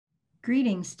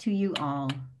Greetings to you all.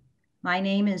 My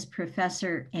name is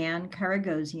Professor Ann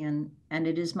Karagosian, and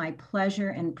it is my pleasure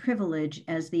and privilege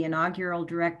as the inaugural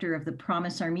director of the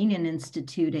Promise Armenian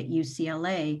Institute at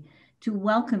UCLA to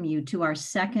welcome you to our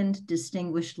second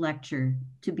distinguished lecture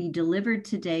to be delivered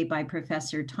today by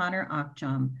Professor Taner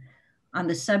Akçam on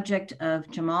the subject of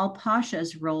Cemal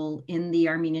Pasha's role in the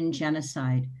Armenian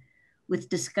Genocide, with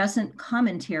discussant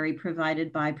commentary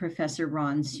provided by Professor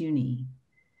Ron Suni.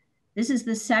 This is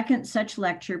the second such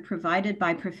lecture provided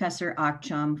by Professor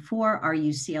Akçam for our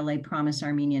UCLA Promise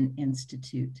Armenian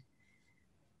Institute.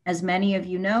 As many of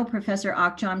you know, Professor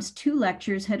Akçam's two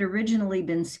lectures had originally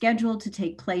been scheduled to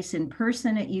take place in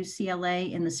person at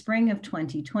UCLA in the spring of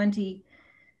 2020,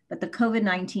 but the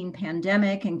COVID-19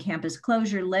 pandemic and campus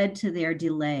closure led to their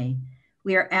delay.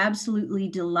 We are absolutely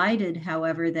delighted,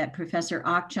 however, that Professor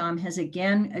Akçam has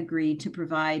again agreed to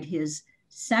provide his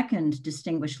second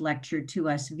distinguished lecture to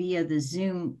us via the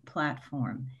Zoom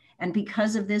platform. And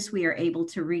because of this, we are able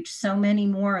to reach so many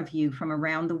more of you from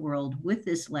around the world with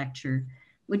this lecture,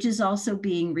 which is also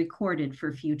being recorded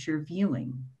for future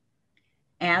viewing.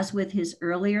 As with his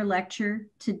earlier lecture,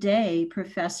 today,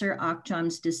 Professor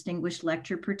Akçam's distinguished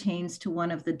lecture pertains to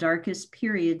one of the darkest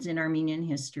periods in Armenian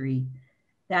history,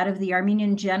 that of the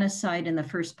Armenian Genocide in the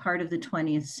first part of the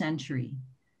 20th century.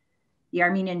 The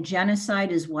Armenian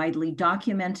Genocide is widely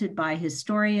documented by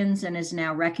historians and is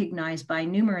now recognized by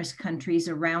numerous countries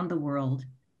around the world,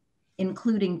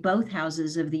 including both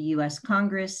houses of the US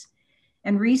Congress,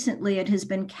 and recently it has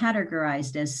been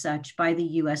categorized as such by the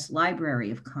US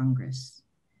Library of Congress.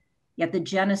 Yet the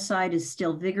genocide is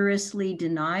still vigorously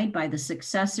denied by the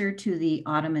successor to the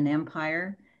Ottoman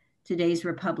Empire, today's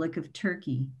Republic of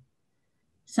Turkey.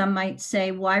 Some might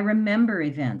say, why remember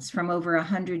events from over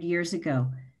 100 years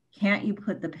ago? Can't you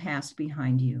put the past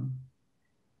behind you?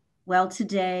 Well,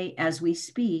 today, as we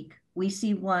speak, we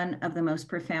see one of the most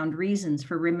profound reasons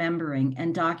for remembering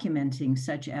and documenting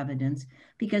such evidence,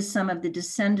 because some of the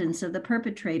descendants of the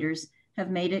perpetrators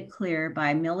have made it clear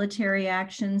by military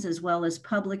actions as well as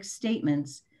public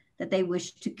statements that they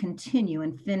wish to continue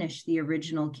and finish the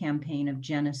original campaign of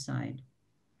genocide.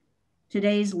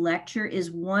 Today's lecture is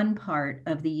one part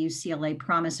of the UCLA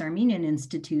Promise Armenian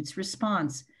Institute's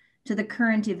response to the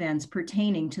current events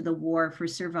pertaining to the war for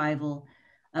survival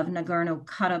of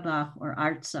Nagorno-Karabakh or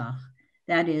Artsakh,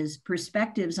 that is,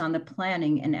 perspectives on the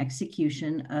planning and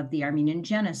execution of the Armenian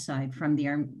genocide from the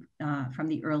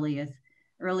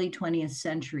early 20th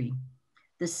century.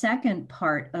 The second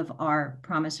part of our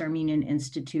Promise Armenian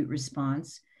Institute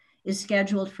response is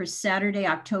scheduled for Saturday,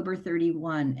 October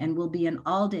 31, and will be an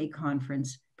all-day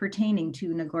conference pertaining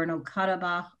to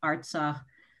Nagorno-Karabakh, Artsakh,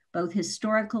 both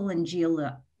historical and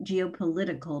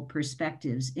geopolitical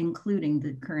perspectives, including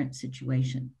the current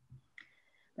situation.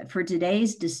 But for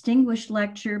today's distinguished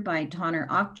lecture by Taner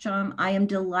Akçam, I am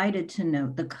delighted to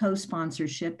note the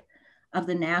co-sponsorship of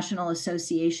the National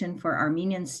Association for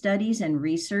Armenian Studies and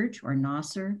Research, or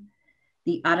NASR,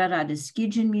 the Ararat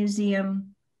Eskidjan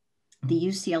Museum, the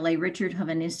UCLA Richard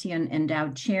Hovhannissian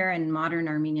Endowed Chair in Modern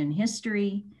Armenian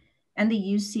History, and the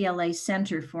UCLA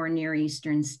Center for Near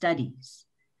Eastern Studies.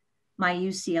 My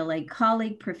UCLA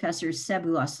colleague, Professor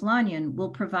Cemal Aslanyan, will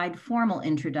provide formal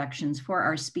introductions for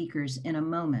our speakers in a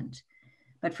moment.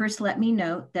 But first, let me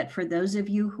note that for those of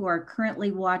you who are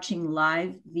currently watching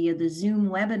live via the Zoom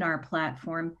webinar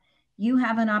platform, you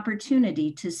have an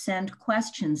opportunity to send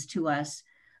questions to us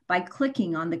by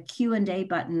clicking on the Q&A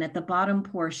button at the bottom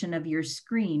portion of your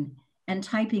screen and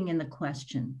typing in the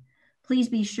question. Please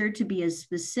be sure to be as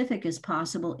specific as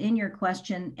possible in your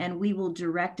question, and we will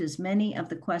direct as many of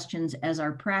the questions as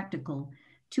are practical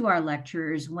to our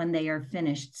lecturers when they are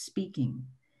finished speaking.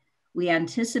 We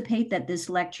anticipate that this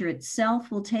lecture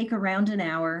itself will take around an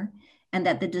hour and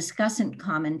that the discussant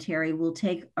commentary will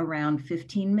take around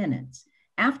 15 minutes,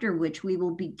 after which we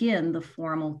will begin the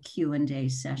formal Q&A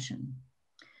session.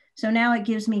 So now it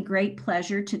gives me great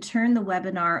pleasure to turn the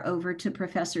webinar over to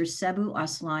Professor Cemal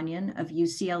Aslanyan of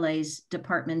UCLA's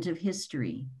Department of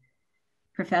History.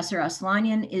 Professor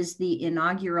Aslanyan is the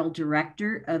inaugural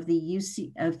director of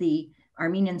the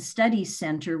Armenian Studies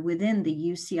Center within the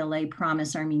UCLA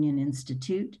Promise Armenian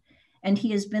Institute, and he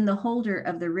has been the holder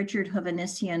of the Richard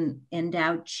Hovhannissian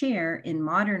Endowed Chair in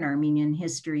Modern Armenian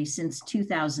History since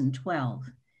 2012.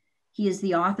 He is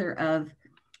the author of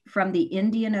From the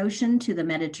Indian Ocean to the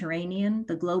Mediterranean,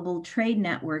 the Global Trade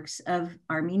Networks of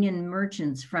Armenian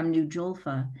Merchants from New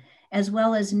Julfa, as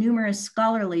well as numerous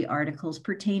scholarly articles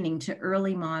pertaining to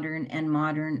early modern and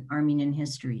modern Armenian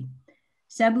history.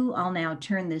 Cemal, I'll now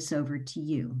turn this over to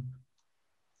you.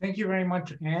 Thank you very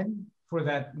much, Anne, for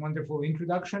that wonderful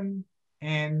introduction.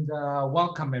 and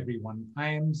welcome everyone. I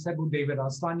am Sebu David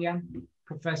Alstanian,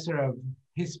 Professor of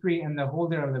History and the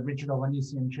holder of the Richard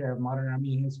Ovanesian Chair of Modern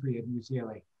Armenian History at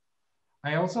UCLA.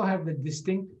 I also have the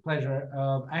distinct pleasure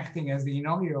of acting as the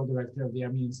inaugural director of the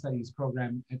Armenian Studies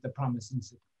program at the Promise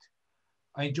Institute.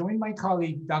 I joined my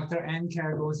colleague, Dr. Anne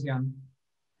Karagosian,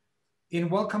 in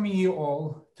welcoming you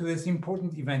all to this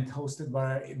important event hosted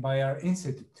by our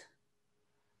institute.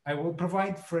 I will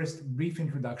provide first brief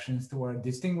introductions to our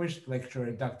distinguished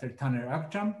lecturer, Dr. Taner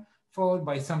Akçam, followed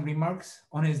by some remarks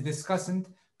on his discussant,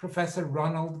 Professor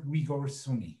Ronald Grigor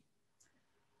Suni.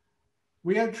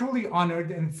 We are truly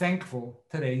honored and thankful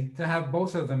today to have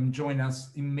both of them join us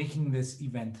in making this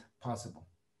event possible.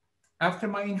 After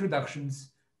my introductions,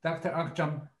 Dr.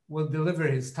 Akçam will deliver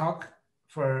his talk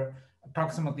for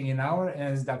approximately an hour,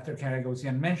 as Dr.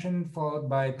 Karagosian mentioned, followed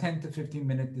by a 10 to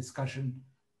 15-minute discussion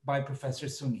by Professor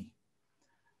Suni.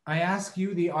 I ask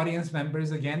you, the audience members,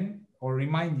 again, or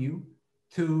remind you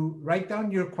to write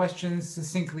down your questions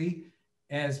succinctly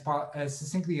as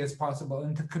possible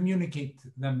and to communicate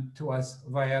them to us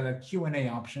via the Q&A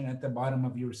option at the bottom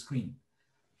of your screen.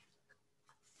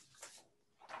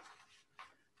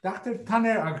 Dr.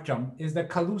 Taner Akçam is the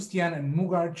Kalustyan and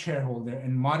Mugar Chairholder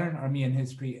in Modern Armenian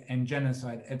History and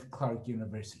Genocide at Clark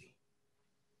University.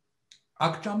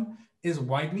 Akçam is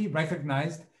widely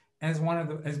recognized as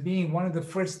being one of the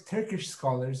first Turkish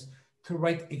scholars to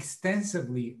write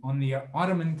extensively on the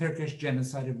Ottoman Turkish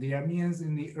genocide of the Armenians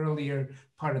in the earlier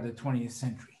part of the 20th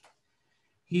century.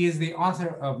 He is the author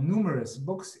of numerous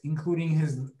books, including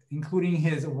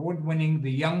his award-winning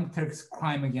The Young Turks'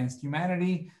 Crime Against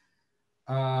Humanity,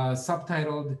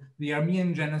 subtitled The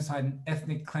Armenian Genocide and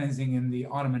Ethnic Cleansing in the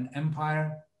Ottoman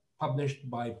Empire, published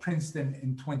by Princeton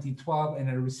in 2012 and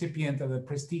a recipient of the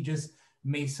prestigious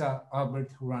Mesa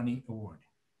Albert Hourani Award.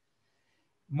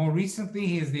 More recently,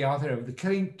 he is the author of The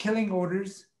Killing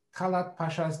Orders, Talat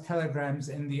Pasha's Telegrams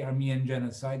in the Armenian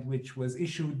Genocide, which was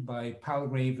issued by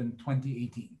Palgrave in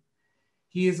 2018.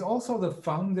 He is also the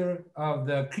founder of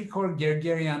the Krikor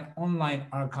Gergerian online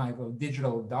archive of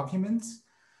digital documents,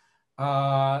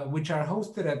 which are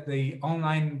hosted at the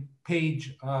online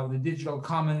page of the Digital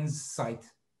Commons site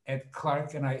at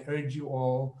Clark, and I urge you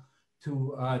all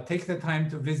to take the time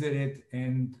to visit it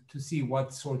and to see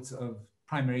what sorts of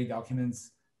primary documents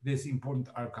this important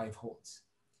archive holds.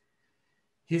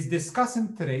 His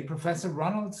discussant today, Professor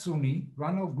Ronald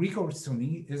Grigor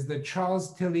Suni, is the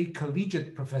Charles Tilley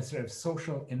Collegiate Professor of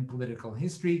Social and Political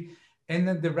History and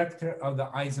the director of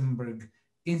the Eisenberg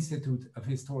Institute of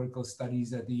Historical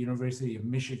Studies at the University of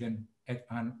Michigan at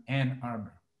Ann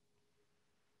Arbor.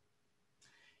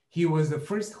 He was the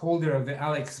first holder of the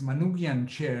Alex Manoogian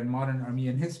Chair in Modern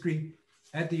Armenian History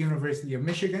at the University of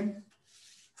Michigan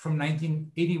from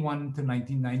 1981 to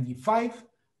 1995,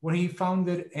 where he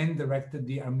founded and directed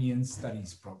the Armenian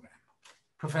Studies program.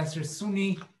 Professor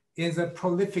Suni is a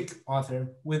prolific author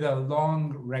with a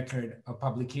long record of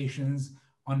publications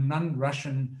on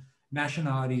non-Russian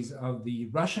nationalities of the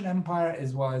Russian Empire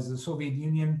as well as the Soviet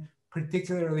Union,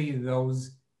 particularly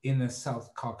those in the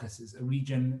South Caucasus, a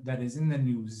region that is in the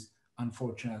news,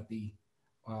 unfortunately,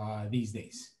 these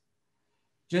days.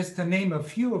 Just to name a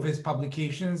few of his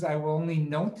publications, I will only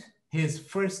note his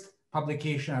first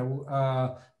publication,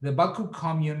 the Baku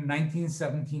Commune,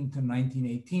 1917 to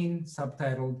 1918,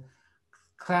 subtitled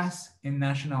Class and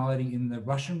Nationality in the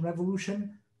Russian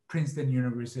Revolution, Princeton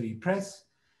University Press.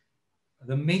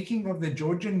 The Making of the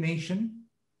Georgian Nation,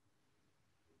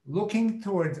 Looking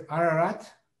Towards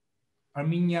Ararat,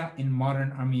 Armenia in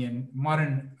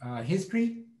Modern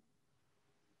History,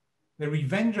 The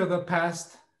Revenge of the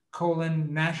Past,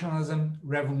 Nationalism,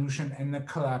 Revolution, and the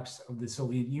Collapse of the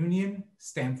Soviet Union,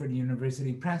 Stanford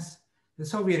University Press, The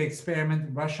Soviet Experiment,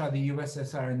 Russia, the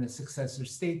USSR, and the Successor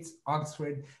States,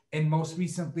 Oxford, and most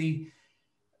recently,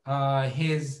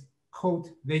 his quote,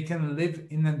 They Can Live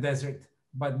in the Desert,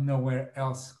 but Nowhere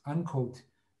Else, unquote,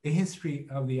 A History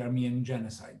of the Armenian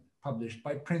Genocide, published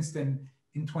by Princeton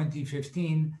in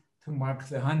 2015 to mark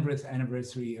the 100th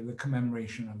anniversary of the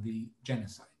commemoration of the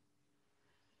genocide.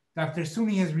 Dr.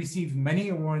 Suni has received many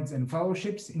awards and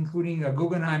fellowships, including the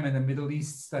Guggenheim and the Middle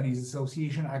East Studies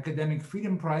Association Academic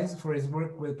Freedom Prize for his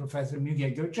work with Professor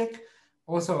Müge Göçek,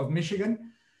 also of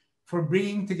Michigan, for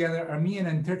bringing together Armenian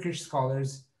and Turkish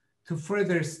scholars to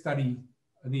further study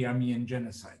the Armenian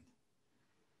genocide.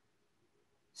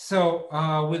 So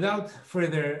without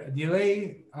further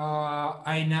delay,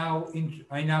 I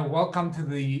now welcome to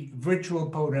the virtual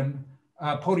podium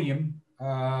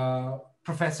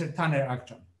Professor Taner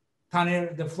Akçam.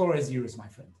 Taner, the floor is yours, my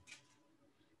friend.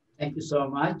 Thank you so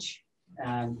much,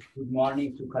 and good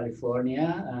morning to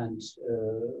California, and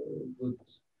good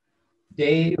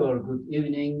day or good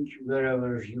evening,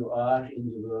 wherever you are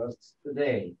in the world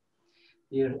today.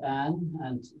 Dear Anne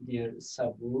and dear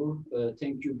Sabu,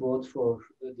 thank you both for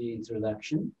the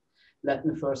introduction. Let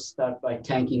me first start by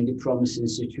thanking the Promise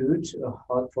Institute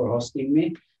for hosting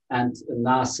me, and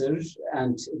Nasser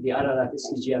and the Ararat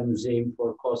Iskiciya Museum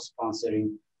for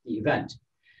co-sponsoring the event.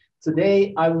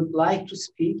 Today, I would like to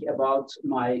speak about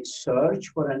my search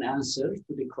for an answer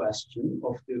to the question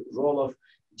of the role of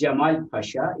Cemal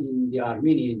Pasha in the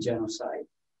Armenian genocide.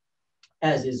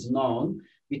 As is known,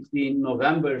 between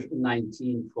November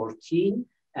 1914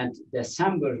 and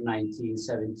December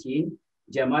 1917,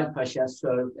 Cemal Pasha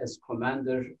served as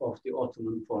commander of the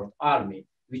Ottoman Fourth Army,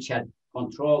 which had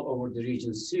control over the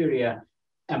region Syria,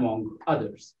 among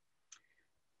others.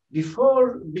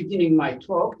 Before beginning my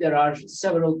talk, there are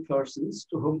several persons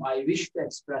to whom I wish to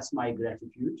express my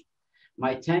gratitude.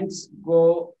 My thanks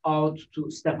go out to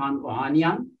Stefan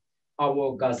Ohanian,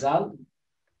 Avo Gazal,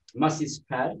 Masis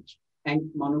Perk, and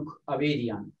Manuk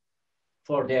Avedian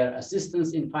for their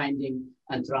assistance in finding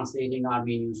and translating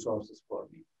Armenian sources for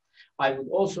me. I would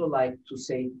also like to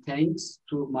say thanks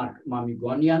to Mark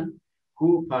Mamigonian,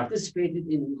 who participated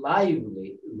in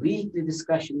lively weekly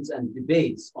discussions and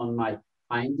debates on my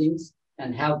findings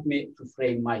and helped me to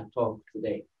frame my talk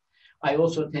today. I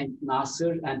also thank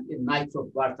Nasser and the Knights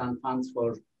of Vartan Funds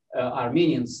for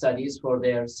Armenian Studies for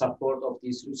their support of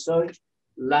this research.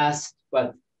 Last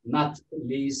but not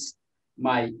least,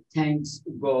 my thanks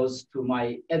goes to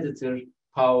my editor,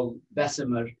 Paul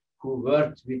Bessemer, who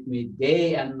worked with me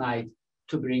day and night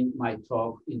to bring my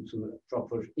talk into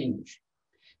proper English.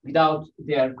 Without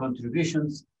their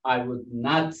contributions, I would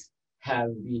not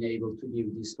have been able to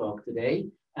give this talk today,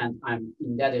 and I'm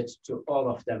indebted to all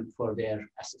of them for their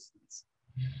assistance.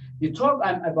 The talk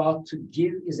I'm about to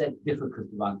give is a difficult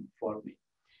one for me.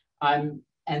 I'm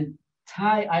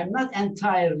not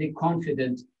entirely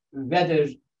confident whether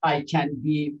I can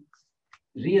be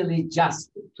really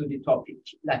just to the topic.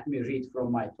 Let me read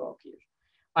from my talk here.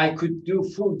 I could do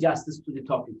full justice to the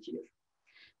topic here.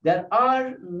 There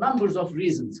are numbers of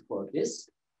reasons for this.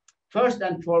 First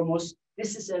and foremost,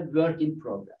 this is a work in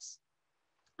progress.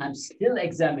 I'm still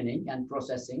examining and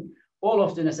processing all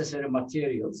of the necessary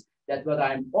materials that what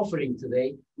I'm offering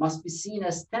today must be seen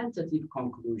as tentative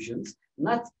conclusions,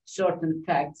 not certain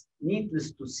facts.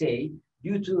 Needless to say,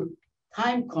 due to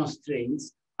time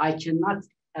constraints, I cannot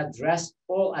address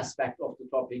all aspects of the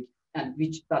topic, and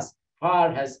which thus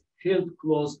far has filled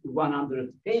close to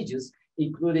 100 pages,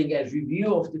 including a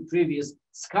review of the previous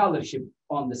scholarship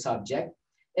on the subject,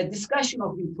 a discussion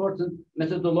of important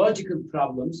methodological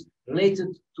problems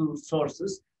related to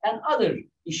sources, and other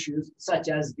issues such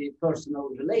as the personal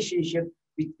relationship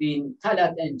between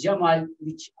Talat and Cemal,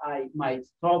 which I might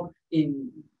talk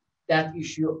in that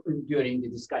issue during the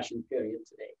discussion period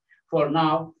today. For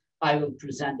now, I will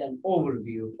present an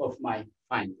overview of my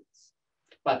findings.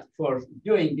 But for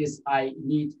doing this, I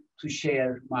need to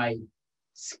share my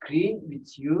screen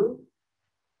with you.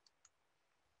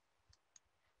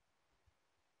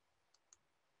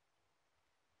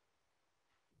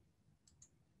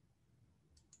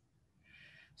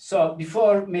 So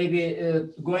before maybe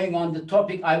going on the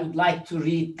topic, I would like to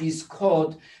read this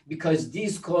code, because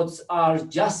these codes are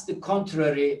just the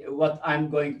contrary what I'm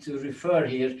going to refer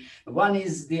here. One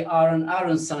is the Aaron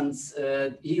Aronson's.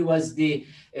 He was the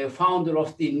founder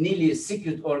of the Nili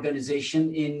secret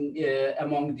organization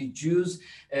among the Jews,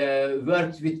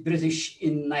 worked with British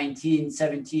in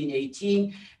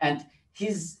 1917-18, and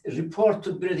his report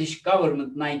to British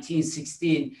government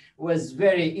 1916 was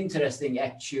very interesting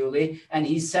actually, and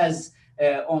he says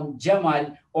on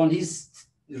Cemal, on his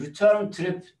return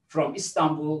trip from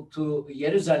Istanbul to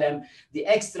Jerusalem, the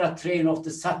extra train of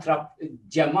the satrap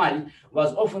Cemal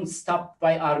was often stopped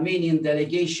by Armenian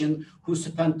delegation who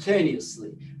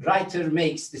spontaneously, writer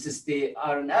makes, this is the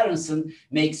Aaron Aronson,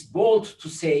 makes bold to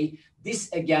say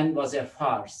this again was a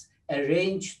farce,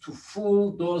 arranged to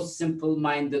fool those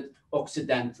simple-minded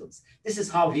Occidentals. This is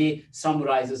how he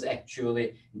summarizes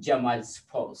actually Cemal's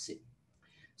policy.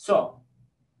 So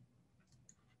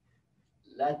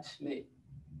let me.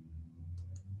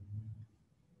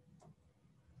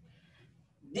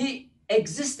 The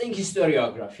existing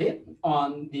historiography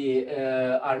on the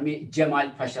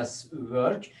Cemal Pasha's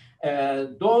work,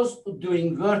 those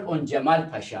doing work on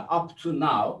Cemal Pasha up to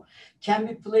now can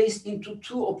be placed into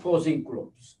two opposing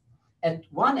groups. At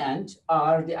one end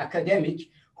are the academic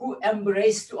who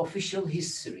embrace the official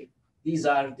history, These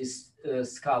are this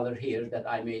scholar here that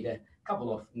I made a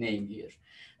couple of names here.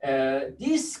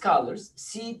 These scholars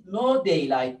see no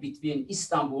daylight between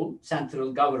Istanbul,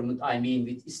 central government, I mean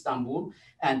with Istanbul,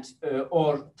 and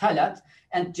or Talat,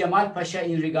 and Cemal Pasha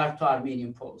in regard to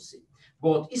Armenian policy.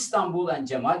 Both Istanbul and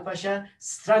Cemal Pasha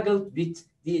struggled with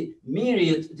the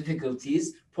myriad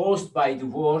difficulties posed by the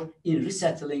war in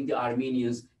resettling the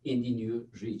Armenians in the new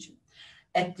region.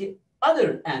 At the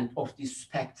other end of the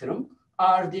spectrum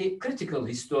are the critical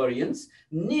historians,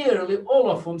 nearly all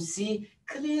of whom see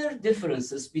clear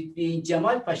differences between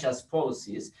Cemal Pasha's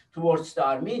policies towards the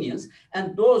Armenians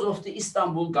and those of the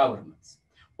Istanbul government.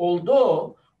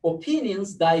 Although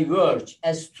opinions diverge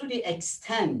as to the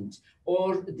extent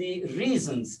or the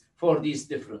reasons for these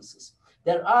differences,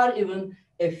 there are even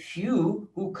a few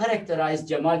who characterize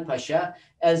Cemal Pasha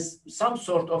as some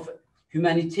sort of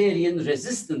humanitarian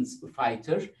resistance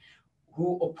fighter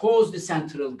who opposed the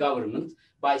central government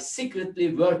by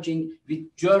secretly working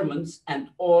with Germans and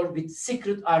or with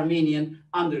secret Armenian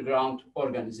underground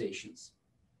organizations.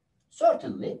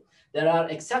 Certainly, there are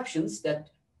exceptions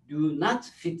that do not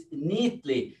fit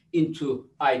neatly into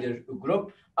either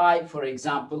group. I, for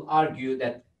example, argue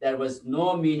that there was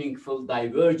no meaningful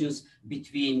divergence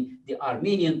between the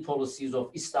Armenian policies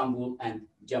of Istanbul and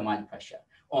Cemal Pasha.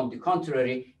 On the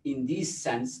contrary, in this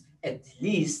sense, at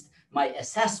least my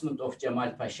assessment of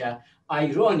Cemal Pasha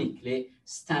ironically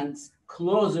stands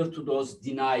closer to those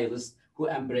denialists who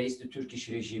embrace the Turkish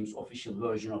regime's official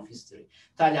version of history.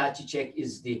 Talha Çiçek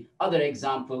is the other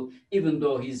example, even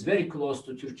though he's very close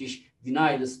to Turkish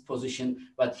denialist position,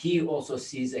 but he also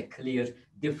sees a clear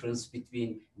difference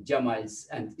between Cemal's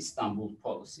and Istanbul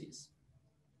policies.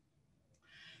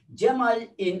 Cemal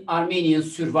in Armenian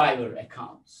survivor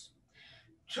accounts.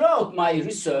 Throughout my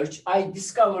research, I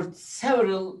discovered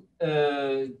several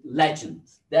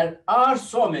legends. There are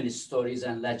so many stories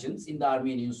and legends in the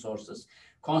Armenian sources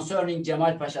concerning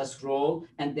Cemal Pasha's role,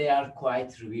 and they are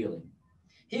quite revealing.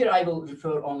 Here I will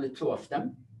refer only two of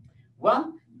them.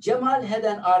 One, Cemal had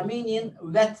an Armenian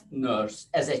wet nurse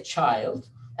as a child,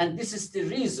 and this is the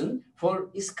reason for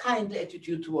his kindly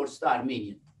attitude towards the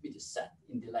Armenian, it is said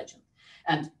in the legend.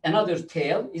 And another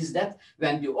tale is that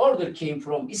when the order came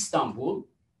from Istanbul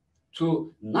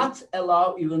to not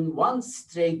allow even one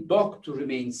stray dog to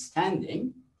remain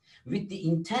standing, with the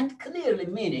intent clearly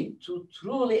meaning to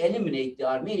truly eliminate the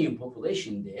Armenian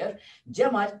population there,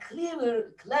 Cemal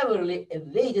cleverly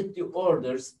evaded the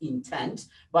order's intent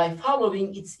by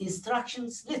following its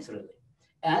instructions literally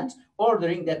and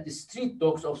ordering that the street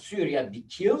dogs of Syria be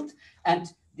killed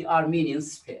and the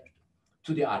Armenians spared.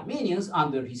 To the Armenians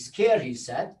under his care, he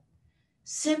said,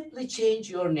 "Simply change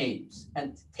your names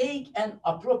and take an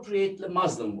appropriately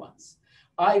Muslim ones.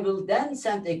 I will then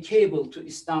send a cable to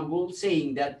Istanbul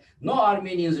saying that no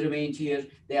Armenians remained here.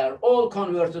 They are all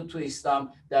converted to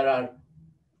Islam. There are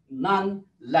none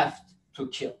left to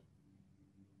kill."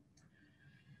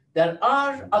 There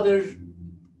are other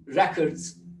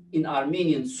records in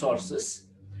Armenian sources,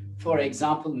 for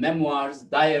example, memoirs,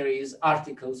 diaries,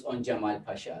 articles on Cemal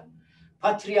Pasha.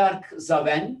 Patriarch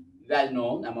Zaven, well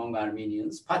known among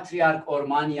Armenians, Patriarch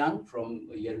Ormanian from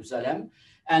Jerusalem,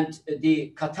 and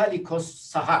the Catholicos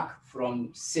Sahak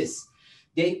from Sis.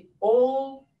 They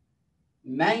all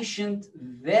mentioned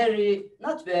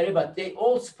but they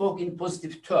all spoke in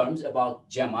positive terms about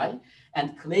Cemal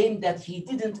and claimed that he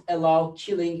didn't allow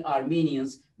killing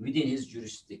Armenians within his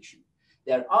jurisdiction.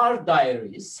 There are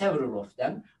diaries, several of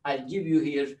them. I'll give you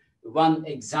here one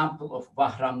example of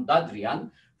Bahram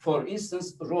Dadrian, for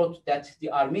instance, wrote that the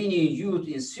Armenian youth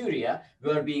in Syria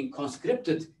were being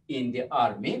conscripted in the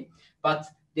army, but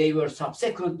they were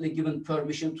subsequently given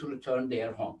permission to return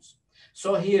their homes.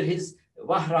 So here is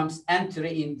Bahram's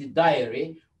entry in the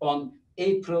diary on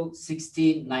April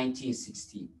 16,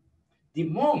 1916. The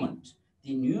moment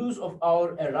the news of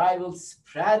our arrival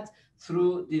spread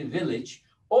through the village,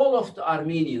 all of the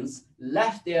Armenians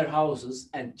left their houses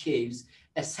and caves,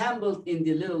 assembled in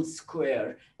the little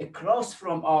square across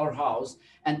from our house,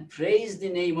 and praised the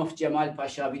name of Cemal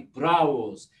Pasha with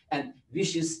bravos and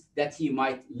wishes that he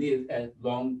might live a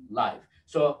long life.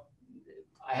 So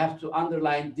I have to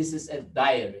underline, this is a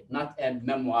diary, not a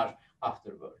memoir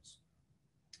afterwards.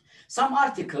 Some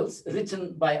articles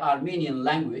written by Armenian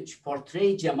language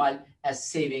portray Cemal as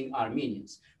saving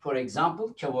Armenians. For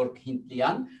example, Kevork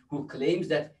Hintlian, who claims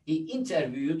that he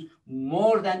interviewed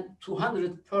more than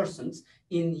 200 persons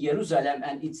in Jerusalem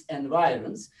and its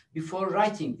environs before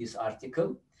writing this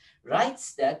article,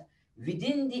 writes that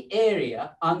within the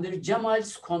area under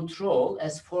Cemal's control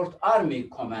as Fourth Army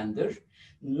commander,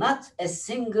 not a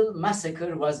single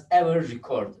massacre was ever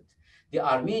recorded. the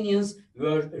Armenians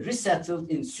were resettled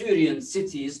in Syrian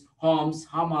cities, Homs,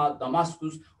 Hama,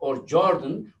 Damascus, or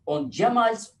Jordan on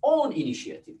Cemal's own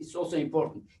initiative. It's also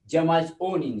important, Cemal's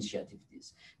own initiative.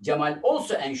 Cemal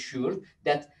also ensured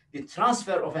that the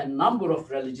transfer of a number of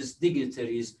religious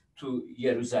dignitaries to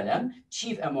Jerusalem,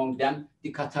 chief among them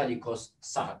the Catholicos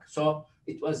Sahak. So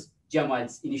it was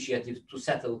Cemal's initiative to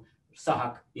settle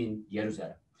Sahak in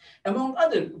Jerusalem. Among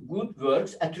other good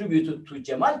works attributed to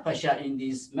Cemal Pasha in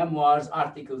these memoirs,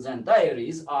 articles, and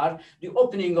diaries are the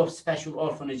opening of special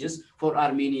orphanages for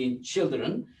Armenian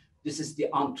children. This is the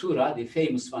Antura, the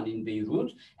famous one in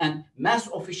Beirut, and mass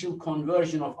official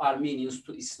conversion of Armenians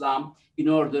to Islam in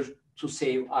order to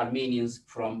save Armenians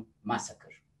from massacre.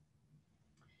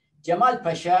 Cemal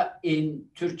Pasha in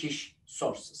Turkish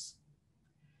sources.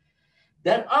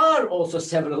 There are also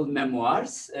several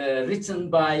memoirs written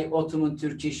by Ottoman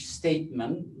Turkish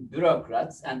statesmen,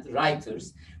 bureaucrats, and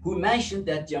writers who mentioned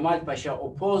that Cemal Pasha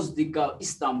opposed the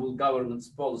Istanbul government's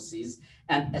policies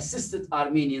and assisted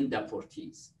Armenian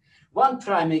deportees. One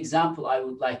prime example I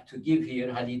would like to give here,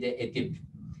 Halide Edip.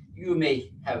 You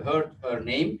may have heard her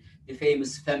name, the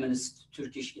famous feminist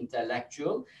Turkish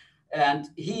intellectual, and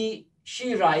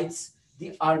she writes,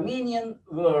 the Armenian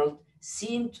world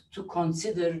seemed to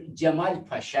consider Cemal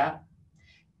Pasha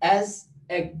as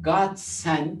a God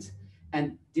sent,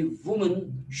 and the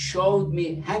woman showed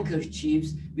me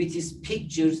handkerchiefs with his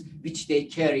pictures which they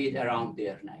carried around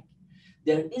their neck.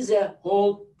 There is a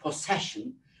whole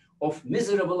procession of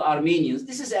miserable Armenians.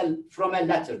 This is from a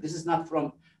letter. This is not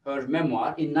from her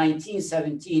memoir. In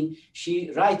 1917,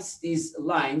 she writes these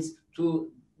lines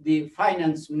to the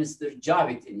finance minister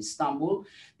Javit in Istanbul.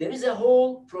 There is a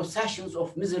whole processions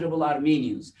of miserable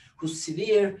Armenians who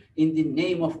swear in the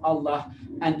name of Allah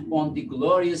and on the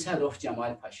glorious head of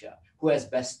Cemal Pasha, who has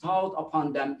bestowed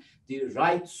upon them the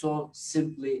right so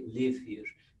simply live here.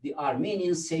 The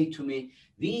Armenians say to me,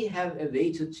 we have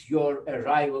awaited your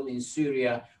arrival in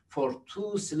Syria for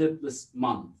 2 sleepless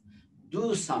months.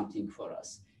 Do something for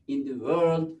us. In the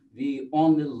world, we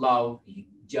only love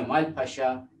Cemal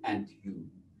Pasha and you.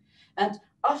 And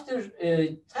after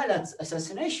Talat's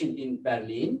assassination in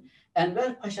Berlin,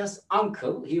 Enver Pasha's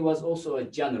uncle, he was also a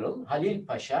general, Halil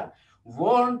Pasha,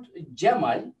 warned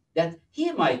Cemal that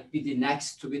he might be the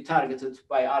next to be targeted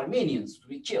by Armenians to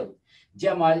be killed.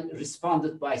 Cemal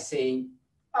responded by saying,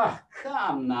 ah,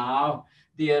 come now,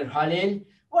 dear Halil,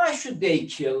 why should they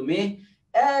kill me?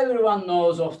 Everyone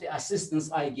knows of the assistance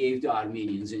I gave the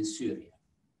Armenians in Syria.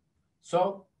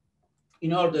 So,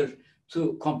 in order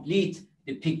to complete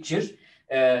the picture,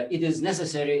 it is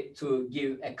necessary to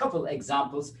give a couple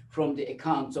examples from the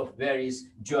accounts of various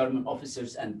German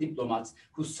officers and diplomats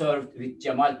who served with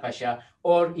Cemal Pasha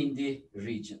or in the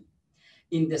region.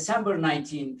 In December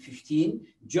 1915,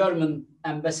 German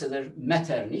Ambassador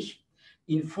Metternich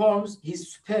informs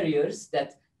his superiors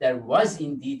that there was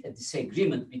indeed a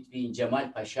disagreement between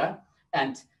Cemal Pasha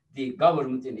and the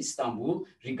government in Istanbul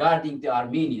regarding the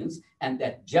Armenians, and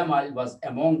that Cemal was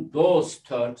among those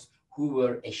Turks who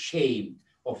were ashamed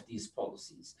of these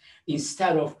policies.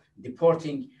 Instead of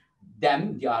deporting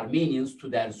them, the Armenians, to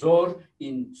their Zor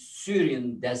in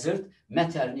Syrian desert,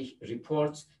 Metternich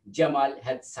reports Cemal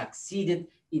had succeeded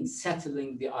in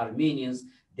settling the Armenians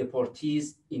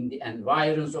deportees in the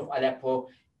environs of Aleppo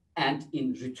and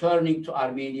in returning to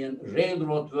Armenian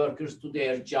railroad workers to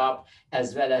their job,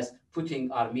 as well as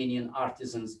putting Armenian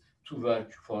artisans to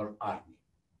work for army.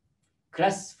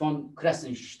 Kress von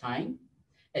Kressenstein,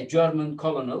 a German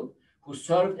colonel who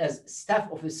served as staff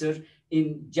officer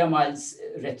in Cemal's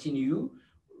retinue,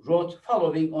 wrote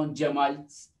following on Cemal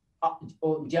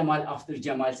after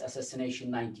Cemal's assassination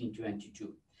in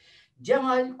 1922.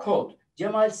 Cemal, quote,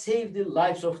 Cemal saved the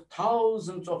lives of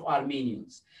thousands of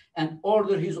Armenians and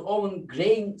ordered his own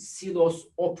grain silos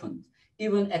opened,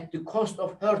 even at the cost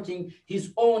of hurting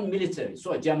his own military.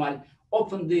 So Cemal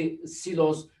opened the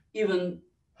silos, even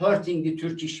hurting the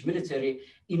Turkish military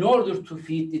in order to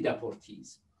feed the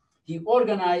deportees. He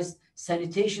organized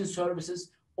sanitation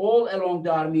services all along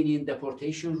the Armenian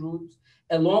deportation route.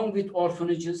 Along with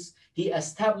orphanages, he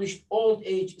established old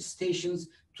age stations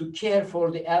to care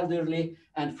for the elderly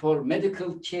and for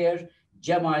medical care.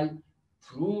 Cemal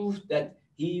proved that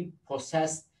he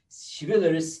possessed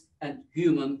chivalrous and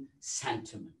human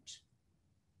sentiment.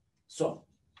 So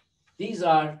these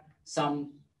are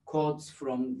some quotes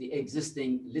from the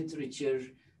existing literature,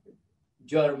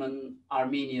 German,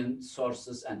 Armenian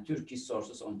sources, and Turkish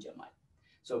sources on Cemal.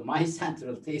 So my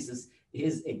central thesis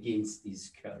is against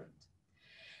this current.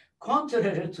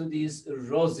 Contrary to this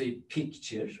rosy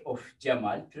picture of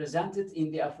Cemal presented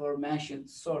in the aforementioned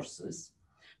sources,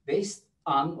 based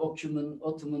on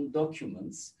Ottoman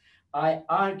documents, I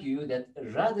argue that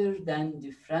rather than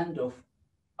the friend of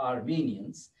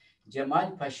Armenians,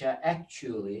 Cemal Pasha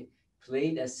actually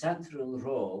played a central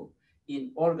role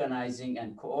in organizing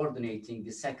and coordinating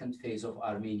the second phase of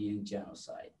Armenian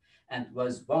genocide, and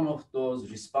was one of those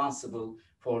responsible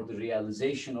for the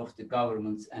realization of the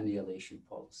government's annihilation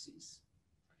policies.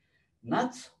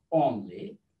 Not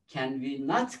only can we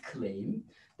not claim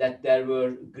that there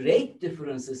were great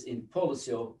differences in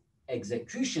policy of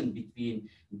execution between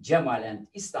Cemal and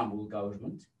Istanbul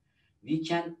government, we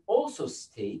can also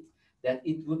state that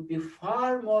it would be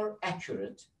far more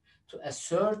accurate to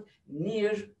assert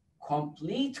near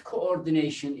complete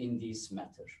coordination in this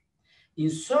matter. In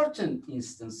certain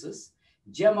instances,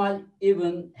 Cemal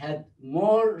even had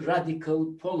more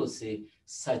radical policy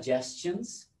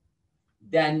suggestions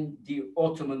than the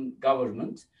Ottoman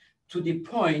government, to the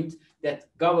point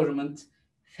that government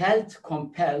felt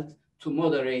compelled to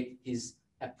moderate his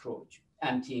approach,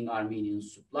 emptying Armenian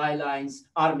supply lines,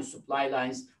 army supply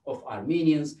lines of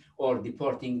Armenians, or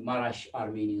deporting Marash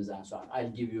Armenians, and so on. I'll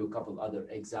give you a couple other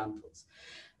examples.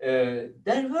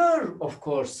 There were, of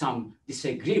course, some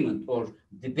disagreement or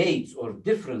debates or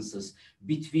differences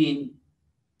between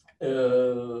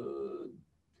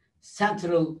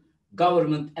central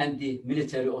government and the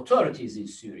military authorities in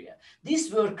Syria.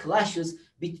 These were clashes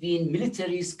between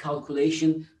military's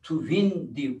calculation to win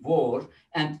the war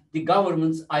and the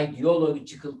government's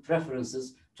ideological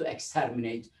preferences to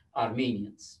exterminate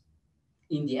Armenians.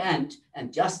 In the end,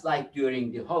 and just like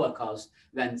during the Holocaust,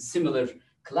 when similar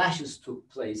clashes took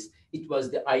place, it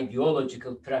was the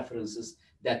ideological preferences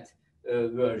that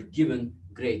were given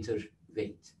greater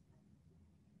weight.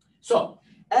 So,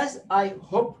 as I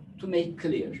hope to make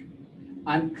clear,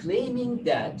 I'm claiming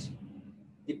that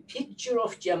the picture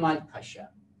of Cemal Pasha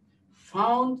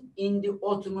found in the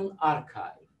Ottoman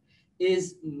archive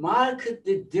is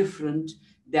markedly different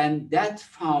than that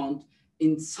found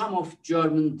in some of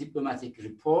German diplomatic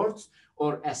reports,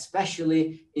 or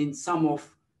especially in some of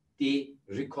the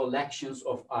recollections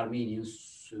of Armenian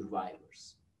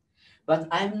survivors. But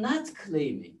I'm not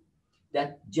claiming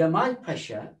that Cemal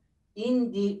Pasha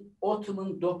in the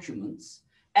Ottoman documents,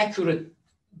 accurate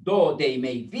though they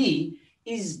may be,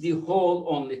 is the whole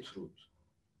only truth.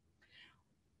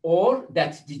 Or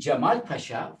that the Cemal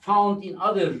Pasha found in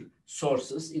other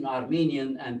sources, in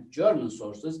Armenian and German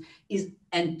sources, is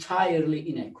entirely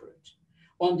inaccurate.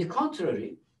 On the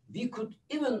contrary, we could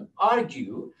even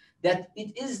argue that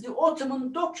it is the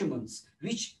Ottoman documents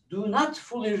which do not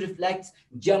fully reflect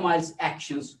Cemal's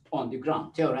actions on the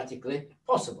ground, theoretically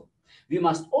possible. We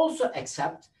must also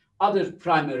accept other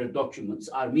primary documents,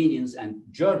 Armenians and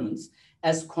Germans,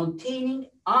 as containing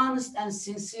honest and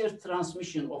sincere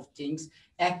transmission of things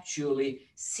actually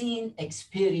seen,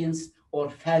 experienced, or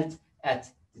felt at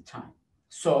the time.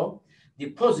 So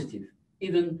the positive,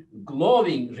 even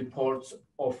glowing reports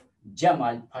of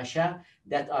Cemal Pasha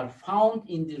that are found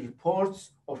in the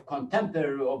reports of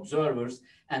contemporary observers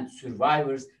and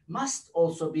survivors must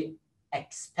also be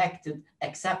accepted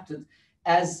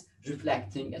as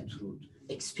reflecting a truth,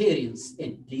 experienced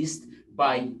at least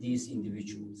by these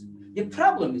individuals. The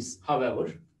problem is,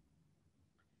 however,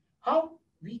 how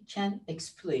we can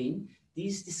explain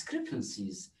these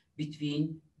discrepancies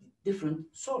between different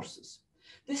sources.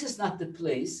 This is not the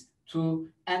place to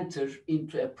enter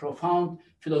into a profound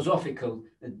philosophical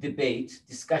debate,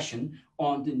 discussion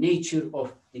on the nature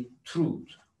of the truth,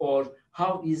 or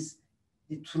how is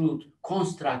the truth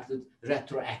constructed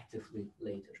retroactively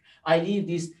later. I leave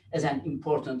this as an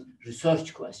important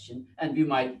research question, and we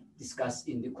might discuss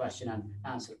in the question and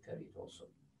answer period also.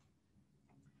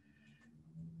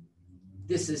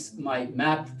 This is my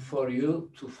map for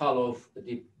you to follow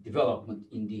the development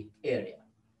in the area.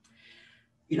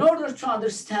 In order to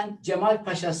understand Cemal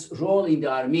Pasha's role in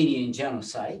the Armenian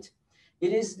genocide,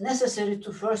 it is necessary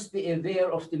to first be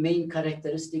aware of the main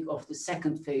characteristic of the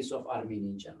second phase of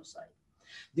Armenian genocide.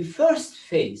 The first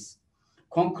phase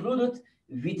concluded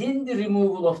within the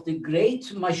removal of the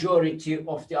great majority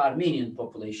of the Armenian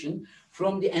population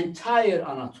from the entire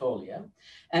Anatolia.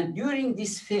 And during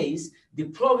this phase, the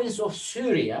province of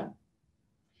Syria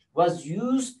was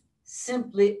used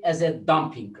simply as a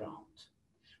dumping ground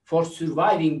for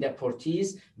surviving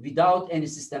deportees without any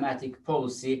systematic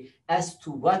policy as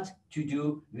to what to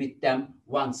do with them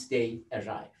once they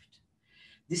arrived.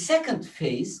 The second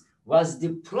phase was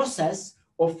the process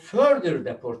of further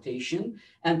deportation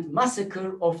and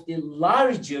massacre of the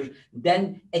larger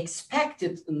than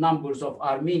expected numbers of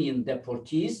Armenian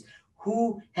deportees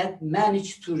who had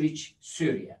managed to reach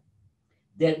Syria.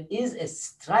 There is a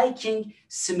striking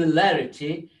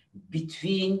similarity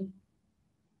between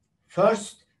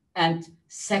first and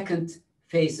second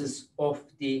phases of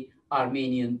the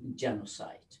Armenian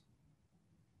genocide.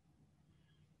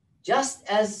 Just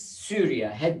as Syria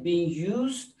had been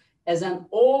used as an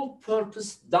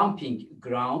all-purpose dumping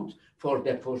ground for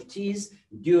deportees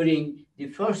during the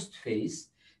first phase,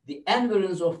 the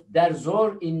environs of Deir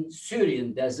Zor in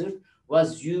Syrian desert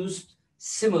was used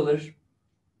similar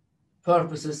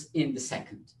purposes in the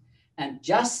second. And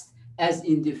just as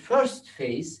in the first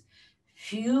phase,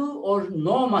 few or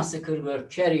no massacre were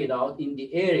carried out in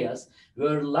the areas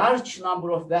where large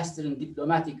number of Western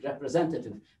diplomatic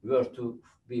representatives were to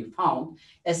be found,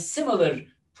 a similar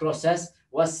process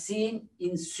was seen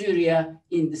in Syria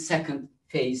in the second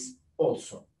phase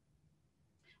also.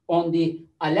 On the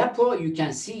Aleppo, you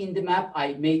can see in the map,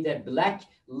 I made a black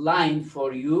line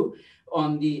for you.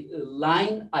 On the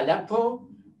line Aleppo,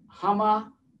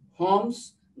 Hama,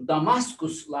 Homs,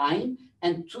 Damascus line,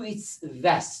 and to its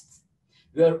west,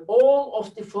 where all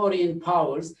of the foreign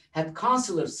powers had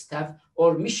consular staff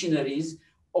or missionaries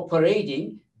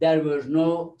operating, there were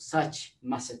no such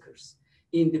massacres.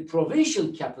 In the provincial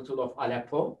capital of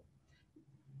Aleppo,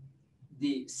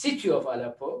 the city of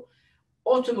Aleppo,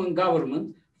 Ottoman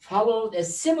government followed a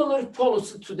similar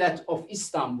policy to that of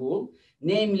Istanbul,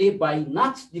 namely by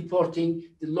not deporting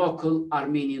the local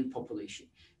Armenian population.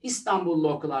 Istanbul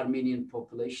local Armenian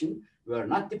population were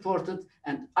not deported,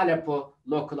 and Aleppo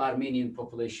local Armenian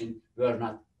population were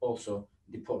not also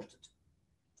deported.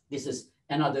 This is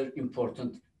another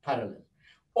important parallel.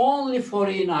 Only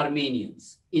foreign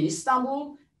Armenians in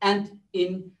Istanbul and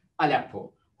in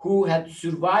Aleppo who had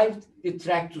survived the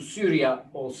trek to Syria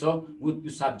also would be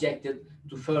subjected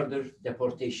to further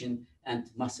deportation and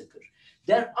massacre.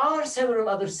 There are several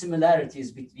other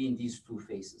similarities between these two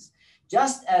phases.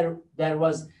 Just as there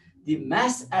was the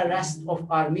mass arrest of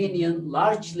Armenian,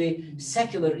 largely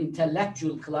secular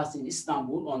intellectual class in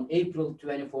Istanbul on April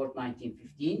 24,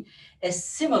 1915, a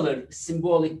similar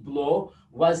symbolic blow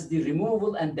was the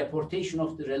removal and deportation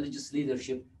of the religious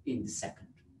leadership in the second.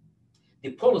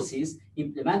 The policies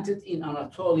implemented in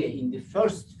Anatolia in the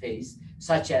first phase,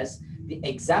 such as the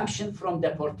exemption from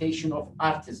deportation of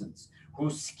artisans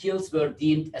whose skills were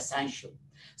deemed essential,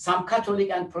 some Catholic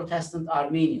and Protestant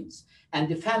Armenians, and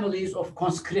the families of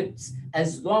conscripts,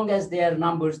 as long as their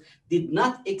numbers did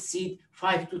not exceed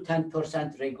 5 to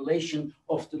 10% regulation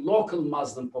of the local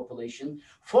Muslim population,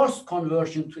 forced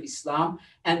conversion to Islam,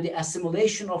 and the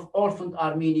assimilation of orphaned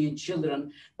Armenian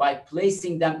children by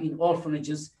placing them in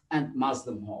orphanages and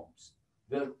Muslim homes,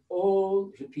 were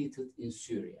all repeated in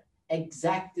Syria,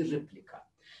 exactly replica.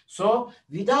 So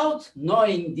without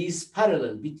knowing this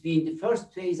parallel between the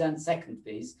first phase and second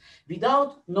phase,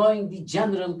 without knowing the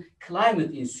general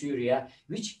climate in Syria,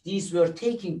 which these were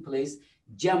taking place,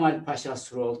 Cemal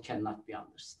Pasha's role cannot be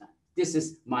understood. This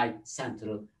is my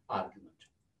central argument.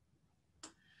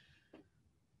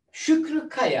 Şükrü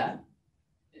Kaya,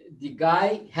 the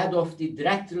guy, head of the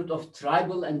Directorate of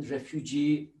Tribal and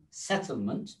Refugee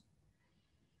Settlement,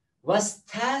 was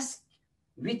tasked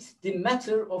with the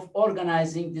matter of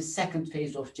organizing the second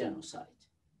phase of genocide.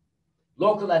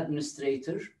 Local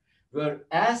administrators were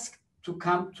asked to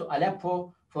come to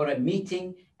Aleppo for a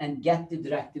meeting and get the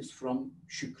directives from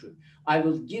Şükrü. I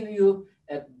will give you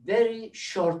a very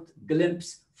short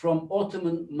glimpse from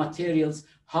Ottoman materials,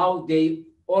 how they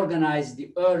organized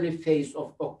the early phase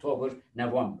of October,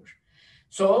 November.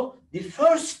 So the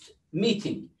first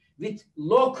meeting with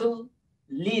local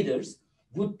leaders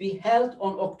would be held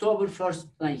on October 1st,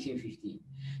 1915.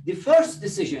 The first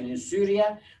decision in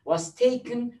Syria was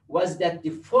that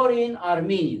the foreign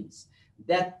Armenians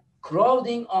that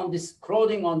crowding on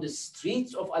the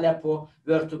streets of Aleppo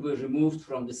were to be removed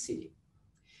from the city.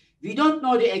 We don't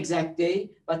know the exact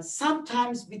day, but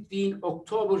sometimes between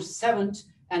October 7th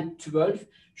and 12th,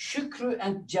 Şükrü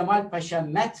and Cemal Pasha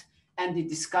met and they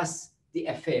discussed the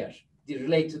affair,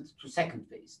 related to second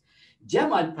phase.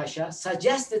 Cemal Pasha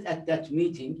suggested at that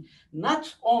meeting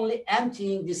not only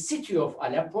emptying the city of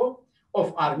Aleppo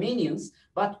of Armenians,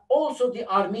 but also the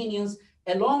Armenians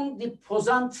along the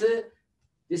Pozantı.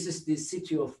 This is the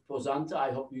city of Pozantı.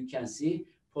 I hope you can see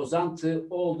Pozantı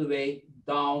all the way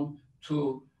down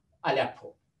to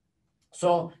Aleppo.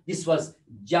 So this was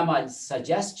Cemal's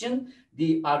suggestion.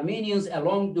 The Armenians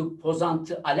along the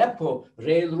Pozantı-Aleppo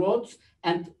railroads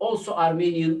and also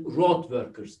Armenian road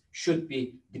workers should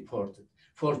be deported.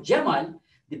 For Cemal,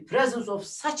 the presence of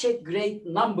such a great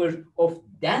number of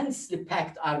densely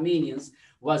packed Armenians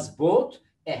was both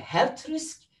a health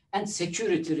risk and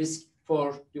security risk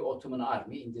for the Ottoman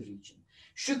army in the region.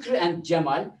 Şükrü and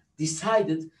Cemal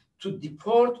decided to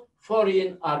deport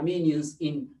foreign Armenians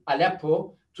in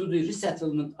Aleppo to the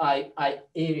resettlement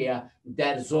area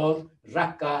Deir Zor,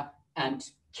 Raqqa, and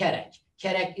Kerek.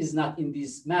 Kerek is not in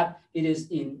this map, it is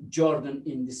in Jordan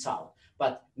in the south.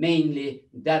 But mainly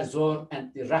Derzor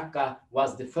and the Raqqa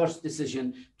was the first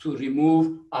decision to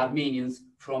remove Armenians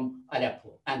from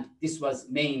Aleppo. And this was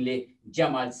mainly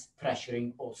Cemal's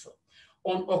pressuring also.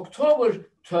 On October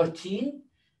 13,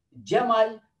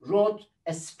 Cemal wrote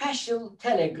a special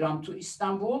telegram to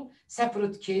Istanbul,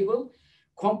 separate cable,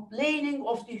 complaining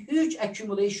of the huge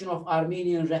accumulation of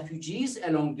Armenian refugees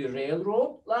along the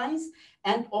railroad lines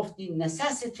and of the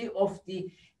necessity of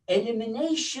the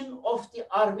elimination of the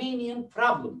Armenian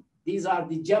problem. These are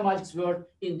the Cemal's words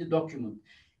in the document,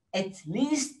 at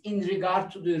least in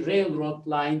regard to the railroad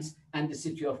lines and the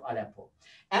city of Aleppo.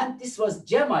 And this was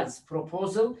Cemal's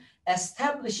proposal,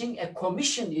 establishing a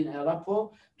commission in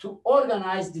Aleppo to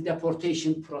organize the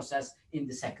deportation process in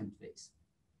the second phase.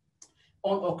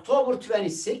 On October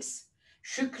 26,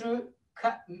 Şükrü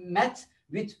met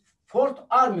with 4th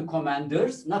Army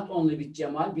commanders, not only with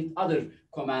Cemal, with other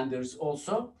commanders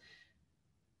also,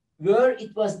 where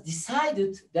it was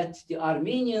decided that the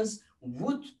Armenians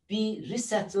would be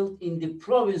resettled in the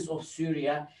province of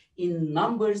Syria in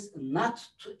numbers not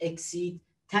to exceed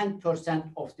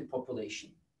 10% of the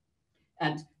population.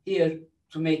 And here,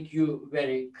 to make you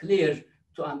very clear,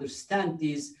 to understand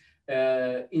this,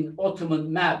 in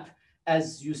Ottoman map,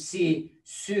 as you see,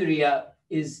 Syria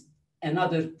is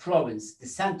another province. The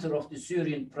center of the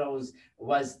Syrian province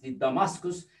was the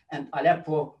Damascus, and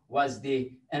Aleppo was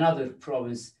the another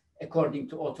province according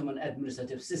to Ottoman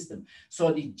administrative system.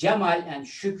 So the Cemal and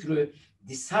Şükrü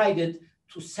decided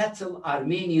to settle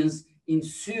Armenians in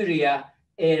Syria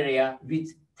area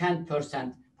with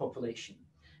 10% population.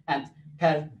 And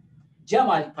per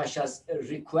Cemal Pasha's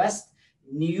request,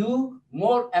 new,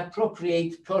 more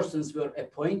appropriate persons were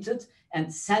appointed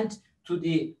and sent to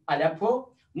the Aleppo.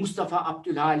 Mustafa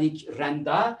Abdülhalik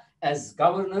Renda as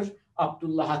governor,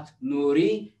 Abdullahat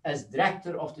Nuri as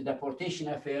director of the deportation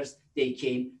affairs, they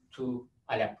came to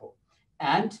Aleppo.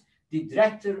 And the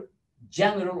director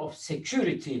general of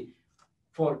security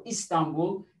for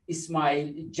Istanbul,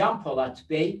 Ismail Canpolat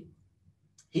Bey,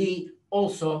 he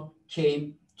also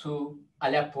came to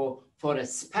Aleppo for a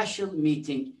special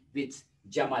meeting with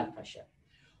Cemal Pasha.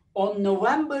 On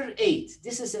November 8,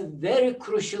 this is a very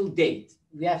crucial date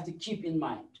we have to keep in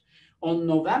mind. On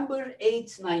November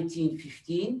 8,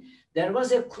 1915, there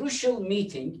was a crucial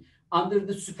meeting under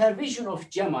the supervision of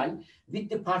Cemal with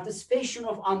the participation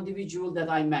of individuals that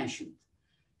I mentioned.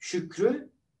 Şükrü,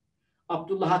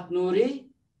 Abdullahat Nuri,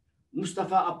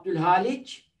 Mustafa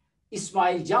Abdülhalik,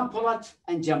 Ismail Canpolat,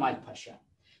 and Cemal Pasha.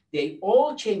 They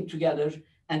all came together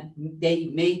and they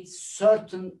made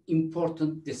certain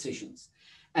important decisions.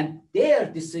 And their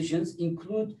decisions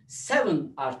include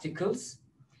 7 articles.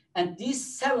 And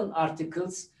these 7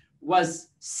 articles was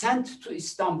sent to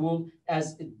Istanbul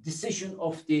as a decision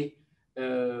of the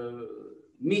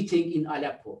meeting in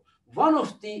Aleppo. One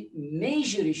of the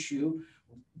major issues,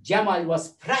 Cemal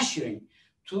was pressuring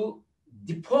to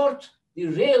deport the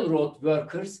railroad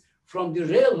workers from the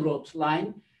railroad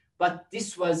line, but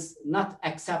this was not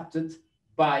accepted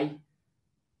by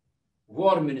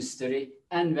War Ministry.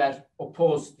 Enver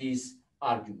opposed this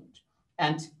argument.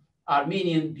 And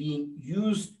Armenian being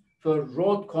used for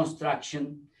road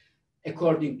construction,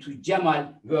 according to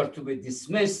Cemal, were to be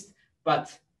dismissed,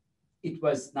 but it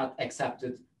was not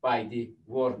accepted by the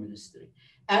War Ministry.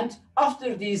 And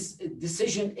after this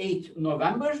decision, 8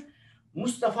 November,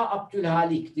 Mustafa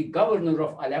Abdülhalik, the governor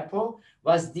of Aleppo,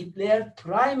 was declared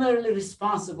primarily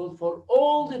responsible for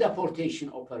all the deportation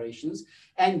operations,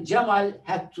 and Cemal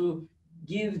had to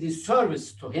give the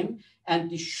service to him, and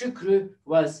the Şükrü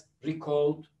was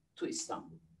recalled to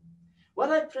Istanbul. What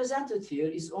I presented here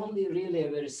is only really a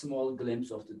very small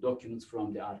glimpse of the documents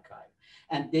from the archive.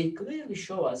 And they clearly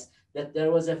show us that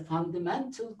there was a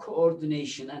fundamental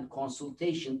coordination and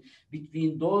consultation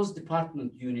between those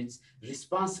department units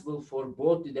responsible for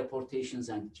both the deportations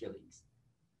and killings.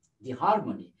 The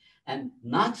harmony and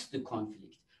not the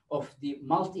conflict of the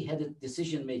multi-headed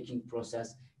decision-making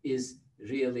process is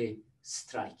really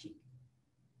striking.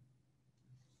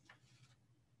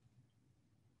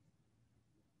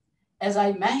 As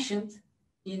I mentioned,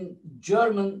 in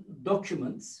German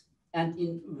documents and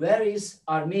in various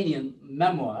Armenian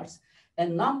memoirs, a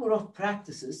number of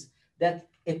practices that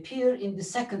appear in the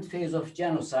second phase of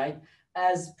genocide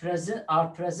are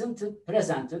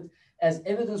presented as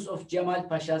evidence of Cemal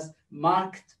Pasha's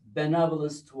marked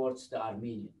benevolence towards the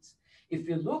Armenians. If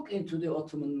we look into the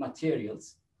Ottoman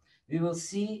materials, we will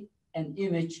see an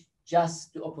image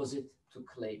just the opposite to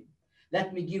claim.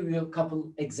 Let me give you a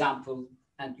couple examples,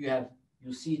 and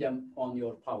you see them on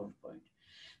your PowerPoint.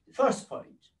 The first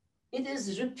point, it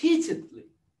is repeatedly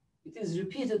it is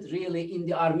repeated really in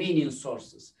the Armenian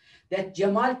sources, that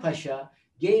Cemal Pasha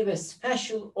gave a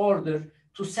special order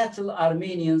to settle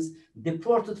Armenians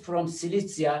deported from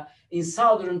Cilicia in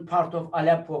southern part of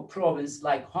Aleppo province,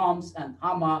 like Homs and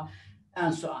Hama,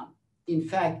 and so on. In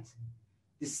fact,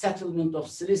 the settlement of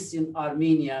Cilician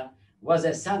Armenia was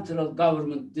a central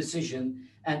government decision,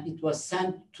 and it was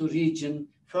sent to region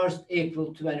 1st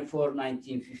April 24,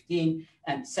 1915,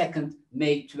 and 2nd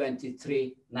May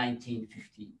 23,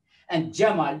 1915. And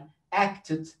Cemal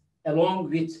acted along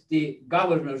with the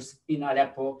governors in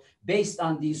Aleppo based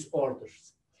on these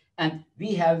orders. And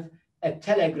we have a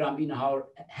telegram in our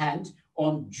hand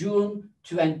on June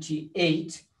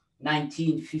 28,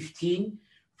 1915.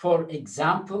 For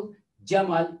example,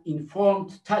 Cemal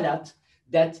informed Talat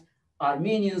that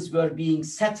Armenians were being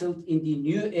settled in the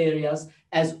new areas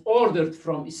as ordered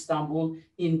from Istanbul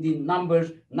in the number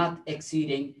not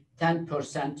exceeding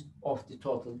 10% of the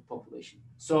total population.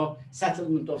 So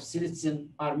settlement of Cilician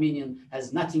Armenian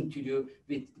has nothing to do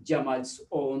with Cemal's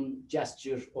own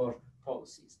gesture or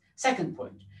policies. Second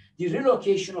point, the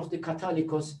relocation of the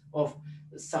Catholicos of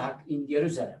Sahak in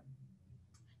Jerusalem.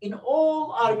 In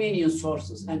all Armenian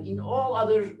sources and in all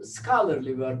other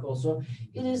scholarly work also,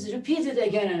 it is repeated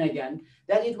again and again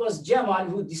that it was Cemal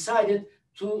who decided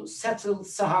to settle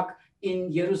Sahak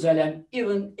in Jerusalem,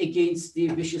 even against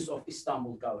the wishes of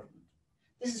Istanbul government.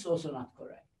 This is also not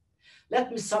correct.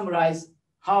 Let me summarize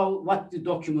what the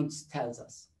documents tells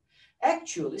us.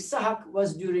 Actually, Sahak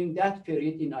was during that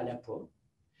period in Aleppo,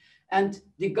 and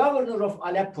the governor of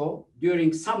Aleppo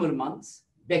during summer months,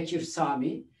 Bekir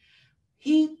Sami,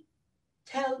 he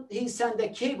sent a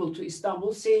cable to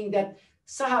Istanbul saying that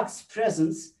Sahak's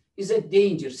presence is a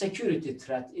danger, security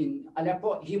threat in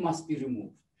Aleppo. He must be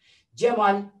removed.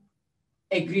 Cemal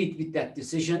agreed with that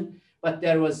decision, but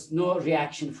there was no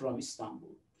reaction from Istanbul.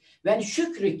 When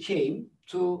Shukri came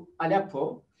to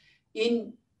Aleppo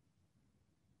in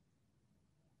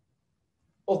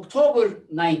October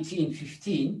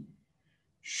 1915,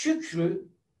 Shukri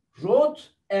wrote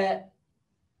a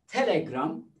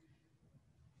telegram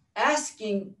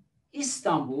asking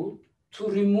Istanbul to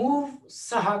remove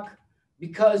Sahak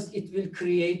because it will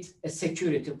create a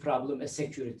security problem, a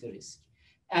security risk.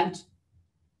 And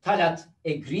Talat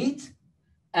agreed,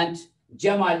 and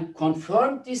Cemal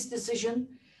confirmed this decision,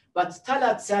 but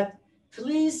Talat said,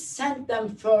 please send them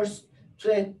first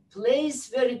to a place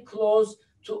very close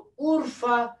to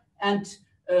Urfa, and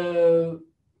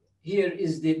here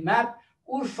is the map,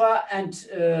 Urfa and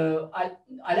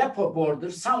Aleppo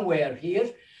border, somewhere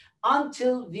here,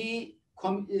 until we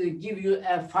give you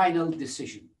a final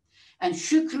decision. And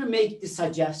Shukri made the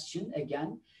suggestion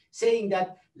again, saying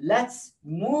that let's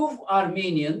move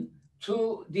Armenian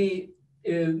to the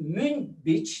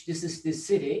Münbiç, this is the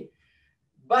city,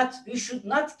 but we should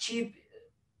not keep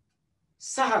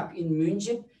Sahak in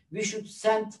Münbiç, we should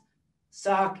send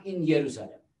Sahak in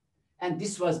Jerusalem. And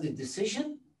this was the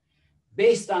decision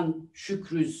based on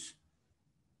Shukri's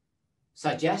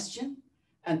suggestion,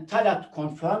 and Talat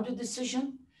confirmed the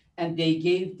decision, and they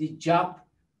gave the job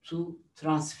to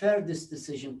transfer this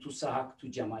decision to Sahak to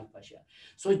Cemal Pasha.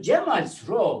 So Cemal's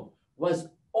role was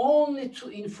only to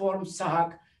inform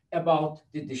Sahak about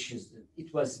the decision.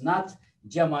 It was not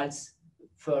Cemal's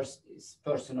first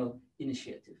personal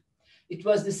initiative. It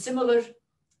was the similar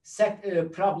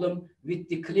problem with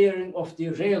the clearing of the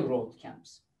railroad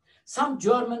camps. Some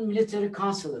German military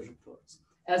consular reports,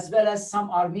 as well as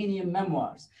some Armenian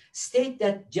memoirs, state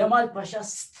that Cemal Pasha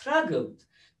struggled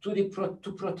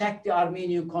to protect the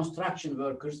Armenian construction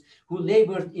workers who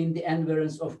labored in the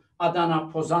environs of Adana,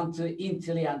 Pozantı,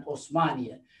 Intili, and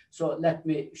Osmaniye. So let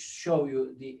me show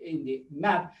you in the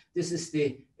map. This is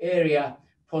the area,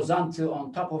 Pozantı,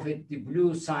 on top of it, the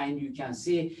blue sign you can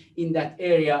see in that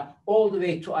area, all the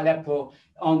way to Aleppo.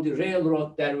 On the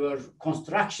railroad, there were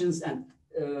constructions and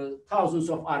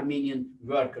thousands of Armenian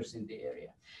workers in the area.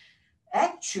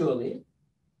 Actually,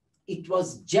 it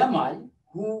was Cemal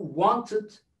who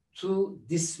wanted to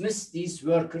dismiss these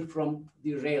workers from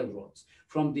the railroads,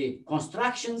 from the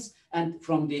constructions, and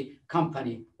from the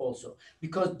company also.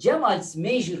 Because Cemal's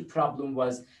major problem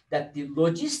was that the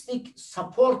logistic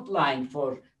support line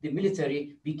for the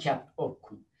military be kept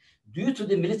open due to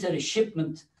the military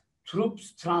shipment,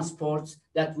 troops, transports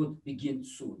that would begin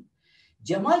soon.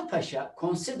 Cemal Pasha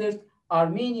considered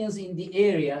Armenians in the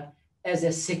area as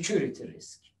a security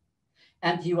risk.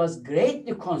 And he was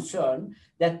greatly concerned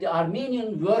that the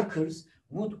Armenian workers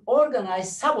would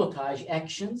organize sabotage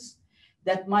actions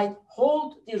that might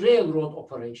hold the railroad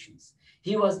operations.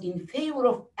 He was in favor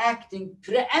of acting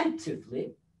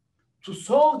preemptively to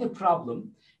solve the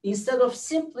problem instead of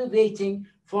simply waiting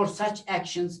for such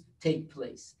actions take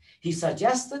place. He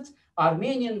suggested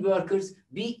Armenian workers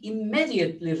be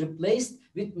immediately replaced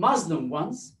with Muslim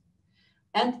ones,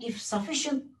 and if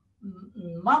sufficient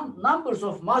numbers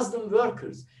of Muslim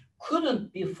workers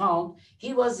couldn't be found,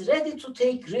 he was ready to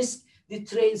take risk the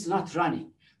trains not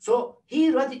running. So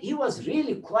he was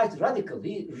really quite radical.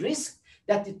 He risked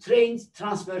that the trains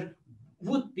transfer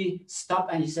would be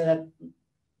stopped, and he said that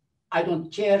I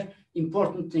don't care,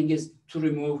 important thing is to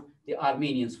remove the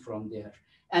Armenians from there.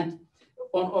 And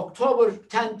on October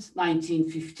 10th,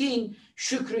 1915,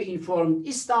 Shukri informed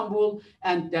Istanbul,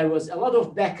 and there was a lot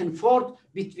of back and forth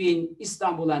between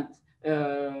Istanbul and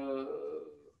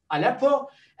Aleppo.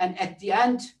 And at the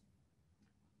end,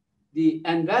 the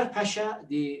Enver Pasha,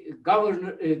 the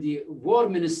governor, the war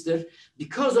minister,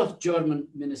 because of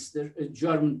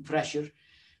German pressure,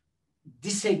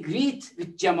 disagreed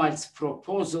with Cemal's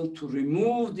proposal to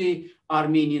remove the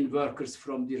Armenian workers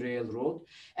from the railroad,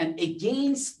 and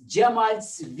against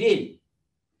Cemal's will,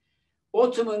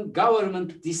 Ottoman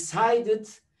government decided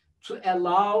to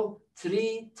allow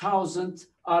 300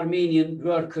 Armenian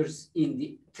workers in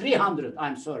the 300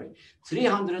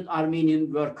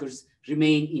 Armenian workers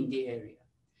remain in the area.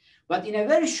 But in a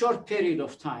very short period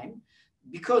of time,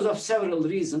 because of several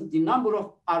reasons, the number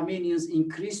of Armenians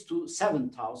increased to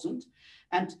 7,000.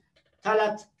 And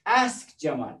Talat asked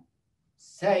Cemal,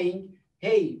 saying,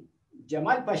 hey,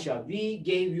 Cemal Pasha, we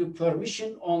gave you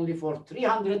permission only for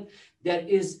 300. There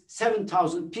is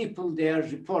 7,000 people there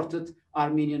reported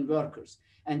Armenian workers.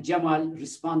 And Cemal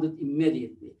responded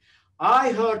immediately.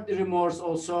 I heard the remorse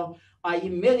also. I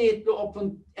immediately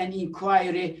opened an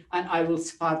inquiry, and I will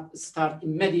start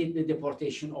immediately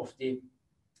deportation of the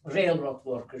railroad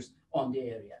workers on the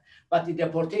area. But the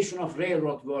deportation of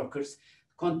railroad workers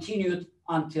continued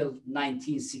until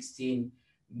 1916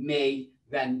 May,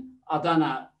 when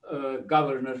Adana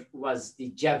governor was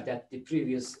the Cevdet, the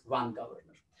previous one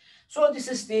governor. So this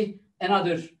is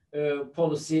another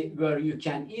policy where you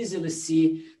can easily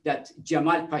see that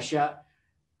Cemal Pasha,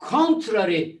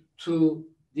 contrary to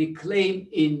the claim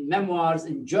in memoirs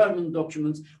and German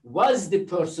documents, was the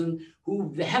person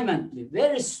who vehemently,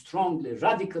 very strongly,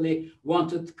 radically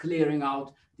wanted clearing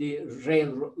out the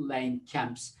rail lane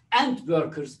camps and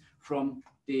workers from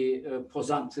the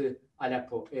Pozantı,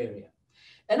 Aleppo area.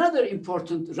 Another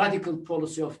important radical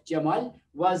policy of Cemal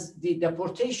was the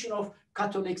deportation of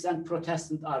Catholics and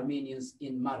Protestant Armenians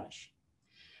in Maraş.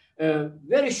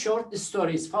 Very short, the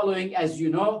story is following, as you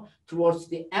know, towards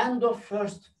the end of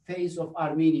first phase of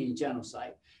Armenian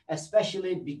genocide,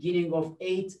 especially beginning of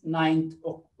 9th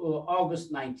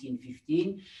August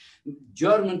 1915.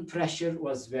 German pressure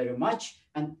was very much,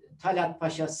 and Talat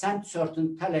Pasha sent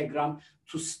certain telegram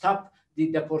to stop the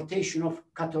deportation of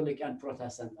Catholic and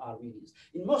Protestant Armenians.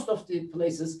 In most of the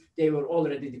places, they were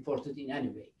already deported in any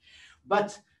way.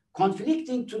 But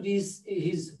conflicting to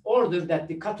his order that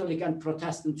the Catholic and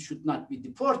Protestant should not be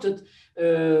deported,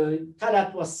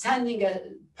 Talat was sending a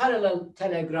parallel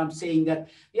telegram saying that,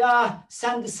 yeah,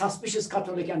 send the suspicious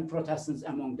Catholic and Protestants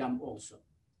among them also.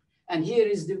 And here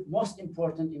is the most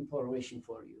important information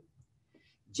for you.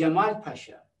 Cemal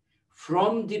Pasha,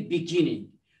 from the beginning,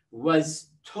 was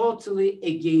totally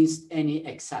against any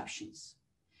exceptions.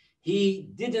 He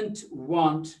didn't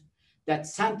want that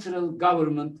central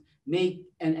government make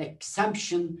an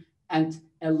exemption and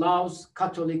allows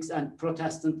Catholics and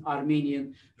Protestant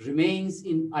Armenian remains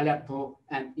in Aleppo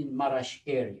and in Maraş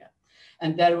area.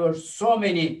 And there were so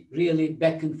many really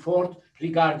back and forth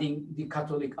regarding the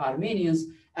Catholic Armenians.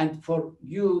 And for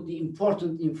you, the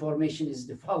important information is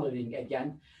the following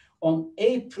again. On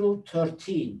April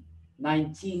 13,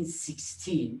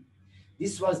 1916,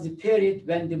 this was the period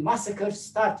when the massacre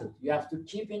started. You have to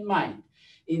keep in mind,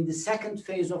 in the second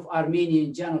phase of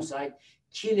Armenian genocide,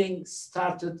 killing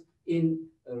started in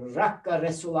Rakka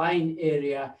Resulayn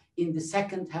area in the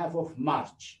second half of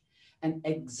March. And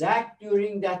exact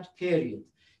during that period,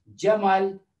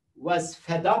 Cemal was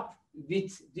fed up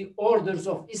with the orders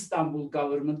of Istanbul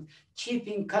government,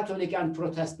 keeping Catholic and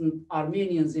Protestant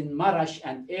Armenians in Maraş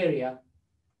and area.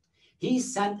 He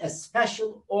sent a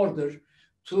special order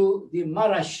to the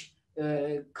Maraş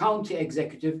county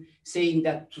executive saying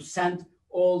that to send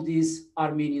all these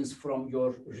Armenians from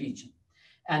your region.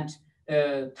 And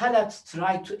Talat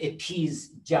tried to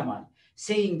appease Cemal,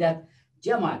 saying that,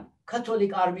 Cemal,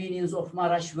 Catholic Armenians of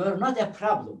Maraş were not a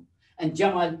problem. And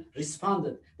Cemal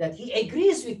responded that he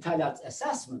agrees with Talat's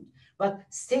assessment, but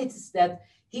states that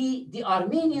the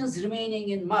Armenians remaining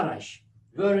in Maraş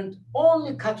weren't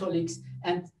only Catholics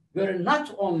and were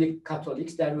not only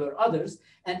Catholics, there were others.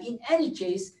 And in any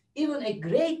case, even a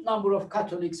great number of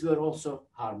Catholics were also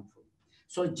harmful.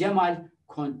 So Cemal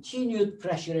continued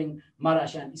pressuring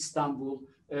Maraş and Istanbul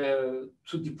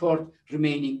to deport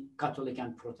remaining Catholic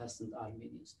and Protestant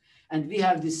Armenians. And we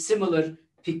have this similar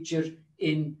picture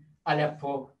in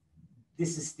Aleppo.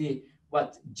 This is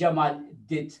what Cemal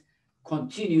did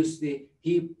continuously.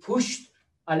 He pushed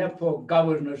Aleppo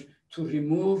governor to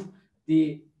remove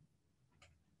the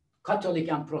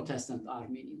Catholic and Protestant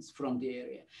Armenians from the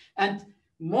area. And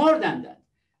more than that,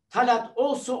 Talat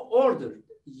also ordered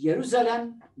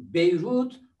Jerusalem,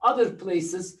 Beirut, other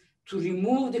places to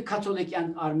remove the Catholic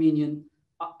and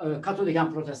Catholic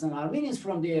and Protestant Armenians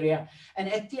from the area. And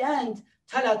at the end,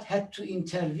 Talat had to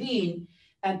intervene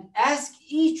and ask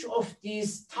each of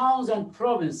these towns and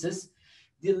provinces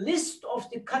the list of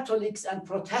the Catholics and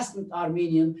Protestant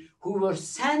Armenians who were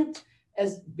sent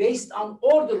as based on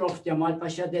order of Cemal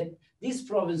Pasha, that these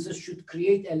provinces should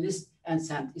create a list and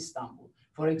send Istanbul.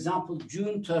 For example,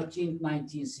 June 13,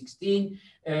 1916,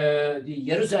 the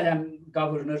Jerusalem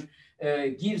governor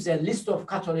gives a list of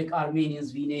Catholic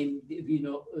Armenians. Read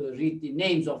the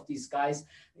names of these guys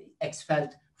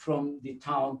expelled from the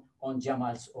town on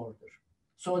Cemal's order.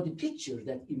 So the picture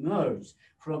that emerged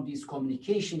from this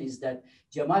communication is that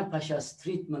Cemal Pasha's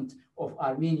treatment of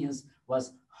Armenians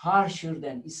was harsher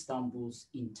than Istanbul's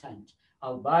intent,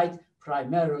 albeit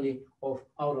primarily out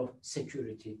of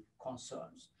security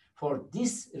concerns. For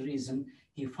this reason,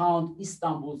 he found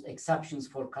Istanbul's exceptions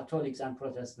for Catholics and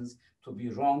Protestants to be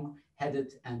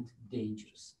wrong-headed and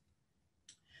dangerous.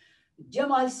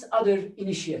 Cemal's other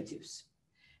initiatives.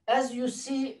 As you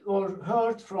see or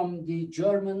heard from the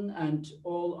German and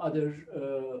all other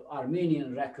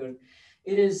Armenian record,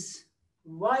 it is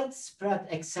widespread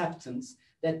acceptance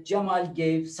that Cemal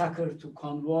gave succor to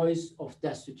convoys of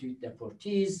destitute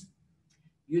deportees.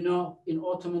 You know, in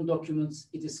Ottoman documents,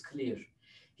 it is clear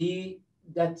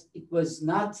that it was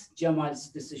not Cemal's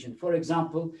decision. For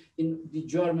example, in the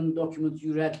German document,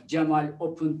 you read Cemal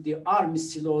opened the army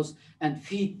silos and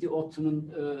feed the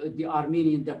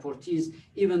Armenian deportees,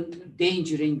 even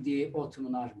endangering the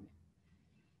Ottoman army.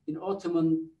 In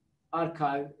Ottoman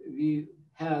archive, we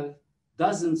have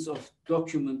dozens of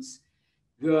documents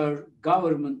where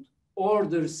government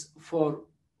orders for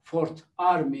Fourth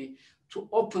Army to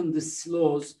open the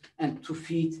silos and to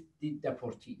feed the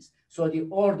deportees. So the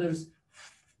orders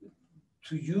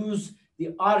to use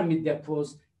the army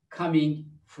depots coming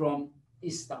from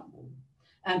Istanbul.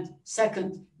 And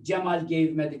second, Cemal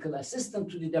gave medical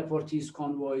assistance to the deportees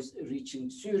convoys reaching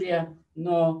Syria.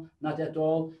 No, not at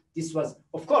all. This was,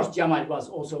 of course, Cemal was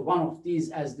also one of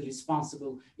these as the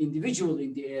responsible individual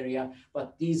in the area,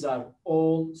 but these are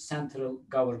all central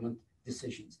government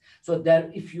decisions. So that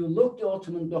if you look the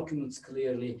Ottoman documents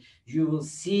clearly, you will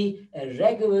see a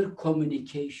regular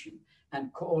communication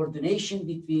and coordination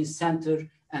between center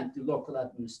and the local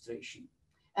administration.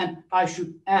 And I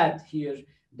should add here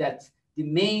that the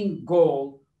main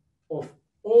goal of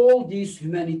all these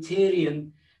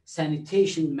humanitarian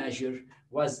sanitation measures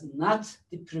was not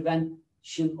the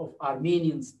prevention of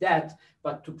Armenians' death,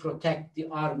 but to protect the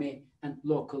army and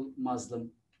local Muslim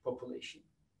population.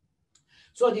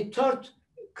 So the third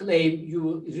claim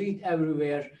you read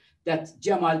everywhere, that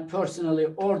Cemal personally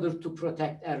ordered to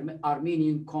protect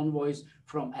Armenian convoys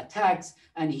from attacks,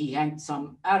 and he hanged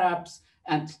some Arabs,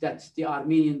 and that the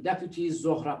Armenian deputies,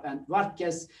 Zohrab and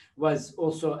Vartkes, was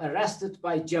also arrested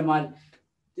by Cemal.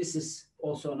 This is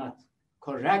also not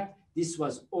correct. This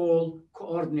was all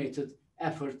coordinated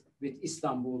effort with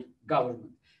Istanbul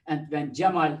government. And when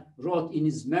Cemal wrote in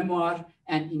his memoir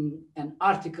and in an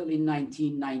article in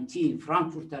 1919,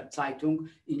 Frankfurter Zeitung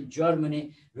in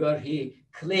Germany, where he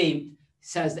claimed,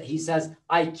 he says,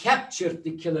 I captured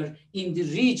the killer in the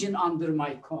region under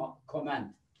my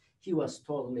command. He was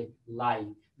totally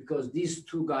lying, because these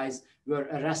two guys were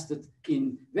arrested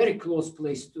in very close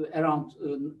place to around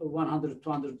 100,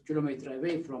 200 kilometers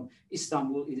away from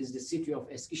Istanbul. It is the city of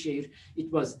Eskişehir.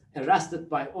 It was arrested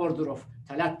by order of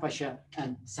Talat Pasha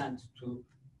and sent to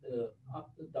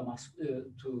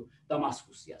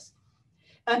Damascus, yes.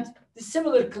 And the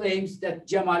similar claims that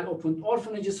Cemal opened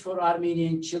orphanages for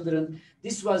Armenian children.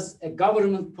 This was a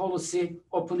government policy,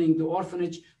 opening the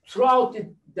orphanage throughout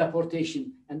the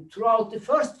deportation and throughout the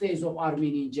first phase of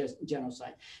Armenian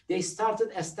genocide. They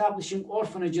started establishing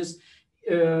orphanages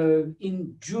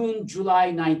in June,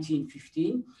 July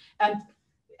 1915. And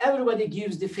everybody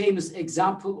gives the famous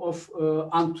example of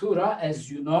Antura,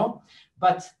 as you know.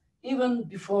 But even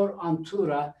before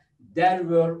Antura, there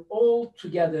were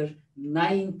altogether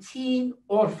 19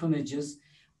 orphanages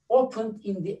opened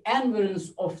in the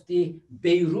environs of the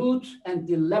Beirut and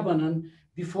the Lebanon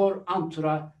before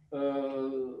Antura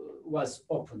was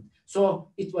opened.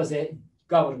 So it was a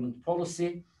government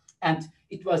policy, and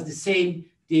it was the same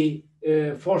the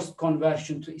forced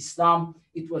conversion to Islam.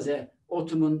 It was an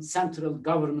Ottoman central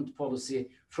government policy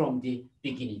from the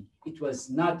beginning. It was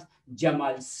not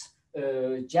Cemal's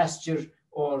gesture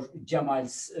or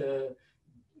Cemal's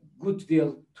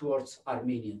goodwill towards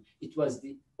Armenian. It was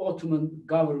the Ottoman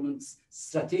government's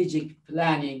strategic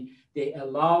planning. They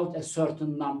allowed a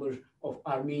certain number of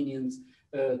Armenians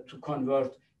to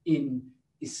convert in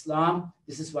Islam.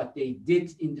 This is what they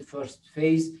did in the first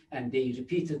phase, and they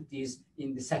repeated this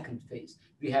in the second phase.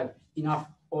 We have enough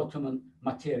Ottoman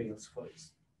materials for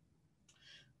this.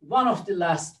 One of the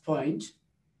last point,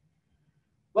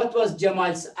 what was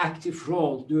Cemal's active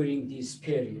role during this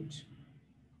period?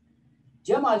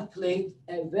 Cemal played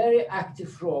a very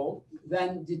active role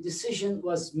when the decision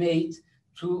was made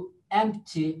to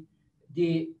empty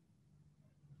the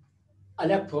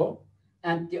Aleppo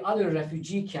and the other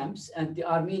refugee camps, and the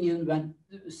Armenian went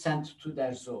sent to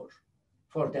their Zor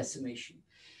for decimation.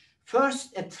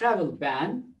 First, a travel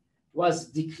ban was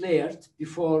declared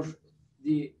before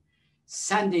the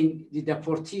sending the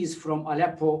deportees from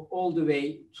Aleppo all the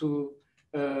way to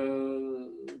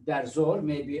Deir Zor.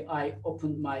 Maybe I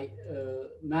opened my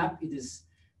map. It is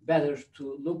better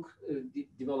to look the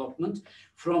development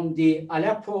from the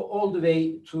Aleppo all the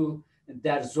way to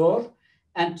Deir Zor.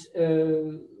 And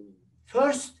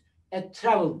first, a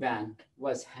travel ban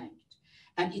was hanged.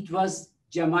 And it was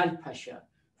Cemal Pasha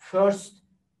first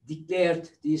declared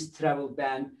this travel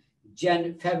ban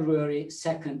February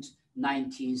 2nd,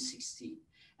 1916.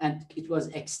 And it was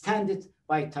extended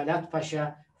by Talat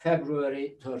Pasha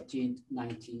February 13th,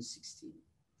 1916.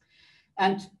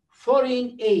 And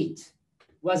foreign aid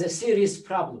was a serious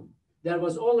problem. There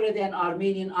was already an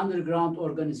Armenian underground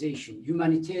organization.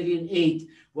 Humanitarian aid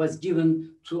was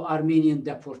given to Armenian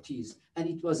deportees, and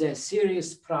it was a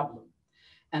serious problem.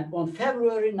 And on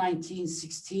February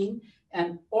 1916,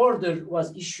 an order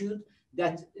was issued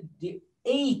that the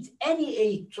aid, any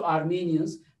aid to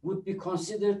Armenians would be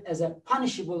considered as a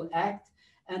punishable act,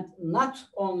 and not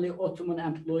only Ottoman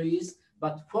employees,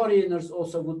 but foreigners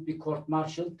also would be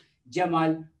court-martialed.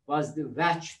 Cemal was the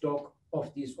watchdog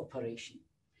of this operation.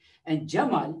 And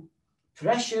Cemal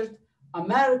pressured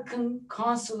American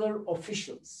consular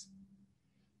officials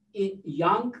in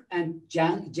Young and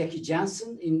Jackie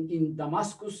Johnson in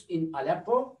Damascus, in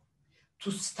Aleppo,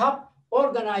 to stop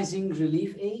organizing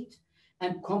relief aid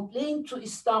and complain to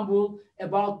Istanbul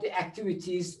about the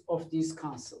activities of these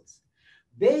consuls.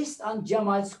 Based on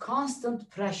Cemal's constant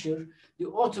pressure, the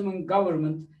Ottoman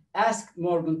government asked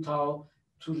Morgenthau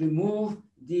to remove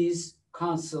these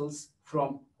consuls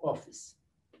from office.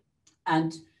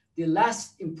 And the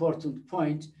last important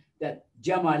point that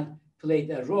Cemal played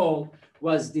a role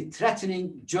was the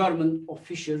threatening German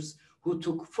officials who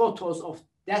took photos of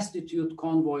destitute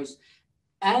convoys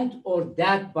and or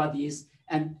dead bodies,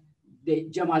 and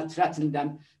Cemal threatened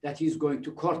them that he's going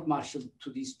to court-martial to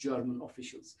these German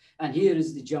officials. And here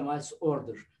is the Cemal's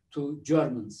order to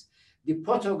Germans. The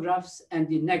photographs and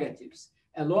the negatives,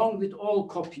 along with all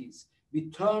copies, be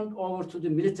turned over to the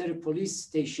military police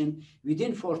station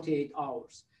within 48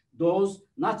 hours. Those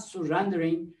not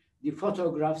surrendering the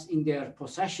photographs in their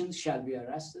possession shall be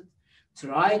arrested,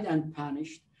 tried and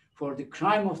punished for the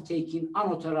crime of taking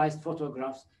unauthorized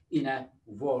photographs in a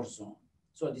war zone.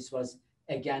 So this was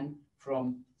again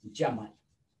from Cemal.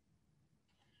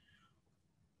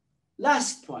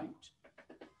 Last point.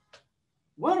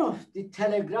 One of the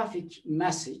telegraphic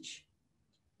message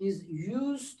is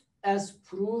used as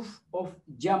proof of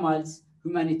Cemal's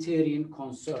humanitarian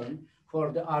concern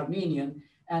for the Armenian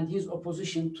and his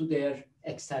opposition to their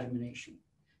extermination.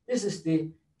 This is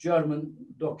the German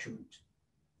document.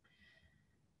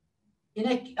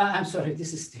 I'm sorry,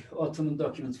 this is the Ottoman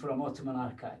document from Ottoman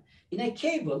Archive. In a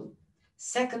cable,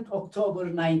 2nd October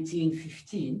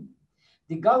 1915,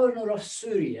 the governor of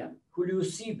Syria,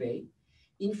 Hulusi Bey,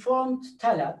 informed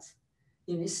Talat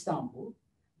in Istanbul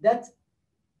that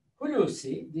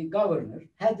Hulusi, the governor,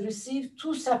 had received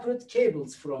 2 separate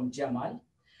cables from Cemal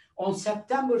on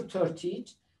September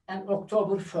 30th and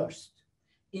October 1st,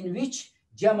 in which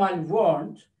Cemal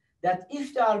warned that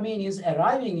if the Armenians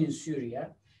arriving in Syria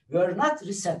were not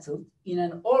resettled in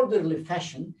an orderly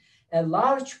fashion, a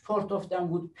large part of them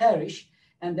would perish,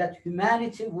 and that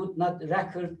humanity would not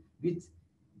record with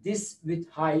this with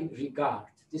high regard.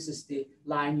 This is the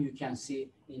line you can see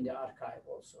in the archive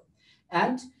also.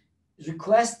 And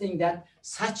requesting that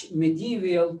such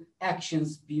medieval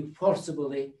actions be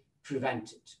forcibly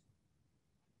prevented.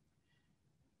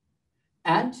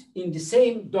 And in the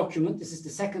same document, this is the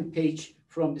second page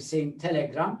from the same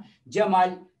telegram,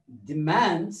 Cemal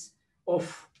demands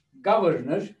of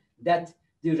governor that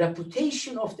the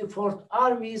reputation of the Fourth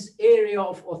Army's area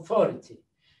of authority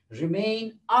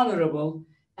remain honorable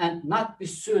and not be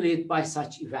sullied by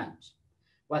such events.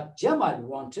 What Cemal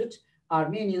wanted,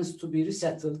 Armenians to be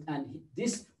resettled, and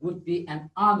this would be an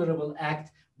honorable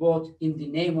act both in the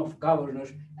name of governor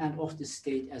and of the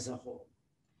state as a whole.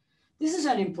 This is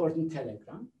an important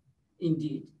telegram,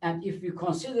 indeed, and if we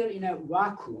consider in a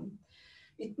vacuum,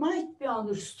 it might be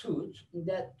understood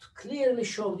that to clearly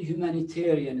show the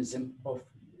humanitarianism of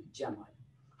Cemal.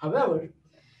 However,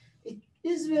 it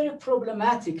is very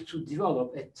problematic to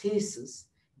develop a thesis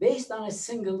based on a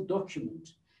single document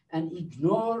and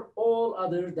ignore all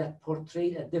others that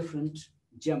portray a different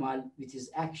Cemal with his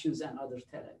actions and other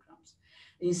telegrams.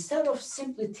 Instead of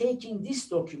simply taking this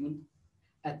document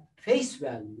at face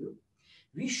value,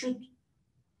 we should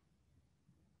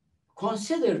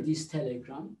consider this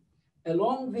telegram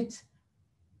along with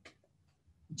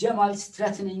Cemal's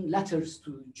threatening letters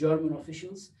to German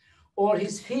officials, or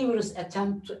his feverish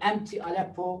attempt to empty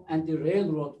Aleppo and the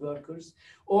railroad workers,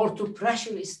 or to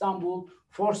pressure Istanbul,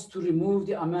 forced to remove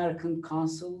the American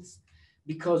consuls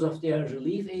because of their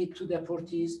relief aid to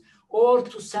deportees, or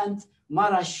to send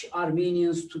Marash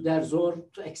Armenians to Derzor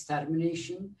to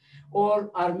extermination, or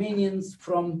Armenians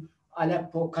from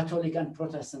Aleppo, Catholic and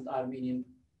Protestant Armenian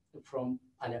from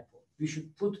Aleppo. We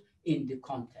should put in the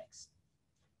context.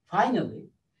 Finally,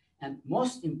 and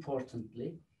most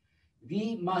importantly,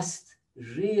 we must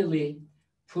really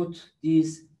put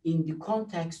these in the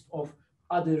context of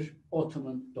other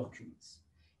Ottoman documents.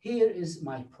 Here is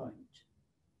my point.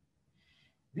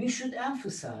 We should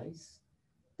emphasize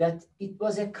that it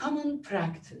was a common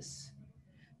practice.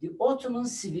 The Ottoman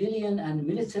civilian and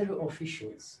military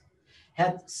officials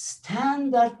had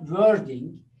standard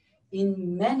wording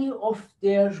in many of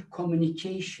their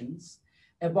communications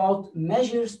about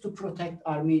measures to protect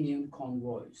Armenian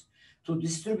convoys, to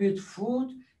distribute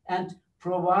food and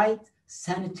provide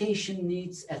sanitation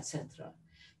needs, etc.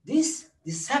 This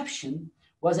deception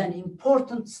was an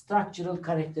important structural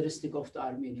characteristic of the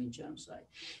Armenian genocide.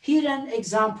 Here an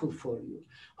example for you.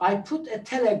 I put a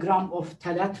telegram of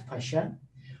Talat Pasha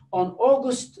on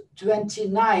August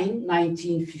 29,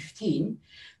 1915.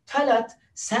 Talat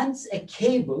sends a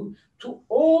cable to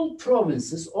all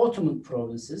provinces, Ottoman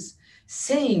provinces,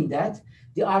 saying that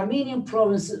the Armenian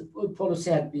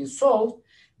policy had been solved.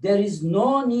 There is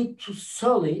no need to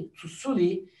sully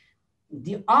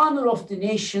the honor of the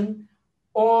nation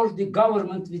or the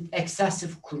government with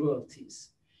excessive cruelties.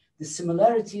 The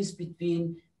similarities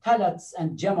between Talat's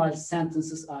and Cemal's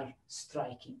sentences are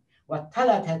striking. What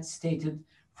Talat had stated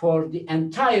for the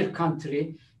entire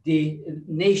country, the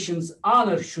nation's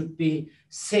honor should be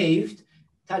saved,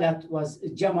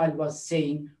 Cemal was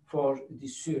saying for the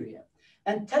Syria.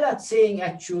 And Talat saying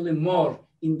actually more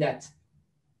in that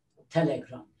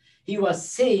telegram. He was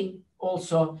saying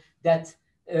also that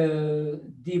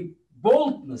the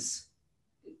boldness,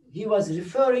 he was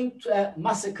referring to a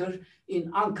massacre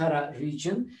in Ankara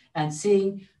region and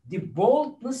saying the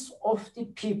boldness of the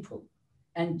people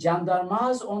and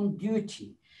gendarmes on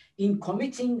duty in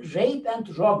committing rape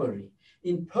and robbery,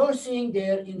 in pursuing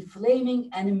their inflaming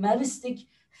animalistic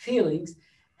feelings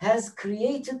has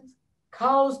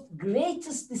caused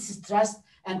greatest distress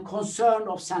and concern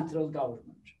of central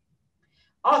government.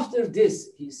 After this,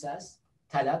 he says,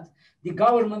 Talat, the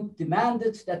government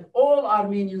demanded that all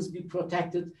Armenians be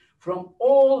protected from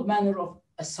all manner of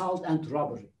assault and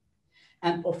robbery.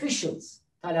 And officials,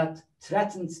 Talat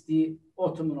threatens the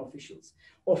Ottoman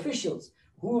officials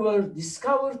who were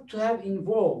discovered to have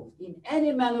involved in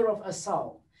any manner of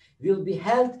assault will be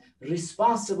held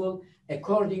responsible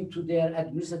according to their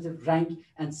administrative rank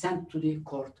and sent to the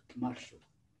court-martial.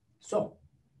 So,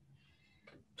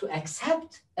 to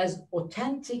accept as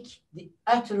authentic the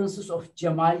utterances of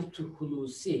Cemal to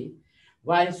Hulusi,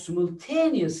 while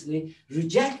simultaneously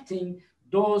rejecting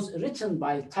those written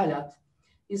by Talat,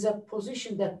 is a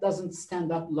position that doesn't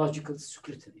stand up logical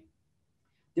scrutiny.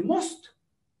 The most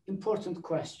important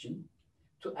question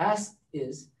to ask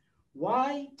is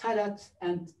why Talat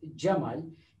and Cemal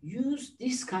use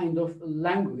this kind of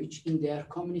language in their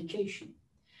communication.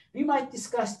 We might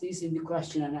discuss this in the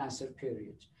question and answer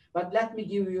period, but let me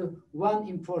give you one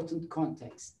important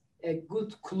context, a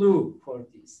good clue for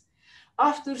this.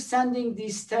 After sending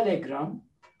this telegram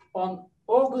on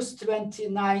August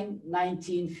 29,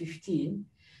 1915,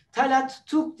 Talat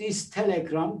took this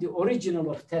telegram, the original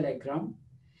of telegram,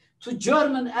 to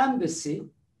German embassy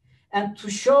and to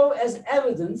show as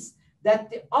evidence that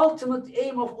the ultimate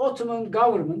aim of Ottoman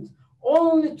government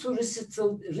only to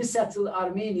resettle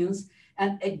Armenians,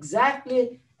 and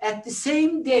exactly at the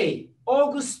same day,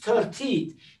 August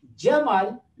 13th,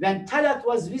 Cemal, when Talat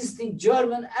was visiting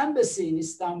German embassy in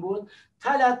Istanbul,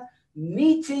 Talat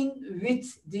meeting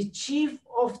with the chief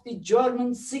of the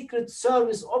German Secret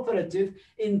Service operative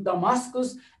in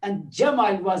Damascus, and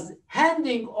Cemal was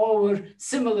handing over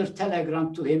similar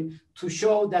telegram to him to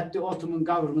show that the Ottoman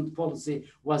government policy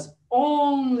was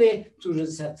only to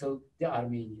resettle the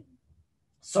Armenian.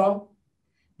 So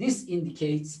this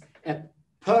indicates a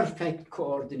perfect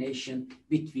coordination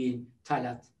between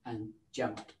Talat and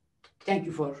Cemal. Thank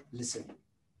you for listening.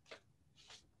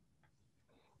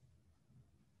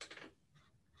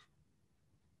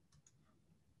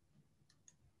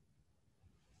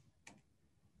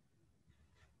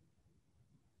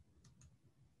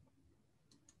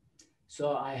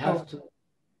 So I have to.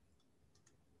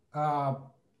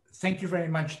 Thank you very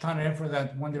much, Taner, for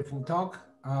that wonderful talk.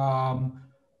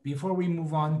 Before we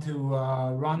move on to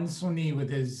Ron Suni with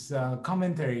his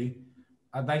commentary,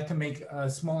 I'd like to make a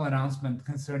small announcement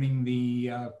concerning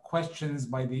the questions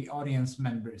by the audience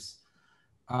members.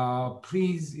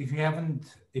 Please,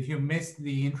 if you missed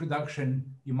the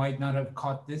introduction, you might not have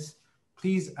caught this.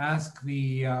 Please ask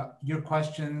your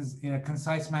questions in a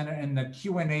concise manner in the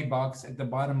Q&A box at the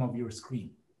bottom of your screen.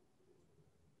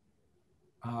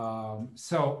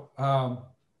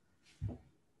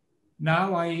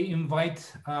 Now I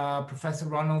invite Professor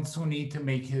Ronald Suni to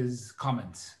make his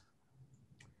comments.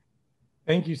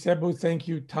 Thank you, Sebu. Thank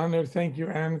you, Taner. Thank you,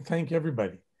 Anne. Thank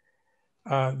everybody.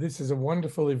 This is a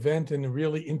wonderful event and a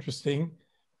really interesting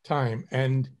time.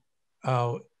 And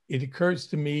it occurs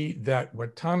to me that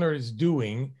what Taner is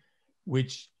doing,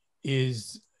 which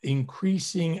is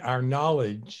increasing our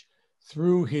knowledge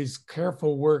through his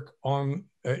careful work on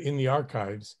in the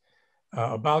archives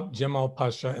about Cemal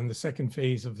Pasha and the second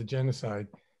phase of the genocide,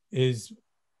 is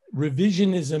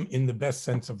revisionism in the best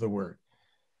sense of the word.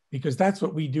 Because that's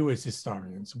what we do as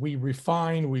historians. We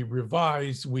refine, we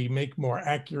revise, we make more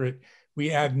accurate,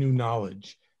 we add new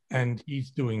knowledge, and he's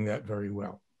doing that very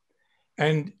well.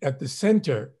 And at the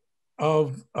center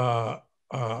of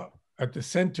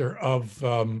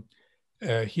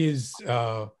his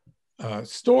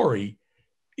story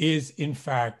is, in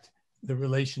fact, the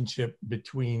relationship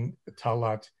between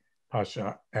Talat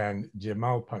Pasha and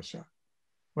Cemal Pasha.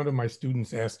 One of my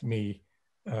students asked me,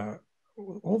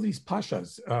 all these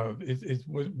Pashas,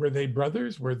 were they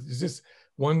brothers? Is this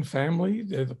one family,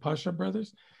 the Pasha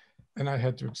brothers? And I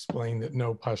had to explain that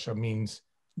no, Pasha means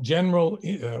general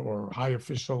or high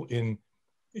official in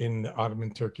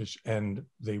Ottoman Turkish, and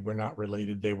they were not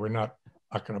related. They were not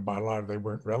akrabalar, they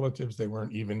weren't relatives, they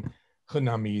weren't even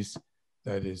khunamis,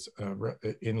 that is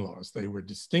in-laws. They were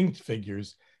distinct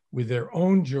figures with their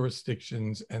own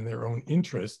jurisdictions and their own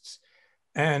interests,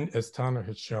 and as Taner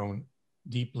has shown,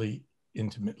 deeply,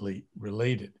 intimately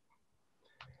related.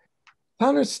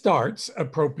 Taner starts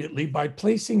appropriately by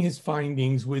placing his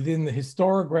findings within the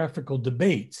historiographical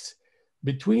debates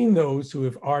between those who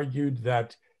have argued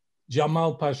that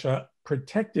Cemal Pasha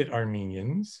protected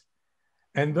Armenians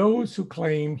and those who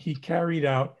claim he carried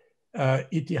out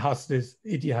ittihadist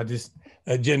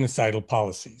genocidal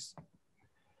policies.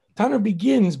 Taner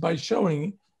begins by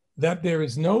showing that there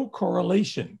is no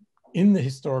correlation in the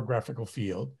historiographical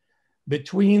field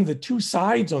between the two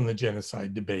sides on the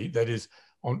genocide debate, that is,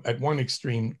 at one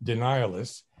extreme,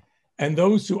 denialists, and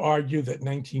those who argue that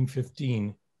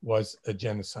 1915 was a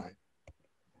genocide.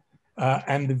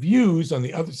 And the views on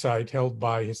the other side held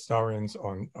by historians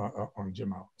on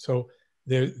Cemal. So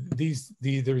there is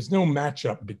no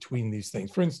matchup between these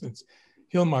things. For instance,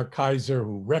 Hilmar Kaiser,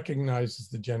 who recognizes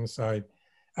the genocide,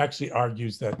 actually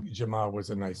argues that Cemal was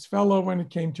a nice fellow when it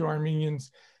came to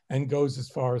Armenians, and goes as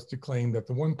far as to claim that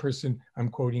the one person I'm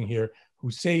quoting here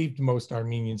who saved most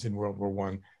Armenians in World War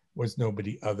I was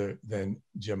nobody other than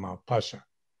Cemal Pasha.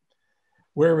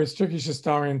 Whereas Turkish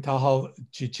historian Tahal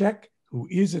Çiçek, who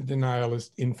is a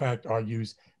denialist, in fact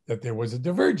argues that there was a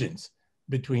divergence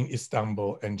between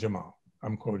Istanbul and Cemal.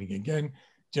 I'm quoting again,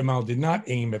 Cemal did not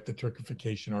aim at the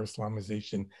Turkification or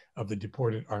Islamization of the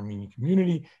deported Armenian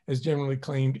community, as generally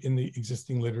claimed in the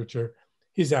existing literature.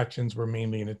 His actions were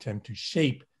mainly an attempt to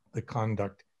shape the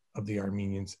conduct of the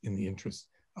Armenians in the interest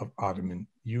of Ottoman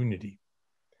unity.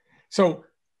 So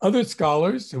other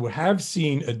scholars who have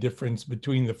seen a difference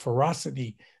between the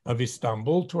ferocity of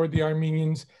Istanbul toward the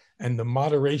Armenians and the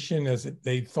moderation, as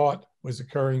they thought was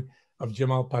occurring, of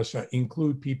Cemal Pasha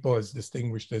include people as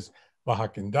distinguished as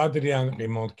Vahakin Dadrian,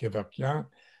 Raymond Kevakian,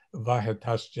 Vahed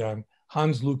Tashjan,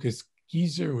 Hans Lucas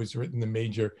Gieser, who has written the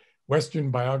major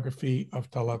Western biography of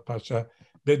Talat Pasha,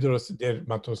 Bedros Der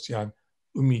Matosyan,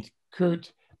 Umit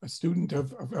Kurt, a student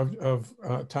of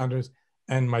Taner's,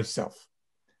 and myself.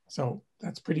 So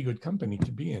that's pretty good company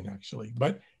to be in, actually.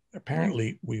 But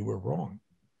apparently we were wrong.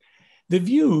 the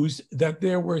views that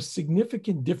there were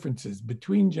significant differences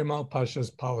between Cemal Pasha's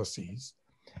policies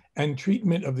and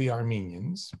treatment of the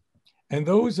Armenians and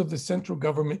those of the central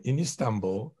government in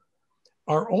Istanbul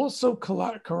are also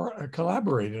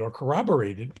collaborated or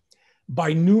corroborated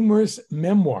by numerous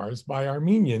memoirs by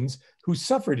Armenians who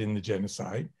suffered in the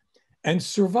genocide and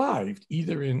survived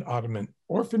either in Ottoman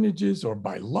orphanages or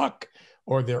by luck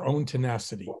or their own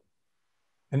tenacity.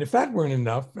 And if that weren't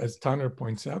enough, as Taner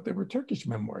points out, there were Turkish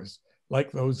memoirs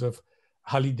like those of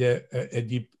Halide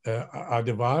Edip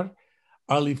Adevar,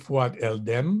 Ali Fuad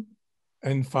Eldem,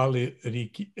 and Fali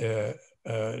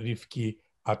Rifki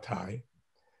Atay.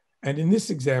 And in this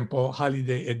example,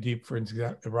 Halide Edip, for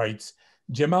instance, writes,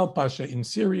 Cemal Pasha in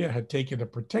Syria had taken a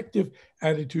protective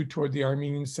attitude toward the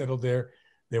Armenians settled there.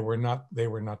 They were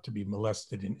not to be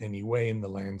molested in any way in the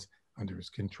lands under his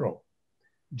control.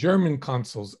 German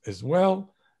consuls as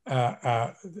well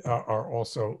are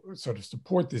also sort of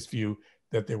support this view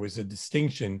that there was a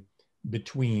distinction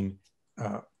between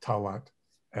Talat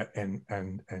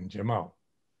and Cemal,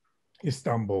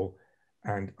 Istanbul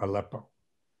and Aleppo.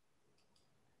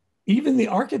 Even the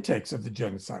architects of the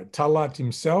genocide, Talat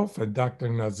himself and Dr.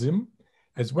 Nazim,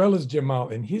 as well as Cemal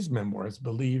in his memoirs,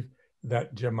 believe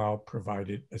that Cemal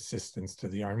provided assistance to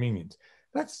the Armenians.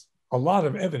 That's a lot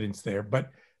of evidence there,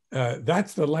 but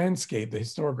that's the landscape, the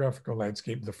historiographical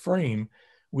landscape, the frame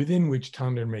within which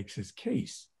Taner makes his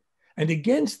case. And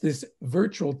against this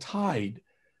virtual tide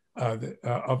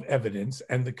of evidence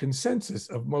and the consensus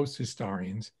of most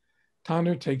historians,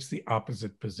 Taner takes the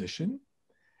opposite position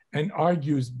and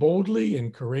argues boldly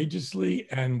and courageously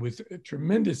and with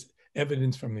tremendous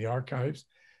evidence from the archives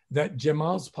that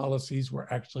Cemal's policies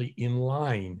were actually in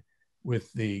line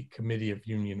with the Committee of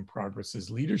Union and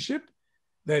Progress's leadership,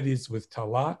 that is with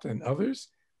Talat and others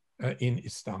in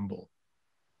Istanbul.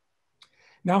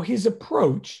 Now, his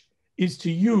approach is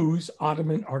to use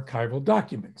Ottoman archival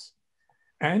documents.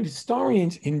 And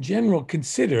historians in general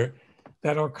consider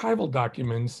that archival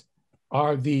documents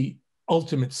are the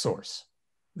ultimate source,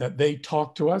 that they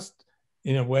talk to us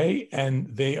in a way,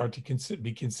 and they are to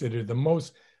be considered the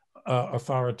most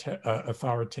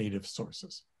authoritative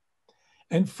sources.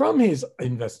 And from his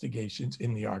investigations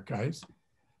in the archives,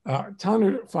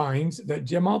 Taner finds that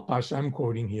Cemal Pasha, I'm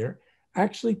quoting here,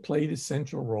 actually played a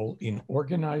central role in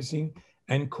organizing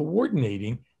and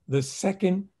coordinating the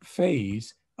second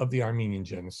phase of the Armenian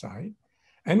genocide,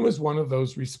 and was one of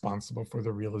those responsible for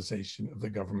the realization of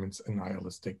the government's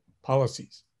nihilistic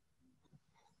policies.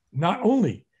 Not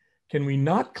only can we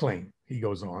not claim, he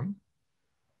goes on,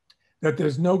 that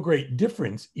there's no great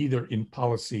difference either in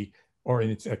policy or in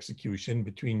its execution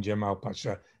between Cemal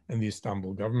Pasha and the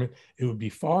Istanbul government, it would be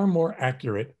far more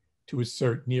accurate to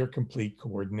assert near complete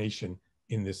coordination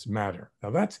in this matter.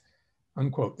 Now that's,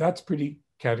 unquote, that's pretty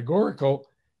categorical.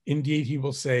 Indeed, he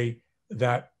will say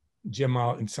that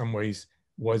Cemal in some ways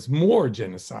was more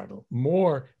genocidal,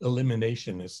 more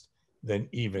eliminationist than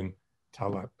even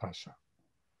Talat Pasha.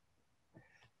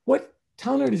 What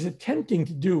Taner is attempting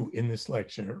to do in this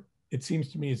lecture, it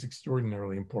seems to me, is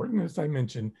extraordinarily important. As I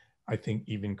mentioned, I think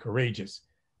even courageous.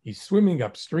 He's swimming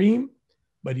upstream,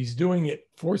 but he's doing it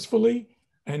forcefully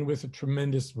and with a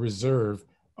tremendous reserve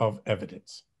of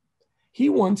evidence. He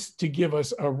wants to give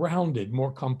us a rounded,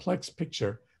 more complex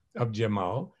picture of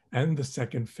Cemal and the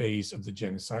second phase of the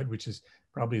genocide, which is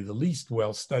probably the least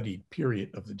well-studied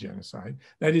period of the genocide.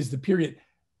 That is the period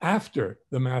after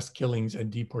the mass killings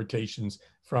and deportations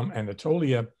from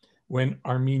Anatolia, when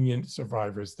Armenian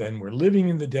survivors then were living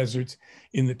in the deserts,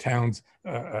 in the towns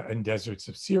and deserts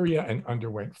of Syria, and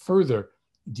underwent further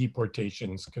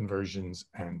deportations, conversions,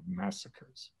 and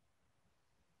massacres.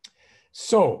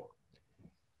 So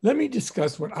let me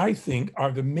discuss what I think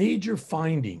are the major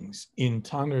findings in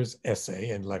Taner's essay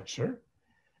and lecture,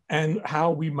 and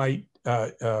how we might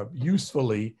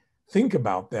usefully think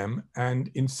about them,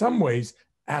 and in some ways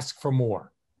ask for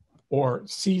more, or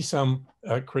see some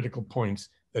critical points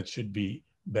that should be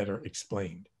better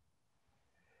explained.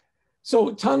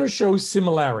 So Taner shows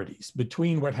similarities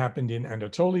between what happened in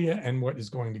Anatolia and what is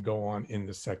going to go on in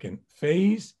the second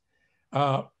phase.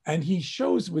 And he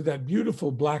shows with that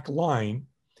beautiful black line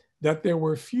that there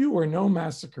were few or no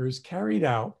massacres carried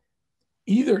out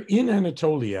either in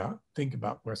Anatolia, think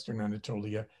about Western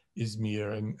Anatolia,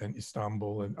 Izmir and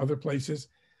Istanbul and other places,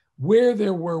 where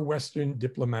there were Western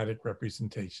diplomatic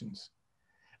representations.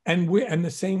 And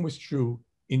the same was true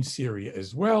in Syria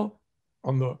as well.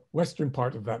 On the western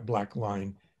part of that black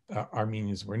line,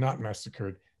 Armenians were not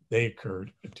massacred. They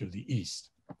occurred to the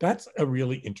east. That's a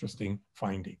really interesting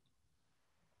finding.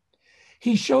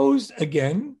 He shows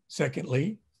again,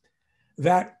 secondly,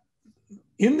 that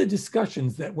in the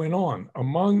discussions that went on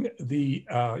among the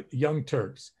young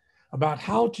Turks about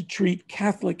how to treat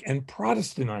Catholic and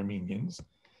Protestant Armenians,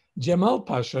 Cemal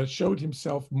Pasha showed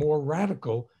himself more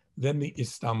radical than the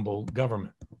Istanbul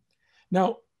government.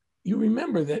 Now, you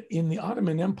remember that in the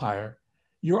Ottoman Empire,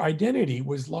 your identity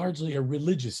was largely a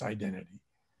religious identity.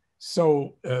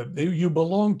 So you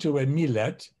belonged to a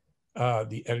millet,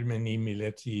 the Ermeni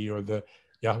milleti or the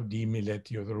Yahudi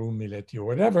milleti or the Rum milleti or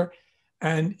whatever,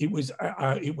 and it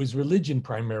was religion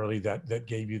primarily that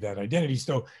gave you that identity.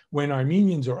 So when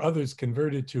Armenians or others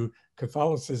converted to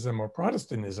Catholicism or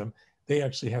Protestantism, they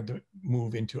actually had to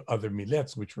move into other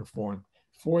millets which were formed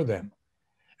for them.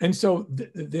 And so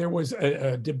there was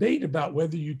a debate about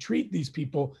whether you treat these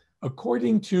people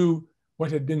according to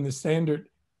what had been the standard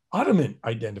Ottoman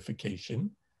identification,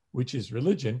 which is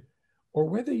religion, or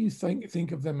whether you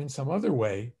think of them in some other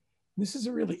way. This is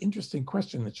a really interesting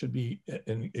question that should be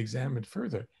examined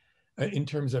further in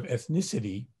terms of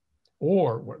ethnicity,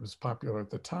 or what was popular at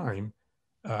the time,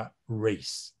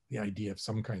 race, the idea of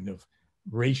some kind of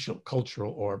racial,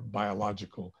 cultural, or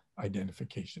biological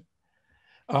identification.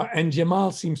 And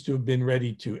Cemal seems to have been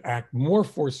ready to act more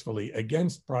forcefully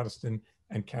against Protestant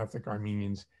and Catholic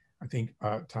Armenians. I think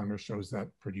Taner shows that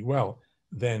pretty well,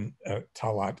 than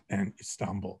Talat and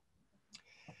Istanbul.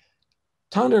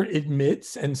 Taner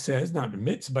admits and says, not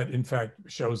admits, but in fact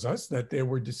shows us that there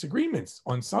were disagreements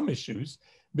on some issues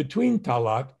between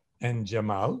Talat and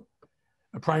Cemal,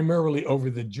 primarily over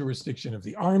the jurisdiction of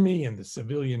the army and the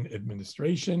civilian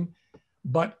administration,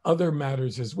 but other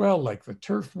matters as well, like the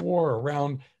turf war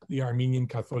around the Armenian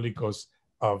Catholicos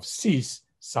of Sis,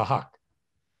 Sahak.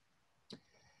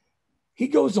 He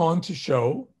goes on to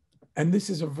show, and this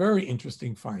is a very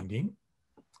interesting finding,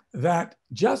 that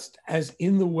just as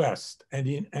in the West and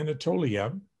in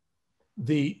Anatolia,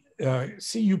 the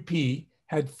CUP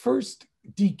had first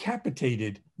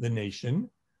decapitated the nation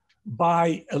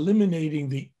by eliminating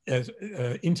the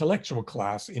intellectual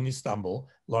class in Istanbul,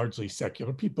 largely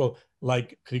secular people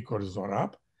like Krikor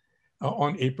Zorab,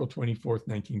 on April 24th,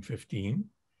 1915,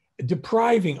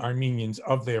 depriving Armenians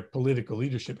of their political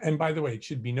leadership. And by the way, it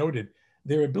should be noted,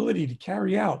 their ability to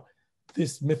carry out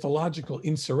this mythological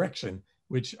insurrection,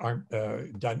 which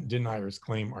deniers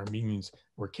claim Armenians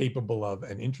were capable of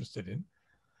and interested in.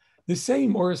 The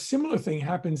same or a similar thing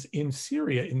happens in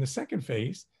Syria in the second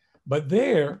phase, but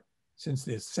there, since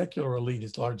the secular elite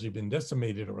has largely been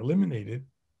decimated or eliminated,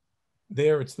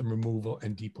 there it's the removal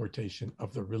and deportation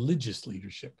of the religious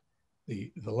leadership,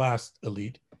 the last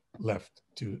elite left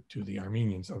to the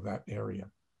Armenians of that area.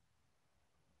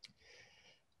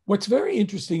 What's very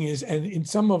interesting is, and in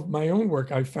some of my own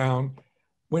work I found,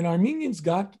 when Armenians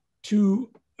got to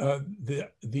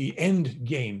the end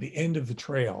game, the end of the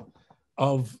trail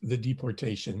of the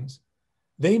deportations,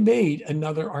 they made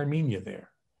another Armenia there.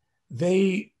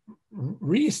 They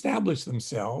reestablished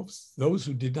themselves, those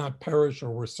who did not perish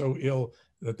or were so ill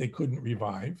that they couldn't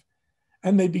revive,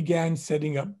 and they began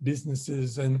setting up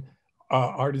businesses and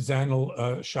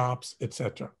artisanal shops,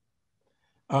 etc.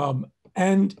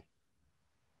 And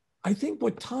I think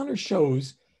what Taner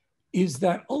shows is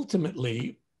that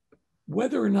ultimately,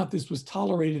 whether or not this was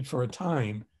tolerated for a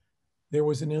time, there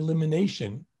was an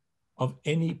elimination of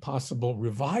any possible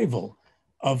revival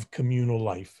of communal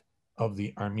life of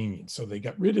the Armenians. So they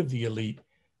got rid of the elite,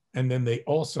 and then they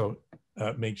also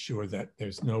make sure that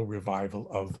there's no revival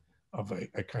of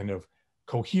a kind of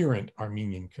coherent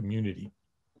Armenian community.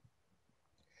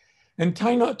 And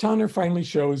Taner finally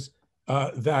shows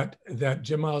that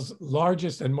Cemal's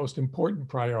largest and most important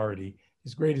priority,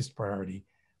 his greatest priority,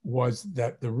 was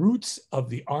that the routes of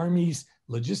the army's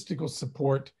logistical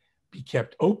support be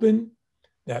kept open,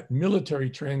 that military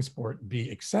transport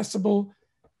be accessible,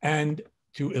 and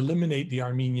to eliminate the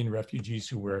Armenian refugees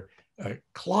who were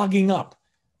clogging up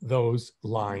those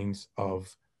lines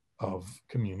of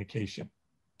communication.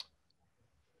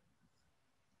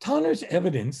 Taner's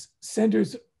evidence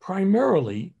centers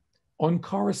primarily on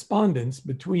correspondence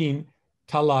between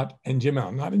Talat and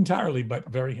Cemal, not entirely, but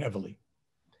very heavily.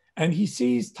 And he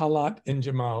sees Talat and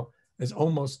Cemal as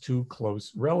almost two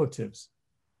close relatives.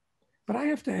 But I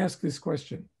have to ask this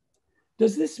question.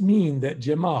 Does this mean that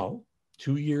Cemal,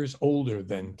 2 years older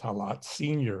than Talat,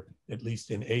 senior, at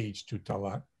least in age to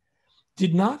Talat,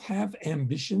 did not have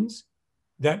ambitions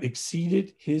that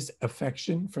exceeded his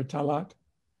affection for Talat?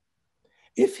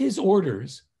 If his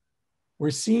orders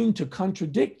were seen to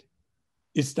contradict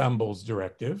Istanbul's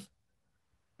directive,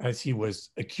 as he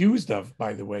was accused of,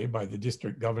 by the way, by the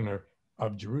district governor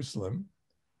of Jerusalem,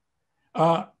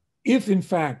 if in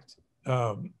fact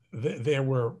there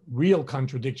were real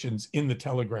contradictions in the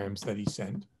telegrams that he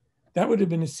sent, that would have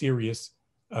been a serious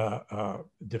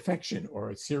defection or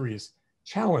a serious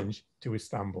challenge to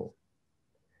Istanbul.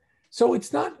 So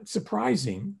it's not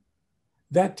surprising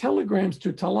that telegrams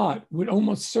to Talat would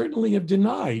almost certainly have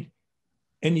denied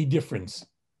any difference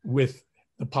with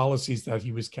the policies that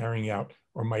he was carrying out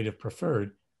or might have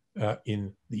preferred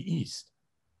in the East.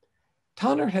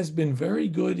 Taner has been very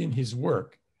good in his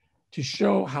work to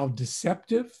show how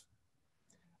deceptive,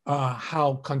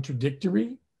 how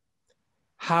contradictory,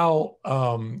 how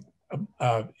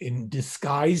in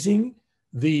disguising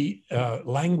the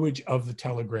language of the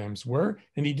telegrams were,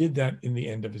 and he did that in the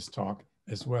end of his talk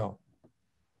as well.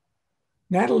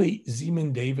 Natalie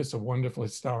Zeman Davis, a wonderful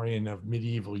historian of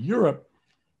medieval Europe,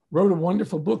 wrote a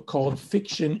wonderful book called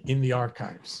Fiction in the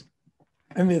Archives.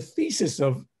 And the thesis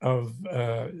of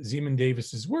Zeman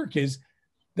Davis's work is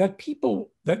that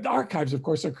that archives, of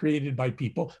course, are created by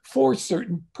people for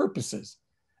certain purposes.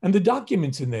 And the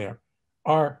documents in there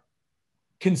are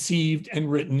conceived and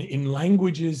written in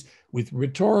languages with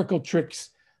rhetorical tricks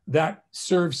that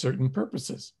serve certain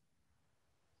purposes.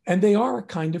 And they are a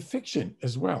kind of fiction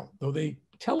as well. Though they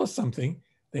tell us something,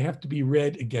 they have to be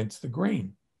read against the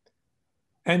grain.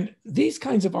 And these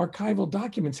kinds of archival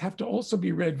documents have to also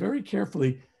be read very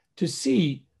carefully to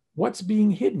see what's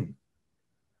being hidden,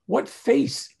 what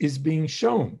face is being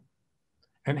shown,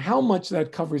 and how much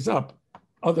that covers up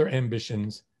other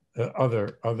ambitions,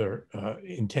 other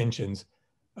intentions,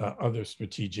 other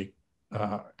strategic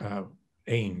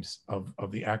aims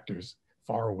of the actors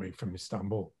far away from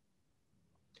Istanbul.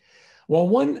 While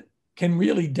one can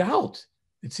really doubt,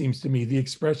 it seems to me, the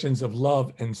expressions of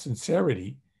love and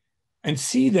sincerity and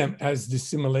see them as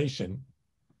dissimulation,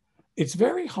 it's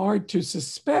very hard to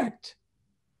suspect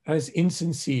as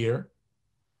insincere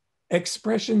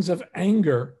expressions of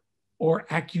anger or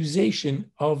accusation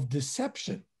of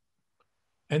deception.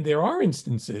 And there are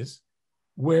instances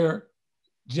where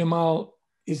Cemal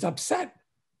is upset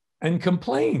and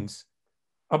complains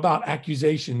about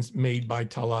accusations made by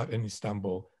Talat and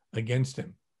Istanbul against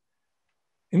him.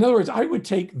 In other words, I would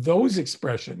take those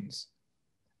expressions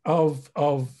of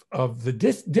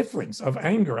the difference of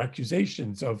anger,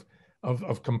 accusations,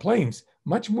 of complaints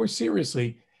much more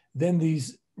seriously than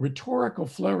these rhetorical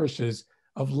flourishes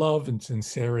of love and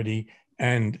sincerity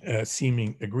and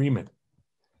seeming agreement.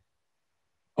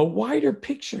 A wider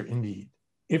picture, indeed,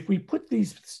 if we put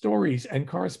these stories and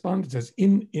correspondences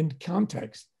in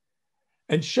context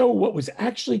and show what was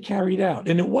actually carried out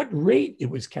and at what rate it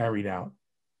was carried out,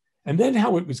 and then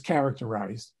how it was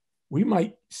characterized, we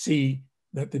might see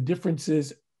that the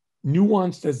differences,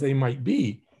 nuanced as they might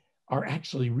be, are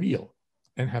actually real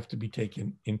and have to be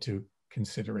taken into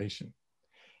consideration.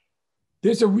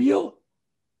 There's a real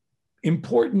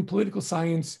important political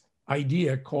science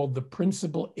idea called the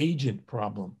principal-agent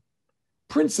problem.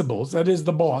 Principals, that is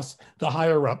the boss, the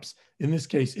higher ups, in this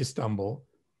case, Istanbul,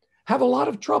 have a lot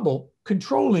of trouble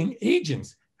controlling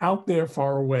agents out there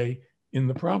far away in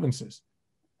the provinces.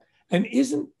 And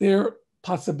isn't there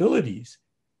possibilities,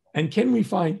 and can we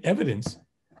find evidence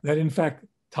that in fact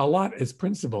Talat as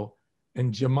principal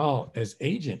and Cemal as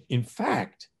agent, in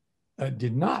fact,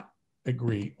 did not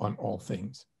agree on all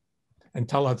things? And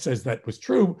Talat says that was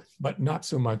true, but not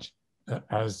so much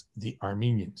as the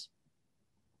Armenians.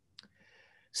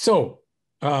 So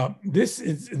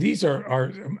these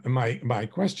are my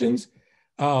questions.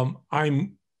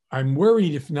 I'm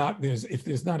worried if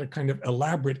there's not a kind of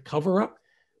elaborate cover-up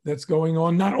that's going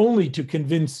on, not only to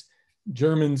convince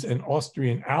Germans and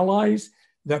Austrian allies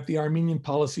that the Armenian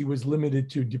policy was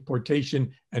limited to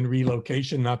deportation and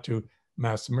relocation, not to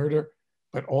mass murder,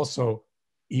 but also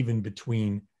even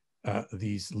between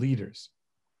these leaders.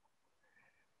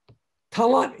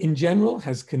 Talat in general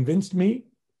has convinced me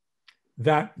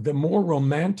that the more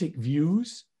romantic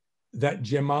views that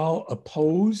Cemal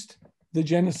opposed the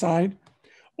genocide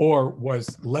or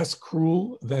was less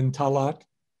cruel than Talat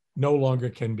no longer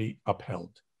can be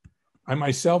upheld. I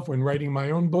myself, when writing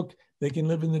my own book, They Can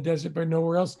Live in the Desert But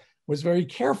Nowhere Else, was very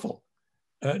careful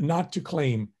not to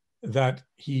claim that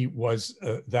he was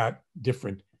that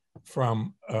different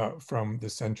from the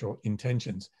central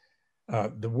intentions.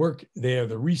 The work there,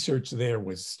 the research there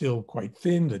was still quite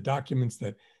thin. The documents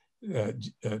that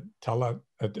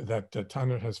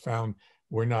Taner has found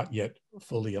were not yet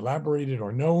fully elaborated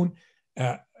or known.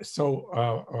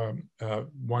 So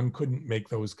one couldn't make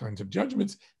those kinds of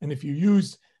judgments. And if you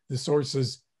used the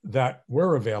sources that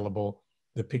were available,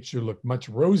 the picture looked much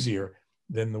rosier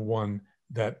than the one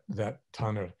that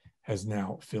Taner has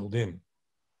now filled in.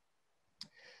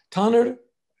 Taner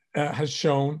has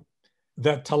shown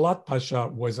that Talat Pasha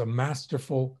was a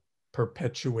masterful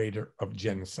perpetuator of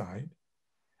genocide,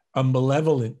 a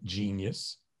malevolent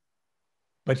genius,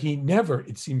 but he never,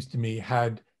 it seems to me,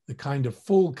 had the kind of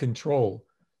full control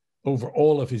over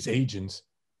all of his agents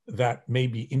that may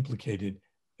be implicated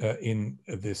in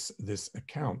this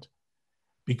account.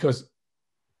 Because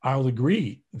I'll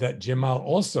agree that Cemal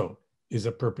also is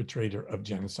a perpetrator of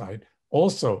genocide,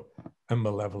 also a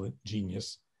malevolent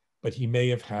genius, but he may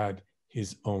have had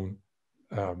his own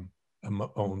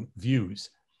views,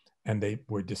 and they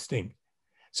were distinct.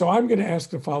 So I'm going to ask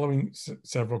the following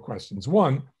several questions.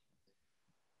 One,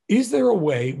 is there a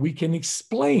way we can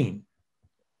explain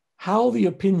how the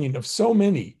opinion of so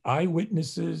many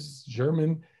eyewitnesses,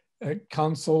 German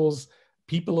consuls,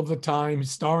 people of the time,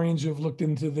 historians who have looked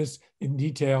into this in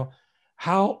detail,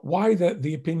 why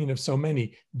the opinion of so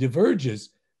many diverges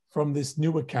from this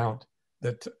new account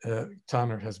that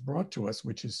Taner has brought to us,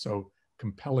 which is so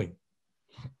compelling?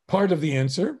 Part of the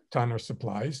answer, Taner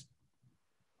supplies,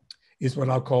 is what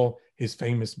I'll call his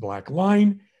famous black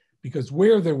line, because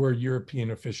where there were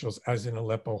European officials, as in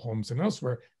Aleppo, Homs, and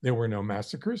elsewhere, there were no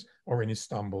massacres, or in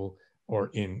Istanbul or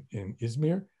in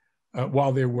Izmir,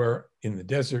 while there were in the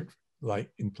desert, like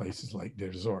in places like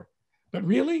Deir Zor. But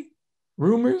really,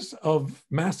 rumors of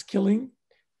mass killing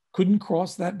couldn't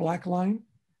cross that black line?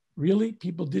 Really,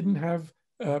 people didn't have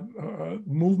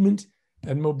movement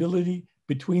and mobility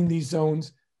between these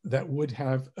zones that would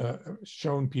have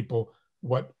shown people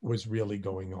what was really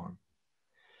going on.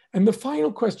 And the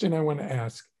final question I want to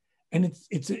ask, and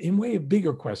it's in a way a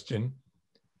bigger question,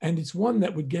 and it's one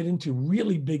that would get into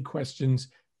really big questions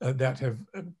that have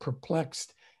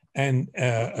perplexed and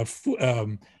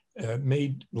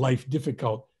made life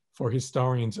difficult for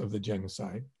historians of the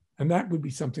genocide. And that would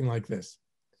be something like this.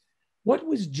 What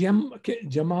was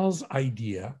Cemal's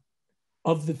idea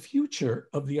of the future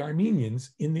of the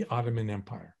Armenians in the Ottoman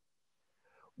Empire?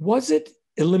 Was it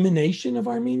elimination of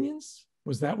Armenians?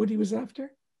 Was that what he was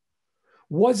after?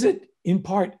 Was it in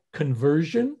part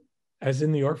conversion, as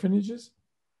in the orphanages?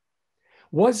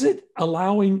 Was it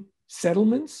allowing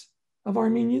settlements of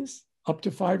Armenians up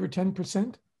to 5 or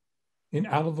 10% in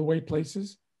out-of-the-way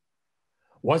places?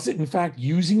 Was it, in fact,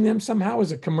 using them somehow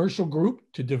as a commercial group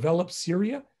to develop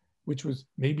Syria, which was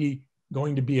maybe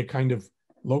going to be a kind of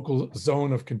local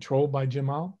zone of control by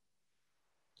Cemal?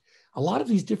 A lot of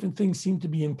these different things seem to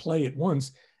be in play at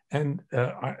once, and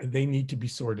they need to be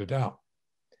sorted out.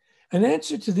 An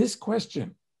answer to this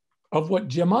question of what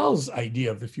Cemal's idea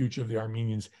of the future of the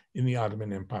Armenians in the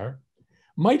Ottoman Empire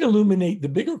might illuminate the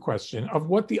bigger question of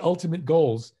what the ultimate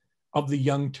goals of the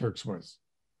Young Turks was.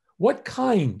 What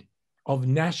kind of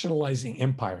nationalizing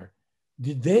empire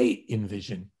did they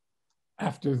envision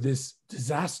after this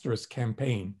disastrous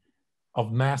campaign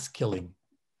of mass killing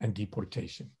and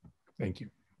deportation? Thank you.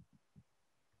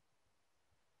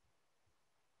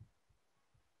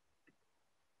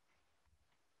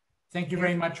 Thank you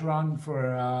very much, Ron,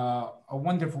 for a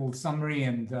wonderful summary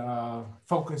and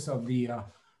focus of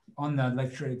on the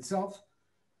lecture itself.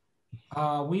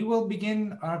 We will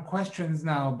begin our questions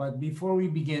now, but before we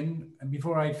begin,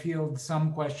 before I field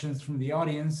some questions from the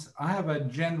audience, I have a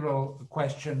general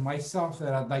question myself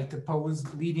that I'd like to pose,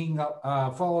 leading up,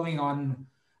 following on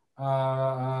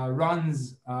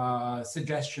Ron's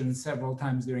suggestions several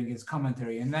times during his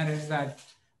commentary, and that is that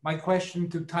my question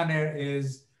to Taner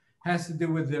has to do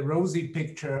with the rosy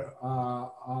picture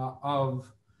of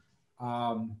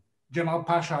Cemal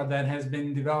Pasha that has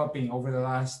been developing over the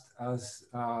last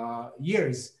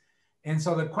years. And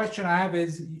so the question I have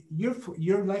is,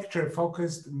 your lecture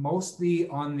focused mostly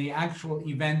on the actual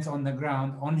events on the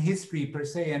ground, on history per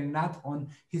se, and not on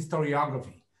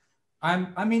historiography.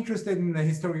 I'm interested in the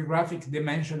historiographic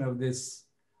dimension of this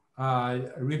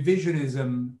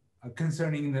revisionism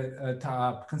concerning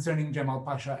Cemal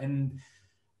Pasha, and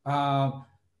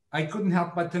I couldn't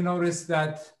help but to notice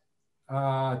that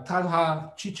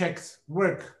Talha Çiçek's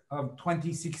work of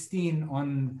 2016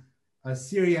 on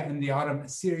Syria and the Ottoman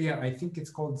Syria, I think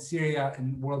it's called Syria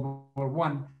in World War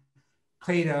I,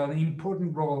 played an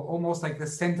important role, almost like the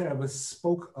center of a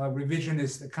spoke of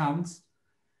revisionist accounts.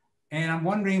 And I'm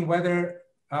wondering whether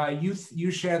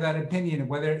you share that opinion,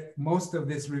 whether most of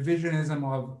this revisionism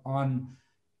on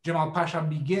Cemal Pasha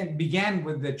began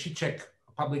with the Çiçek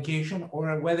publication,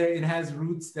 or whether it has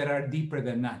roots that are deeper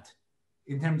than that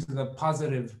in terms of the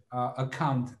positive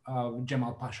account of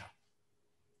Cemal Pasha.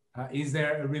 Is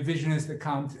there a revisionist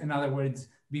account, in other words,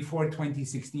 before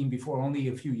 2016, before only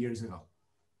a few years ago?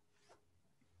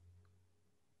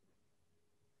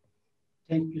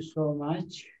 Thank you so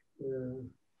much.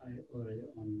 I already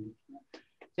unmuted.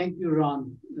 Thank you,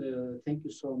 Ron. Thank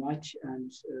you so much,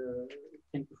 and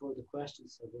thank you for the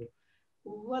questions.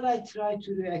 What I try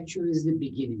to do actually is the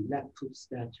beginning, let's put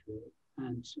that way.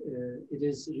 And it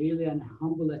is really an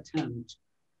humble attempt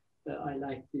I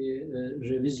like the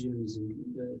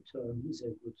revisionism term is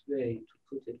a good way to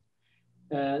put it.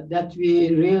 That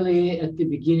we really, at the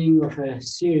beginning of a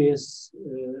serious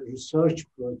research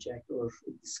project or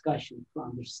discussion to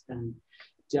understand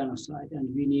genocide,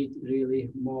 and we need really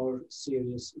more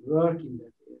serious work in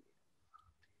that area.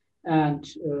 And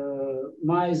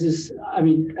MISE is, I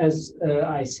mean, as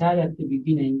I said at the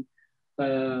beginning,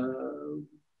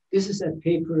 this is a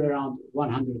paper around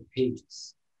 100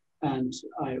 pages. And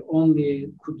I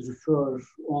only could refer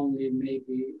only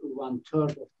maybe 1/3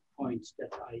 of the points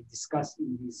that I discussed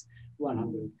in these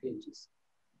 100 pages.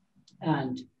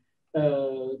 And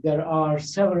there are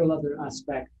several other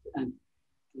aspects, and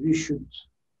we should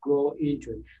go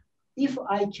into it. If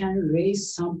I can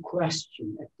raise some question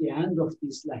at the end of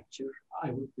this lecture, I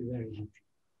would be very happy.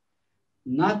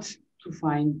 Not to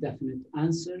find definite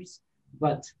answers,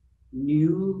 but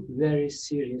new, very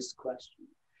serious questions.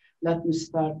 Let me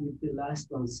start with the last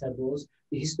one, Cemal's,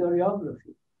 the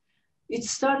historiography. It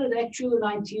started actually in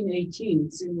 1918.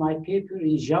 It's in my paper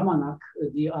in Jamanak,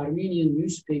 the Armenian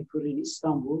newspaper in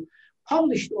Istanbul,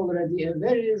 published already a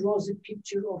very rosy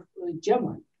picture of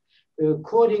Cemal,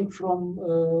 quoting from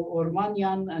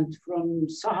Armenian and from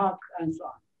Sahak and so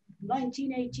on.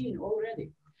 1918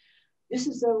 already. This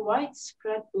is a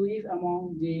widespread belief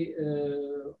among the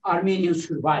Armenian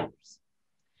survivors.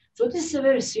 So this is a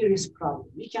very serious problem.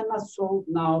 We cannot solve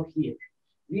now here.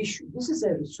 This is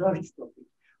a research topic.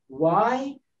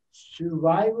 Why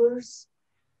survivors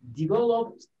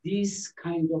developed these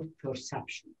kind of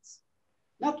perceptions?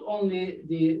 Not only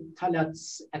the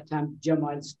Talat's attempt,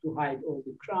 Cemal's to hide all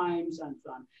the crimes and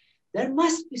so on. There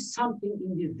must be something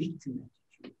in the victim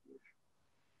attitude here.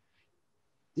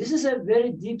 This is a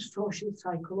very deep social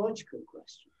psychological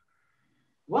question.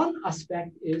 One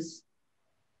aspect is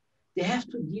they have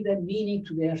to give a meaning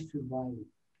to their survival.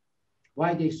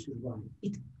 Why they survive?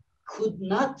 It could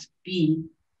not be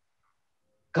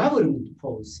government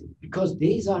policy because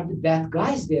these are the bad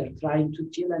guys they are trying to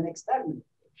kill and exterminate.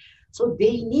 So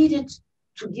they needed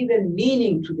to give a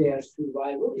meaning to their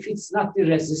survival. If it's not the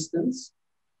resistance,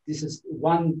 this is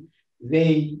one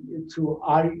way to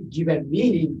give a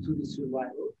meaning to the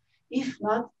survival. If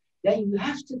not, then you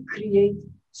have to create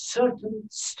certain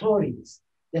stories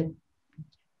that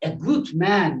a good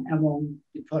man among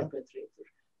the perpetrators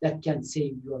that can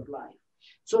save your life.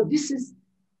 So this is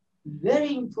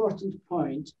very important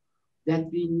point that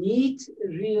we need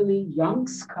really young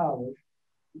scholar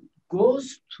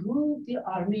goes through the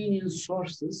Armenian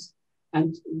sources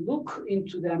and look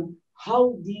into them,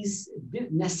 how these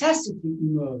necessity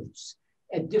emerges,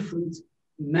 a different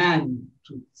man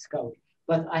to discover.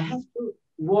 But I have to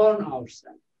warn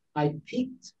ourselves. I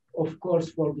picked, of course,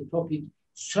 for the topic,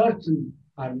 certain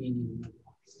Armenian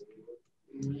memoirs.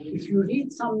 If you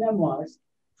read some memoirs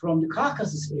from the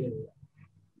Caucasus area,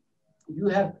 you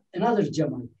have another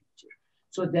Cemal picture.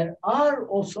 So there are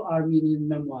also Armenian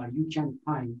memoirs you can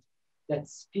find that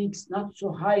speaks not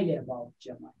so highly about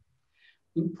Cemal.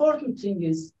 Important thing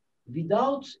is,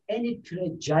 without any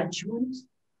prejudgment,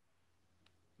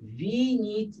 we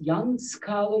need young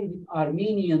scholar with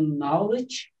Armenian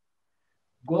knowledge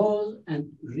go and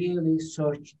really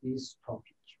search this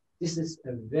topic. This is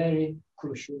a very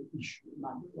crucial issue,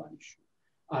 number one issue.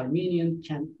 Armenian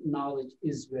knowledge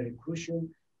is very crucial,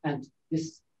 and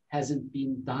this hasn't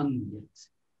been done yet.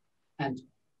 And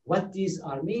what these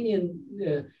Armenian,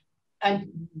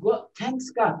 thanks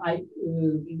God,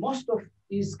 most of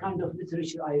this kind of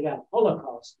literature I read,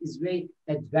 Holocaust, is very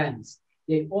advanced.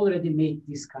 They already made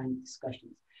this kind of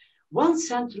discussions. One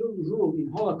central rule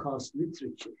in Holocaust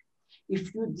literature,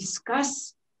 if you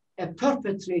discuss a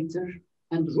perpetrator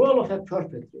and role of a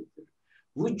perpetrator,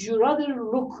 would you rather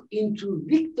look into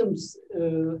victims'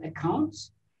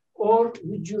 accounts, or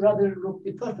would you rather look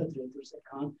the perpetrator's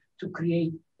account to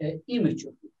create an image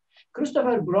of it?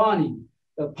 Christopher Browning,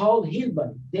 Paul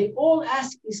Hilbert, they all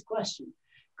ask this question.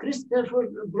 Christopher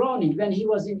Browning, when he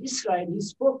was in Israel, he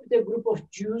spoke with a group of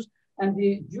Jews, and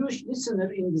the Jewish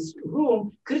listener in this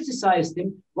room criticized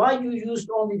him, why you used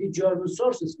only the German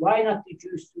sources, why not the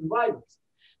Jewish survivors?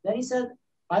 Then he said,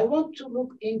 I want to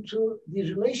look into the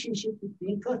relationship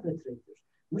between perpetrators.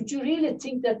 Would you really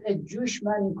think that a Jewish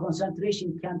man in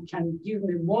concentration camp can give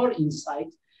me more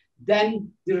insight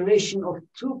than the relation of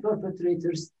two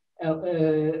perpetrators,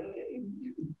 the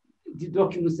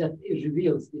documents that it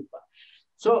reveals?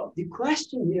 So the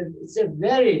question here is a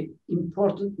very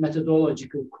important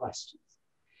methodological question.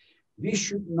 We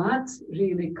should not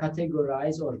really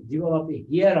categorize or develop a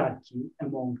hierarchy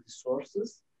among the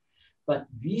sources, but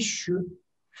we should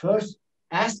first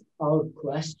ask our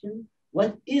question.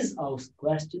 What is our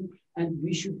question? and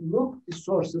we should look the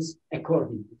sources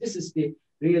accordingly. This is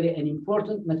really an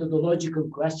important methodological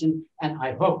question, and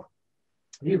I hope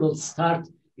we will start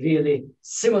really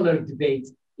similar debate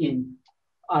in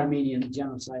Armenian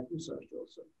genocide research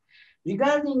also.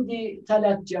 Regarding the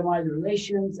Talat-Cemal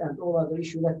relations and all other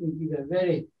issues, let me give a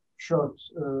very short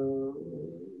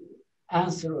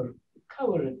answer or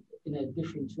cover it in a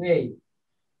different way.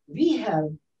 We have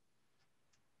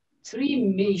three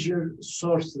major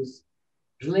sources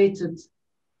related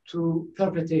to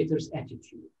perpetrators'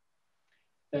 attitude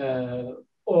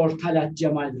or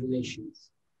Talat-Cemal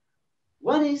relations.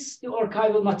 One is the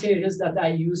archival materials that I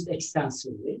used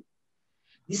extensively.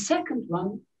 The second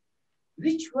one,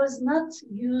 which was not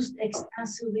used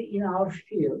extensively in our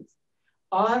field,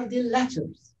 are the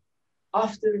letters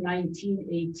after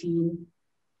 1918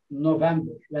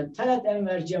 November, when Talat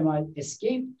Enver Cemal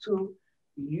escaped to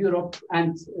Europe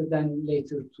and then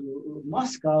later to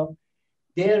Moscow.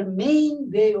 Their main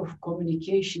way of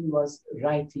communication was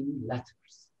writing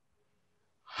letters.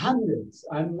 Hundreds,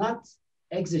 I'm not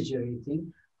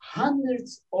exaggerating,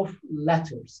 hundreds of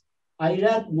letters. I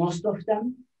read most of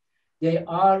them. They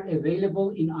are available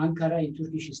in Ankara in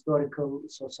Turkish Historical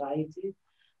Society,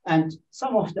 and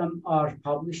some of them are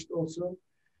published also.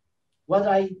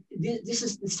 This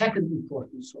is the second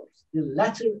important source, the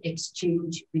letter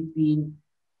exchange between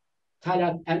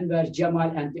Talat Enver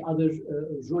Cemal and the other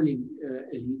ruling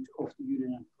elite of the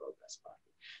Union and Progress Party.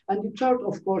 And the third,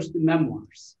 of course, the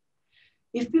memoirs.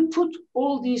 If we put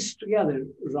all these together,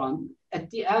 Ron, at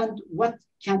the end, what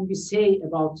can we say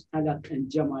about Talat and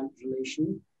Cemal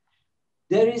relation?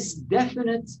 There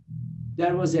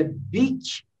was a big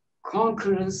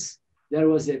concurrence, there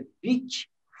was a big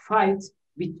fight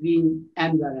between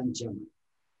Enver and Cemal.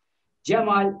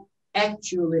 Cemal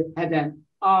actually had an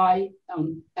eye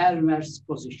on Enver's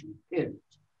position, period.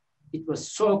 It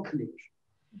was so clear.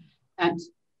 And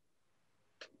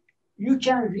you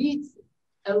can read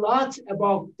a lot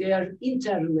about their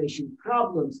interrelation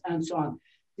problems and so on.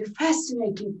 The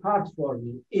fascinating part for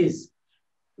me is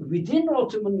within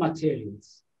Ottoman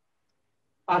materials,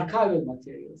 archival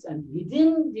materials, and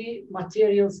within the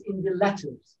materials in the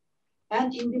letters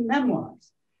and in the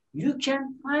memoirs, you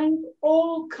can find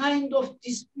all kinds of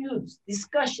disputes,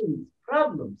 discussions,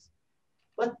 problems.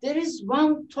 But there is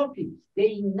one topic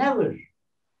they never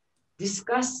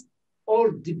discussed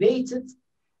or debated,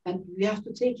 and we have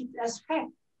to take it as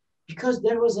fact, because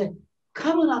there was a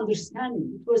common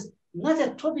understanding. It was not a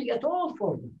topic at all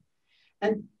for them.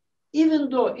 And even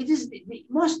though it is the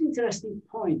most interesting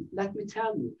point, let me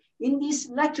tell you, in these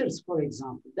letters, for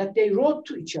example, that they wrote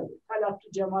to each other, Talat to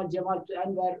Cemal, Cemal to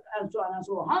Enver, and so on and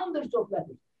so on, hundreds of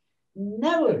letters,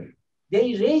 never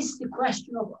they raised the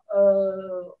question of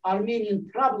Armenian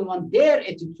problem and their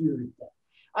attitude with that.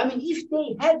 I mean, if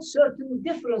they had certain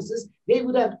differences, they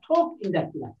would have talked in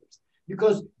that letters,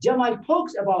 because Cemal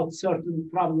talks about certain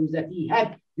problems that he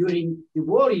had during the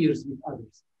war years with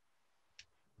others.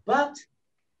 But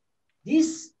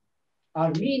this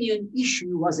Armenian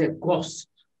issue was a ghost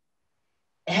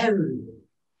everywhere.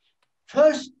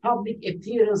 First public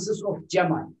appearances of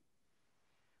Cemal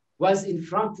was in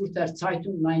Frankfurter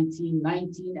Zeitung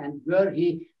 1919, and where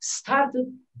he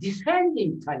started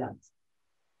defending Talat.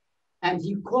 And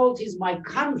he called his my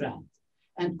comrade,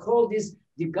 and called this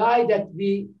the guy that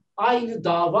we aynı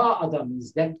dava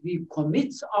adamıyız, that we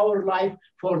commit our life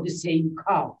for the same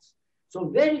cause. So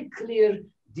very clear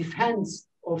defense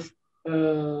of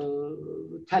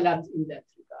Talat in that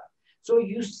regard. So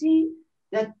you see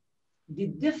that the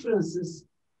differences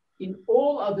in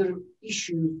all other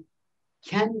issues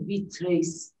can be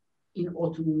traced in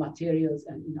Ottoman materials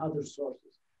and in other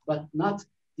sources, but not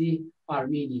the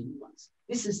Armenian ones.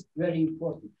 This is very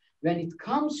important. When it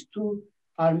comes to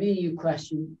Armenian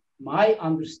question, my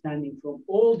understanding from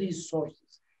all these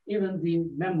sources, even the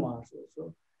memoirs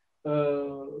also,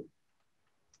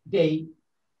 they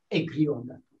agree on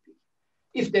that topic.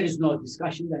 If there is no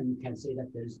discussion, then you can say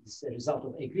that there is a result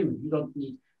of agreement. You don't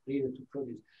need really to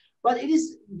produce. But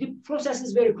the process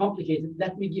is very complicated.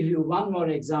 Let me give you one more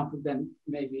example, then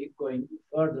maybe going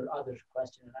further, other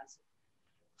question and answer.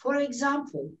 For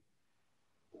example,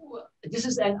 this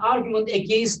is an argument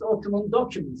against Ottoman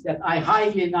documents that I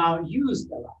highly now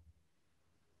used a lot.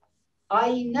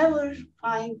 I never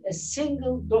find a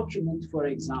single document, for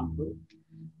example,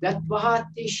 that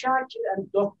Bahattin Shakir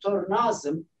and Dr.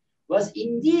 Nazım was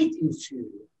indeed in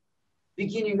Syria,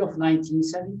 beginning of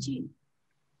 1917.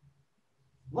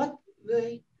 What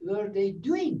were they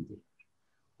doing there?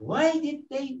 Why did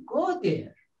they go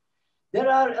there? There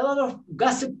are a lot of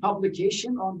gossip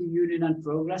publication on the Union and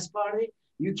Progress Party.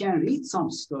 You can read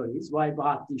some stories why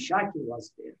Bahattin Shakir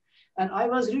was there. And I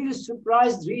was really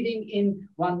surprised reading in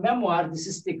one memoir, this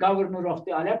is the governor of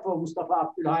the Aleppo, Mustafa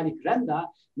Abdülhalik Renda.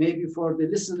 Maybe for the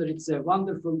listener, it's a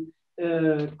wonderful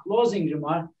closing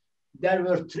remark. There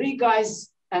were 3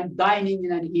 guys and dining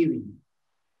in an evening.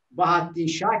 Bahattin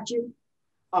Shakir,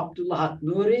 Abdullah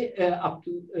Nuri,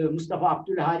 Mustafa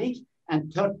Abdülhalik,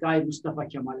 and 3rd guy, Mustafa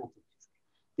Kemal Atatürk.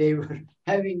 They were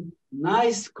having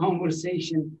nice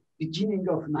conversation beginning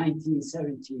of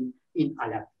 1917 in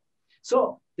Aleppo.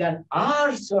 So there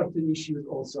are certain issues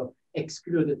also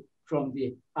excluded from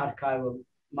the archival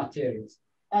materials.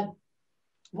 And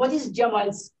what is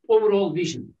Cemal's overall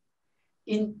vision?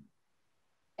 In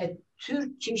a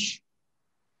Turkish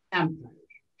empire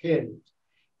period,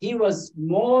 he was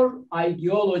more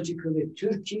ideologically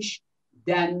Turkish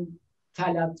than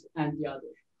Talat and the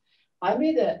others. I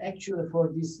made actually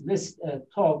for this list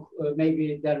talk,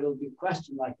 maybe there will be a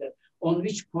question like that, on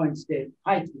which points they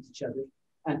fight with each other.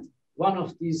 And one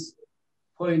of these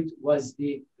points was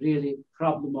the really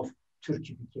problem of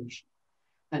Turkification.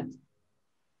 And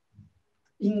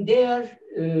in their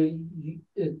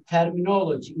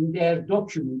terminology, in their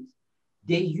document,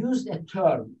 they used a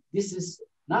term. This is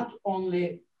not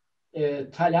only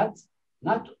Talat,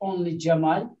 not only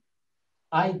Cemal.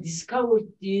 I discovered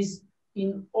this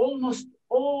in almost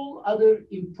all other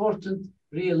important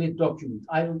really documents.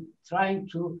 I'm trying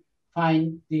to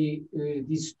find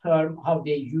this term, how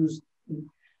they use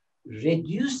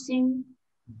reducing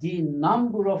the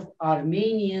number of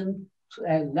Armenians to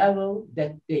a level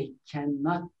that they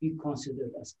cannot be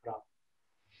considered as problem.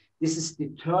 This is the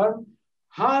term,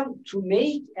 to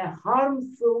make a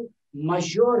harmful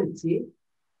majority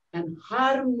and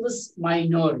harmless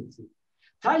minority.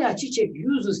 Talat Çiçek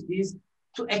uses this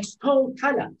to extol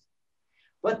Talat.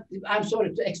 But I'm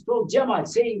sorry, to extol Cemal,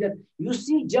 saying that, you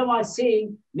see Cemal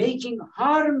saying, making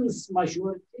harmless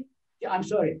majority,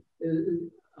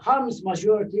 harmless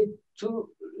majority to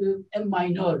a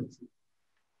minority.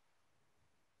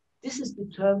 This is the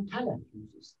term Talat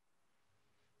uses.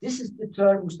 This is the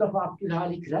term Mustafa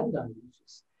Abdülhalik Renda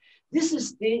uses. This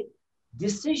is the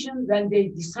decision when they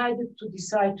decided to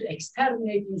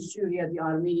exterminate in Syria the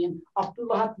Armenian.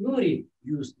 Abdullah Nuri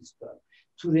used this term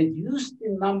to reduce the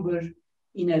number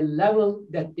in a level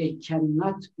that they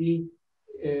cannot be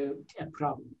a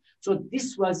problem. So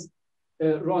this was,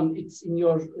 Ron, it's in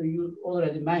you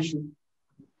already mentioned,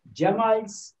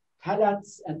 Cemal's,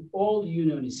 Talat's, and all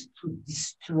unionists to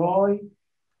destroy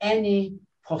any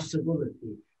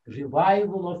possibility,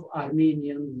 revival of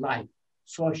Armenian life,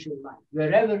 social life,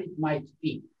 wherever it might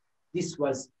be. This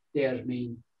was their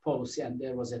main policy, and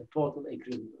there was a total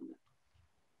agreement on that.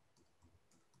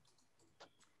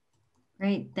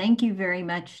 Great, thank you very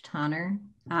much, Taner.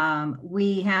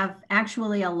 We have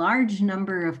actually a large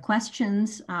number of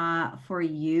questions for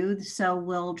you, so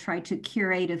we'll try to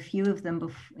curate a few of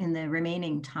them in the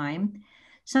remaining time.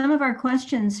 Some of our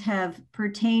questions have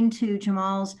pertained to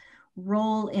Cemal's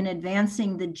role in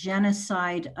advancing the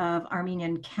genocide of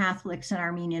Armenian Catholics and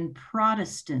Armenian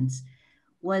Protestants.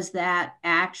 Was that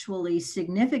actually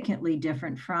significantly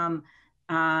different from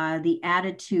the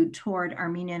attitude toward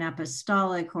Armenian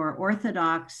Apostolic or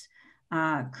Orthodox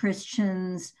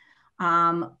Christians?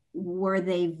 Were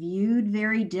they viewed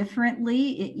very differently,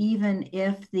 even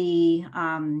if the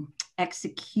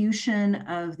execution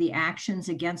of the actions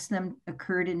against them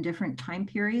occurred in different time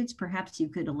periods? Perhaps you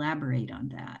could elaborate on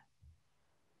that.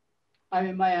 I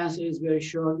mean, my answer is very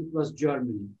short. It was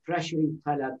Germany pressuring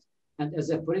Talat. And as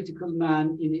a political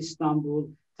man in Istanbul,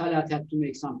 Talat had to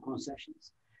make some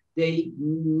concessions. They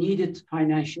needed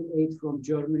financial aid from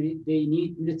Germany. They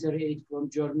need military aid from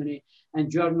Germany. And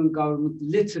German government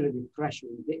literally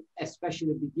pressuring,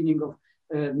 especially beginning of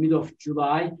mid of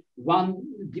July, one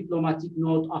diplomatic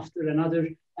note after another.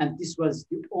 And this was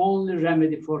the only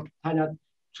remedy for Talat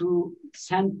to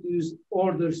send these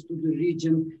orders to the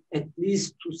region, at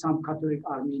least to some Catholic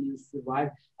Armenians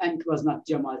survive. And it was not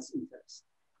Cemal's interest.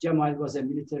 Cemal was a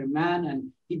military man, and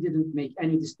he didn't make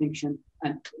any distinction.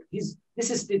 And this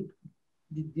is the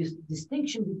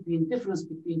distinction difference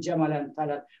between Cemal and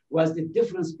Talat was the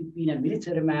difference between a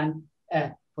military man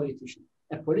and a politician.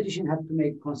 A politician had to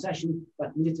make concession,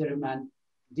 but military man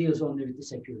deals only with the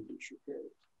security issue.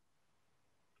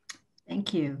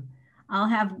 Thank you.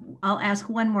 I'll ask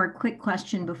one more quick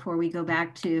question before we go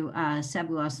back to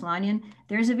Sebu Aslanyan.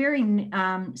 There's a very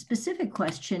specific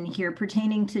question here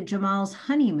pertaining to Cemal's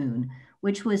honeymoon,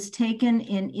 which was taken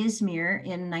in Izmir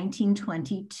in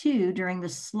 1922 during the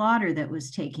slaughter that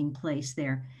was taking place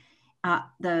there.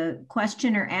 The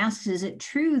questioner asks, is it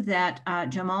true that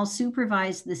Cemal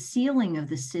supervised the sealing of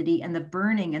the city and the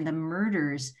burning and the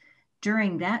murders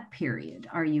during that period?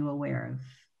 Are you aware of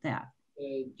that?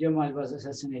 Cemal was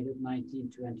assassinated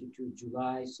 1922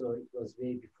 July, so it was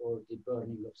way before the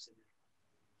burning of Cemal.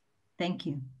 Thank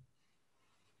you.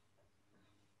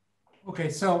 Okay,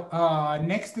 so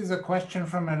next is a question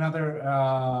from another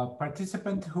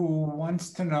participant who wants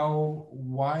to know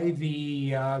why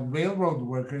the railroad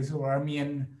workers who are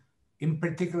Armenian in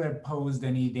particular posed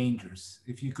any dangers.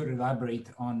 If you could elaborate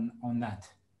on that.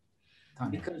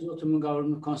 Tanya. Because Ottoman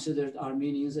government considered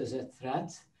Armenians as a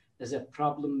threat, as a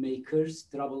problem makers,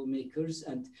 troublemakers,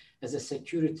 and as a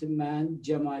security man,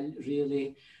 Cemal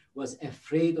really was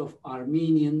afraid of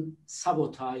Armenian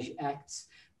sabotage acts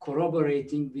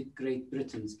corroborating with Great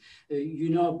Britain's. You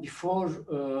know, before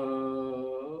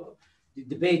the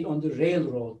debate on the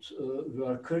railroad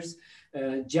workers,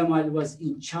 Cemal was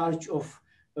in charge of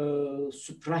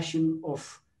suppression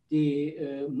of the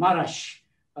Marash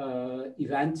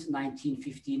event,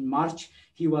 1915 March.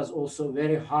 He was also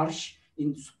very harsh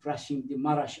in suppressing the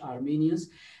Marash Armenians.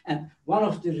 And one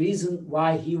of the reasons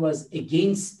why he was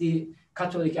against the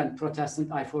Catholic and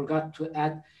Protestant, I forgot to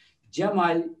add,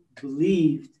 Cemal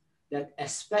believed that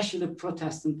especially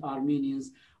Protestant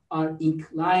Armenians are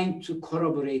inclined to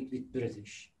corroborate with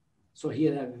British. So he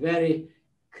had a very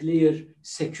clear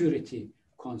security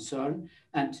concern.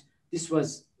 And this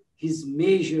was his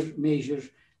major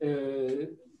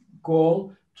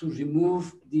goal, to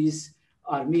remove these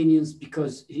Armenians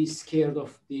because he's scared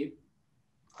of the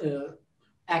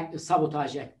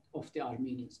sabotage act of the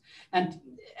Armenians. And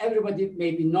everybody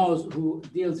maybe knows who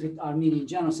deals with Armenian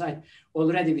genocide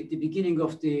already with the beginning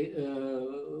of the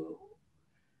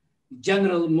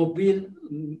general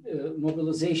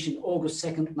mobilization, August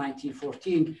 2nd,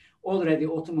 1914, already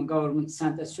Ottoman government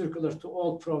sent a circular to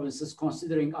all provinces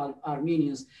considering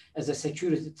Armenians as a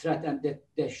security threat and that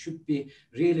they should be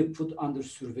really put under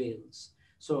surveillance.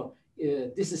 So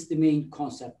this is the main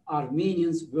concept.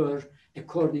 Armenians were,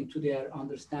 according to their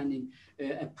understanding,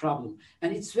 a problem.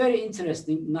 And it's very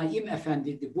interesting, Naim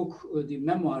Effendi, the book, the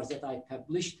memoirs that I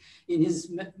published, in his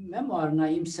memoir,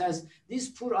 Naim says, these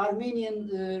poor Armenian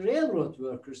railroad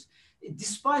workers,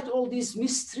 despite all this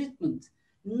mistreatment,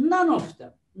 none of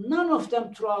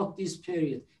them throughout this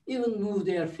period even moved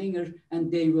their finger,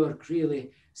 and they work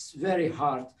really very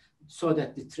hard so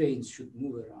that the trains should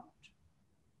move around.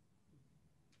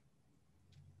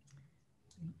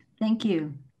 Thank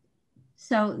you.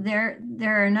 So there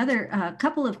are another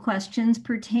couple of questions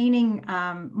pertaining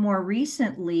more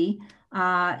recently.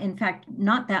 In fact,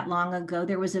 not that long ago,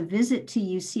 there was a visit to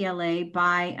UCLA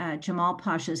by Cemal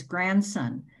Pasha's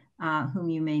grandson, whom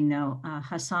you may know,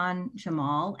 Hassan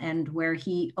Cemal, and where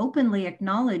he openly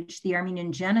acknowledged the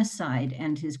Armenian genocide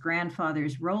and his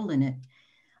grandfather's role in it.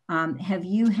 Have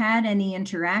you had any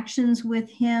interactions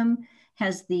with him?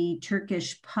 Has the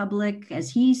Turkish public, has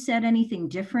he said anything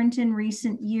different in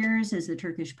recent years? Has the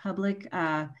Turkish public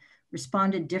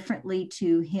responded differently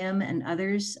to him and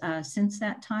others since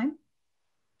that time?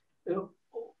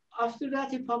 After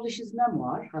that, he published his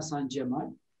memoir, Hassan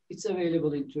Cemal. It's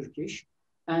available in Turkish.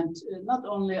 And not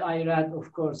only I read,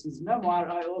 of course, his memoir,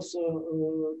 I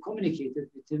also communicated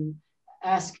with him,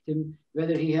 asked him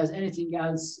whether he has anything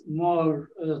else more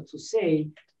to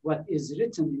say, what is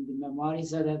written in the memoir. He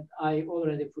said that I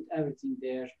already put everything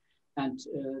there. And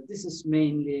this is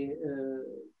mainly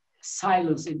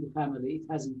silence in the family. It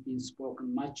hasn't been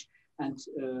spoken much. And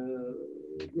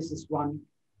this is one,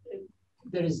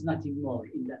 there is nothing more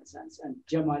in that sense. And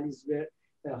Cemal is where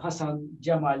Hassan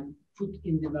Cemal put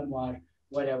in the memoir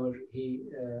whatever he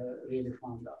really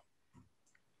found out.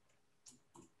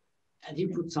 And he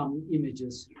put some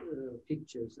images,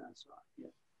 pictures and so on. Yeah.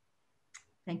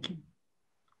 Thank you.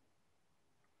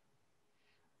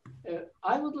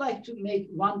 I would like to make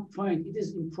one point. It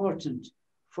is important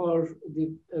for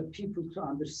the people to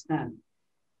understand.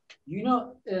 You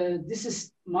know, this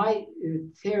is my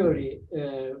theory,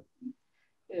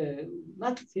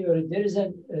 not theory, there is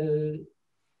a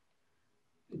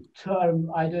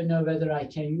term, I don't know whether I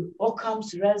can use,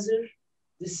 Occam's razor.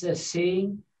 This is a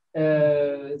saying,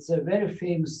 it's a very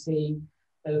famous saying,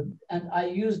 and I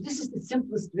use, this is the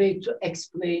simplest way to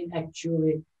explain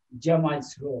actually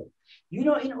Cemal's role. You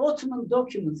know, in Ottoman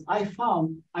documents, I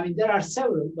found, I mean, there are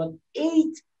several, but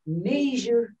 8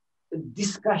 major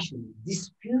discussions,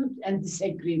 dispute and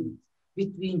disagreement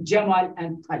between Cemal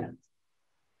and Talat.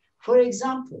 For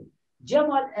example,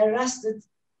 Cemal arrested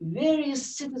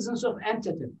various citizens of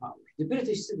Entente power, the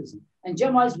British citizens, and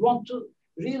Cemals want to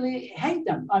really hang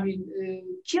them, I mean,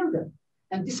 kill them.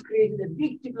 And this created a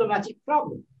big diplomatic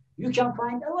problem. You can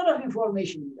find a lot of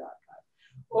information in the archive.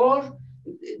 Or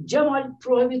Cemal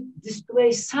prohibited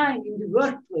display sign in the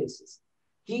workplaces.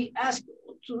 He asked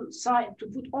to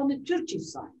put only Turkish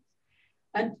signs.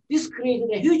 And this created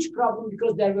a huge problem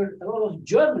because there were a lot of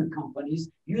German companies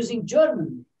using German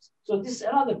names. So this is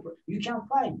another you can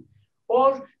find.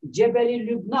 Or Jebeli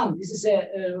Lubnan, this is a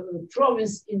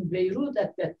province in Beirut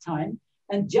at that time.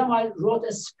 And Cemal wrote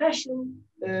a special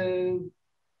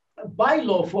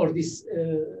bylaw for this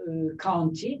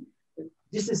county.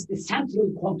 This is the central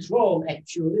control,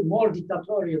 actually, more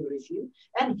dictatorial regime.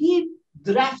 And he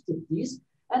drafted this,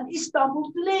 and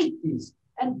Istanbul delayed this.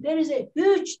 And there is a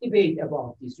huge debate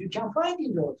about this. You can find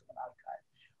in the Ottoman archive.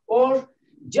 Or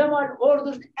Cemal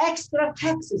ordered extra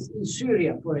taxes in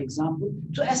Syria, for example,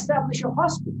 to establish a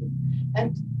hospital.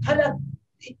 And Talat,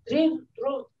 it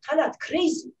drove Talat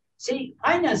crazy. Say,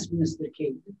 finance minister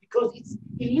came because it's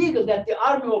illegal that the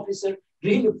army officer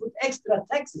really put extra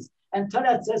taxes. And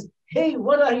Talat says, hey,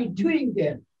 what are you doing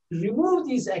there? Remove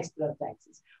these extra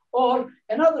taxes. Or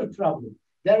another problem,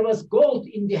 there was gold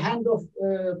in the hand of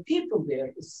people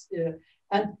there.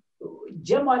 And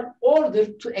Cemal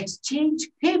ordered to exchange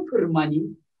paper money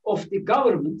of the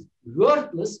government,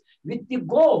 worthless, with the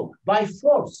gold by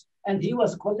force. And he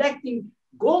was collecting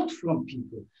gold from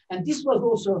people. And this was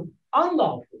also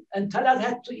unlawful. And Talat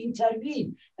had to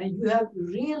intervene. And you have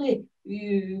really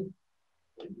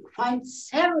find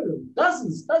several,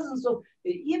 dozens of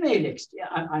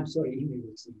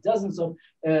dozens of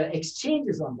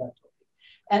exchanges on that topic.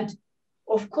 And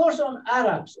of course, on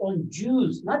Arabs, on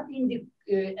Jews, not in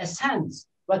the essence,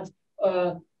 but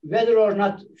whether or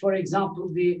not, for example,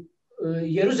 the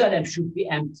Jerusalem should be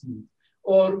emptied,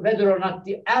 or whether or not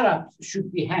the Arabs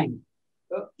should be hanged.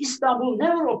 Istanbul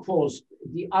never opposed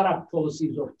the Arab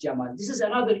policies of Cemal. This is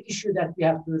another issue that we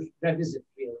have to revisit,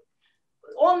 really.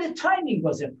 Only timing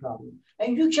was a problem.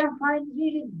 And you can find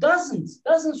really dozens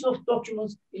of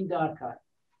documents in the archive.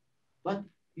 But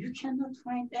you cannot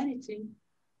find anything,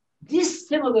 these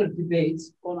similar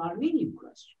debates on Armenian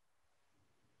question.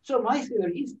 So my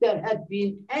theory, if there had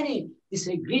been any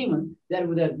disagreement, there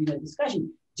would have been a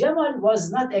discussion. Cemal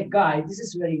was not a guy, this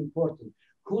is very important,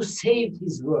 who saved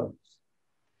his words.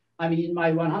 I mean, in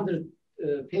my 100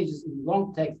 pages in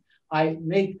long text, I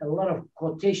make a lot of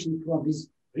quotation from his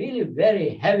really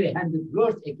very heavy-handed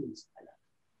words against Allah.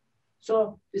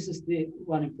 So this is the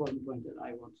one important point that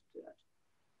I wanted to add.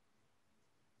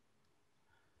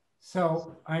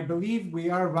 So I believe we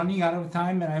are running out of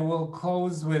time, and I will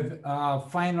close with a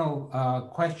final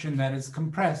question that is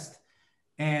compressed,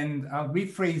 and I'll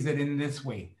rephrase it in this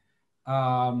way.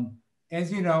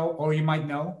 As you know, or you might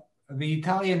know, the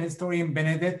Italian historian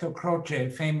Benedetto Croce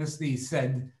famously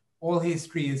said, all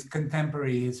history is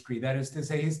contemporary history. That is to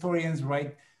say, historians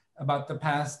write about the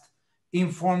past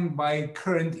informed by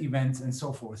current events and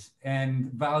so forth,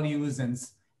 and values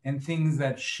and things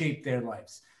that shape their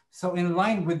lives. So in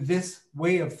line with this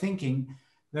way of thinking,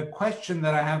 the question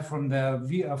that I have from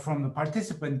the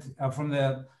participant, from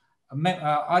the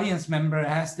audience member,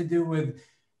 has to do with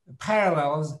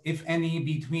parallels, if any,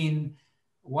 between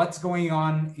what's going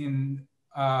on in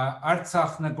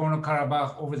Artsakh,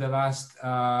 Nagorno-Karabakh over the last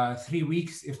 3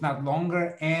 weeks, if not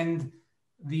longer, and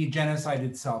the genocide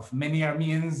itself. Many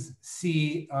Armenians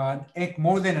see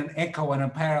more than an echo and a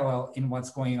parallel in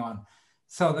what's going on.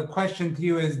 So the question to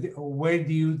you is, where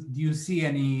do you see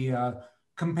any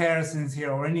comparisons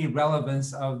here or any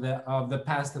relevance of the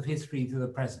past of history to the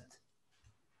present?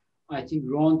 I think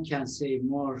Ron can say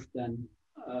more than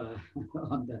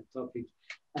on that topic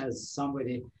as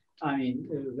somebody. I mean,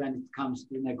 when it comes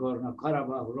to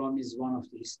Nagorno-Karabakh, Ron is one of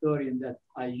the historians that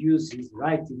I use his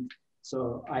writing.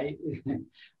 So I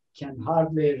can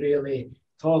hardly really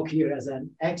talk here as an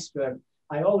expert.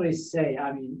 I always say,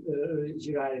 I mean,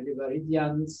 Girard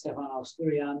Livaridian, Stefan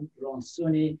Asturian, Ron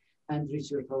Suni, and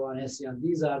Richard Hovanesian.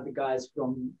 These are the guys,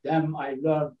 from them I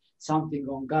learned something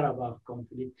on Karabakh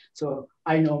conflict. So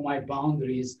I know my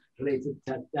boundaries related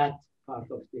to that part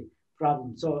of the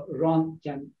problem. So Ron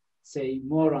can say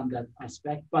more on that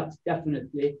aspect, but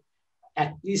definitely,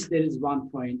 at least there is one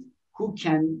point: who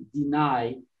can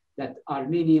deny that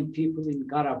Armenian people in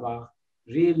Karabakh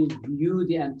really view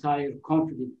the entire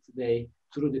conflict today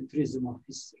through the prism of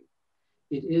history?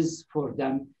 It is for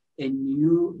them a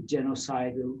new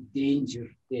genocidal danger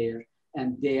there,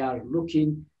 and they are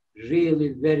looking really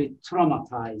very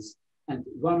traumatized. And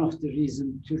one of the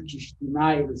reasons Turkish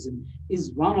denialism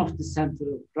is one of the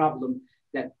central problems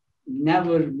that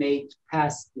never made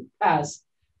past the past,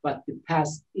 but the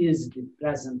past is the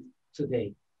present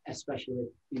today, especially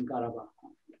in Karabakh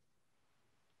conflict.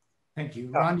 Thank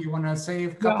you. Ron, you want to say a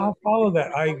couple? Yeah, I'll follow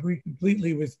that. I agree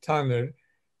completely with Taner.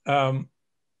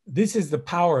 This is the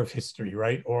power of history,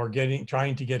 right? Or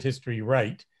trying to get history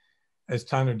right, as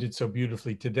Taner did so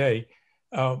beautifully today.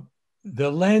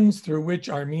 the lens through which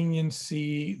Armenians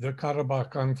see the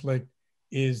Karabakh conflict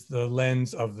is the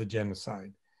lens of the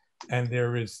genocide. And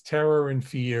there is terror and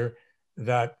fear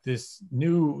that this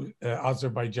new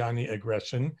Azerbaijani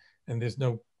aggression, and there's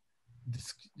no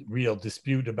real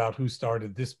dispute about who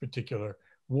started this particular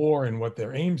war and what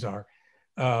their aims are,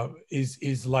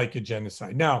 is like a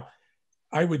genocide. Now,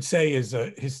 I would say, as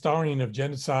a historian of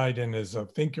genocide and as a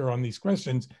thinker on these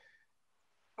questions,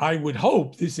 I would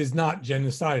hope this is not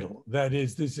genocidal. That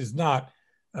is, this is not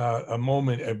a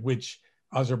moment at which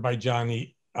Azerbaijan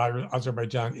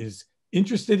is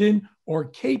interested in or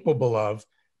capable of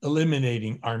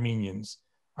eliminating Armenians.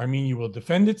 Armenia will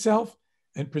defend itself,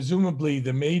 and presumably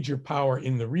the major power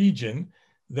in the region,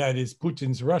 that is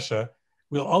Putin's Russia,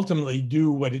 will ultimately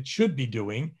do what it should be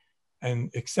doing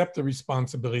and accept the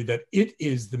responsibility that it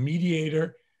is the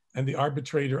mediator and the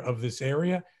arbitrator of this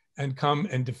area and come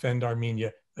and defend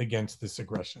Armenia against this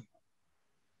aggression.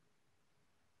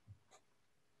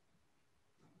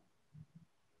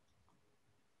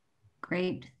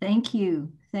 Great, thank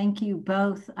you. Thank you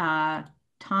both,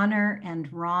 Taner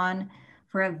and Ron,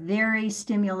 for a very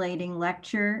stimulating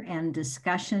lecture and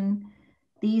discussion.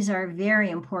 These are very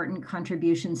important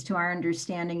contributions to our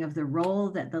understanding of the role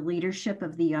that the leadership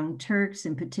of the Young Turks,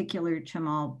 in particular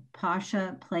Cemal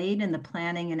Pasha, played in the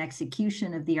planning and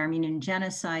execution of the Armenian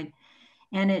genocide.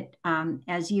 And it,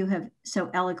 as you have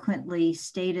so eloquently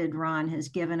stated, Ron, has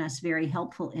given us very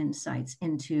helpful insights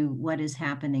into what is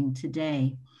happening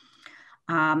today.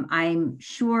 I'm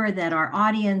sure that our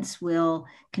audience will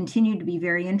continue to be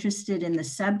very interested in the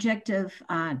subject of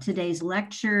today's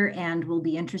lecture and will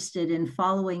be interested in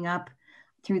following up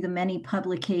through the many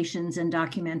publications and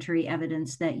documentary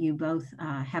evidence that you both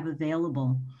have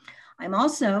available. I'm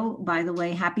also, by the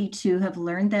way, happy to have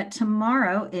learned that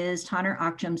tomorrow is Taner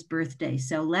Akçam's birthday.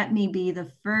 So let me be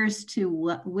the first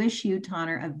to wish you,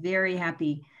 Taner, a very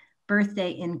happy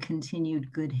birthday in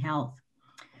continued good health.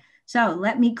 So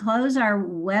let me close our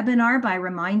webinar by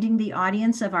reminding the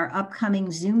audience of our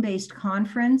upcoming Zoom-based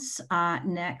conference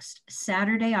next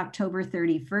Saturday, October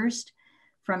 31st,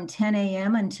 from 10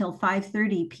 a.m. until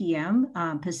 5:30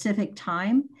 p.m. Pacific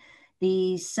time.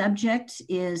 The subject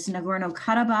is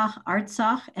Nagorno-Karabakh,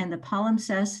 Artsakh, and the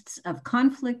palimpsests of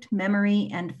conflict, memory,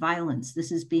 and violence.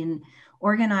 This has been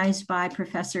organized by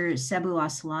Professor Sebu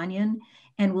Aslanyan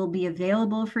and will be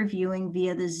available for viewing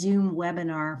via the Zoom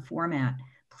webinar format.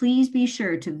 Please be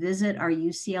sure to visit our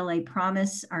UCLA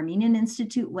Promise Armenian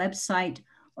Institute website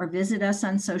or visit us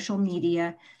on social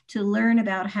media to learn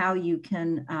about how you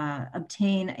can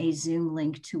obtain a Zoom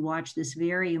link to watch this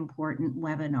very important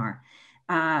webinar,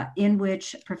 in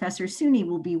which Professor Suni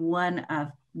will be one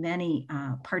of many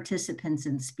participants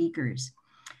and speakers.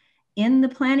 In the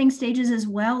planning stages, as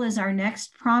well as our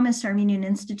next Promise Armenian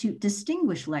Institute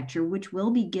Distinguished Lecture, which will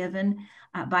be given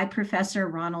by Professor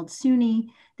Ronald Suni.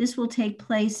 This will take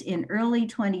place in early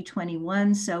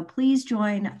 2021, so please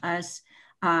join us,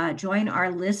 join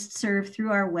our listserv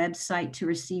through our website to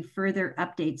receive further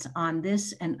updates on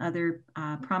this and other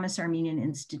Promise Armenian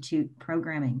Institute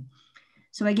programming.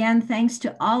 So again, thanks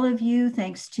to all of you.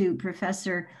 Thanks to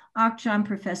Professor Akçam,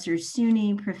 Professor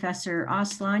Suni, Professor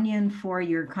Aslanyan for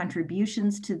your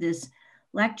contributions to this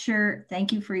lecture.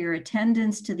 Thank you for your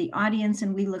attendance, to the audience,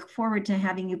 and we look forward to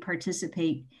having you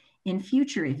participate in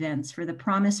future events for the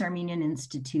Promise Armenian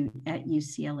Institute at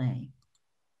UCLA.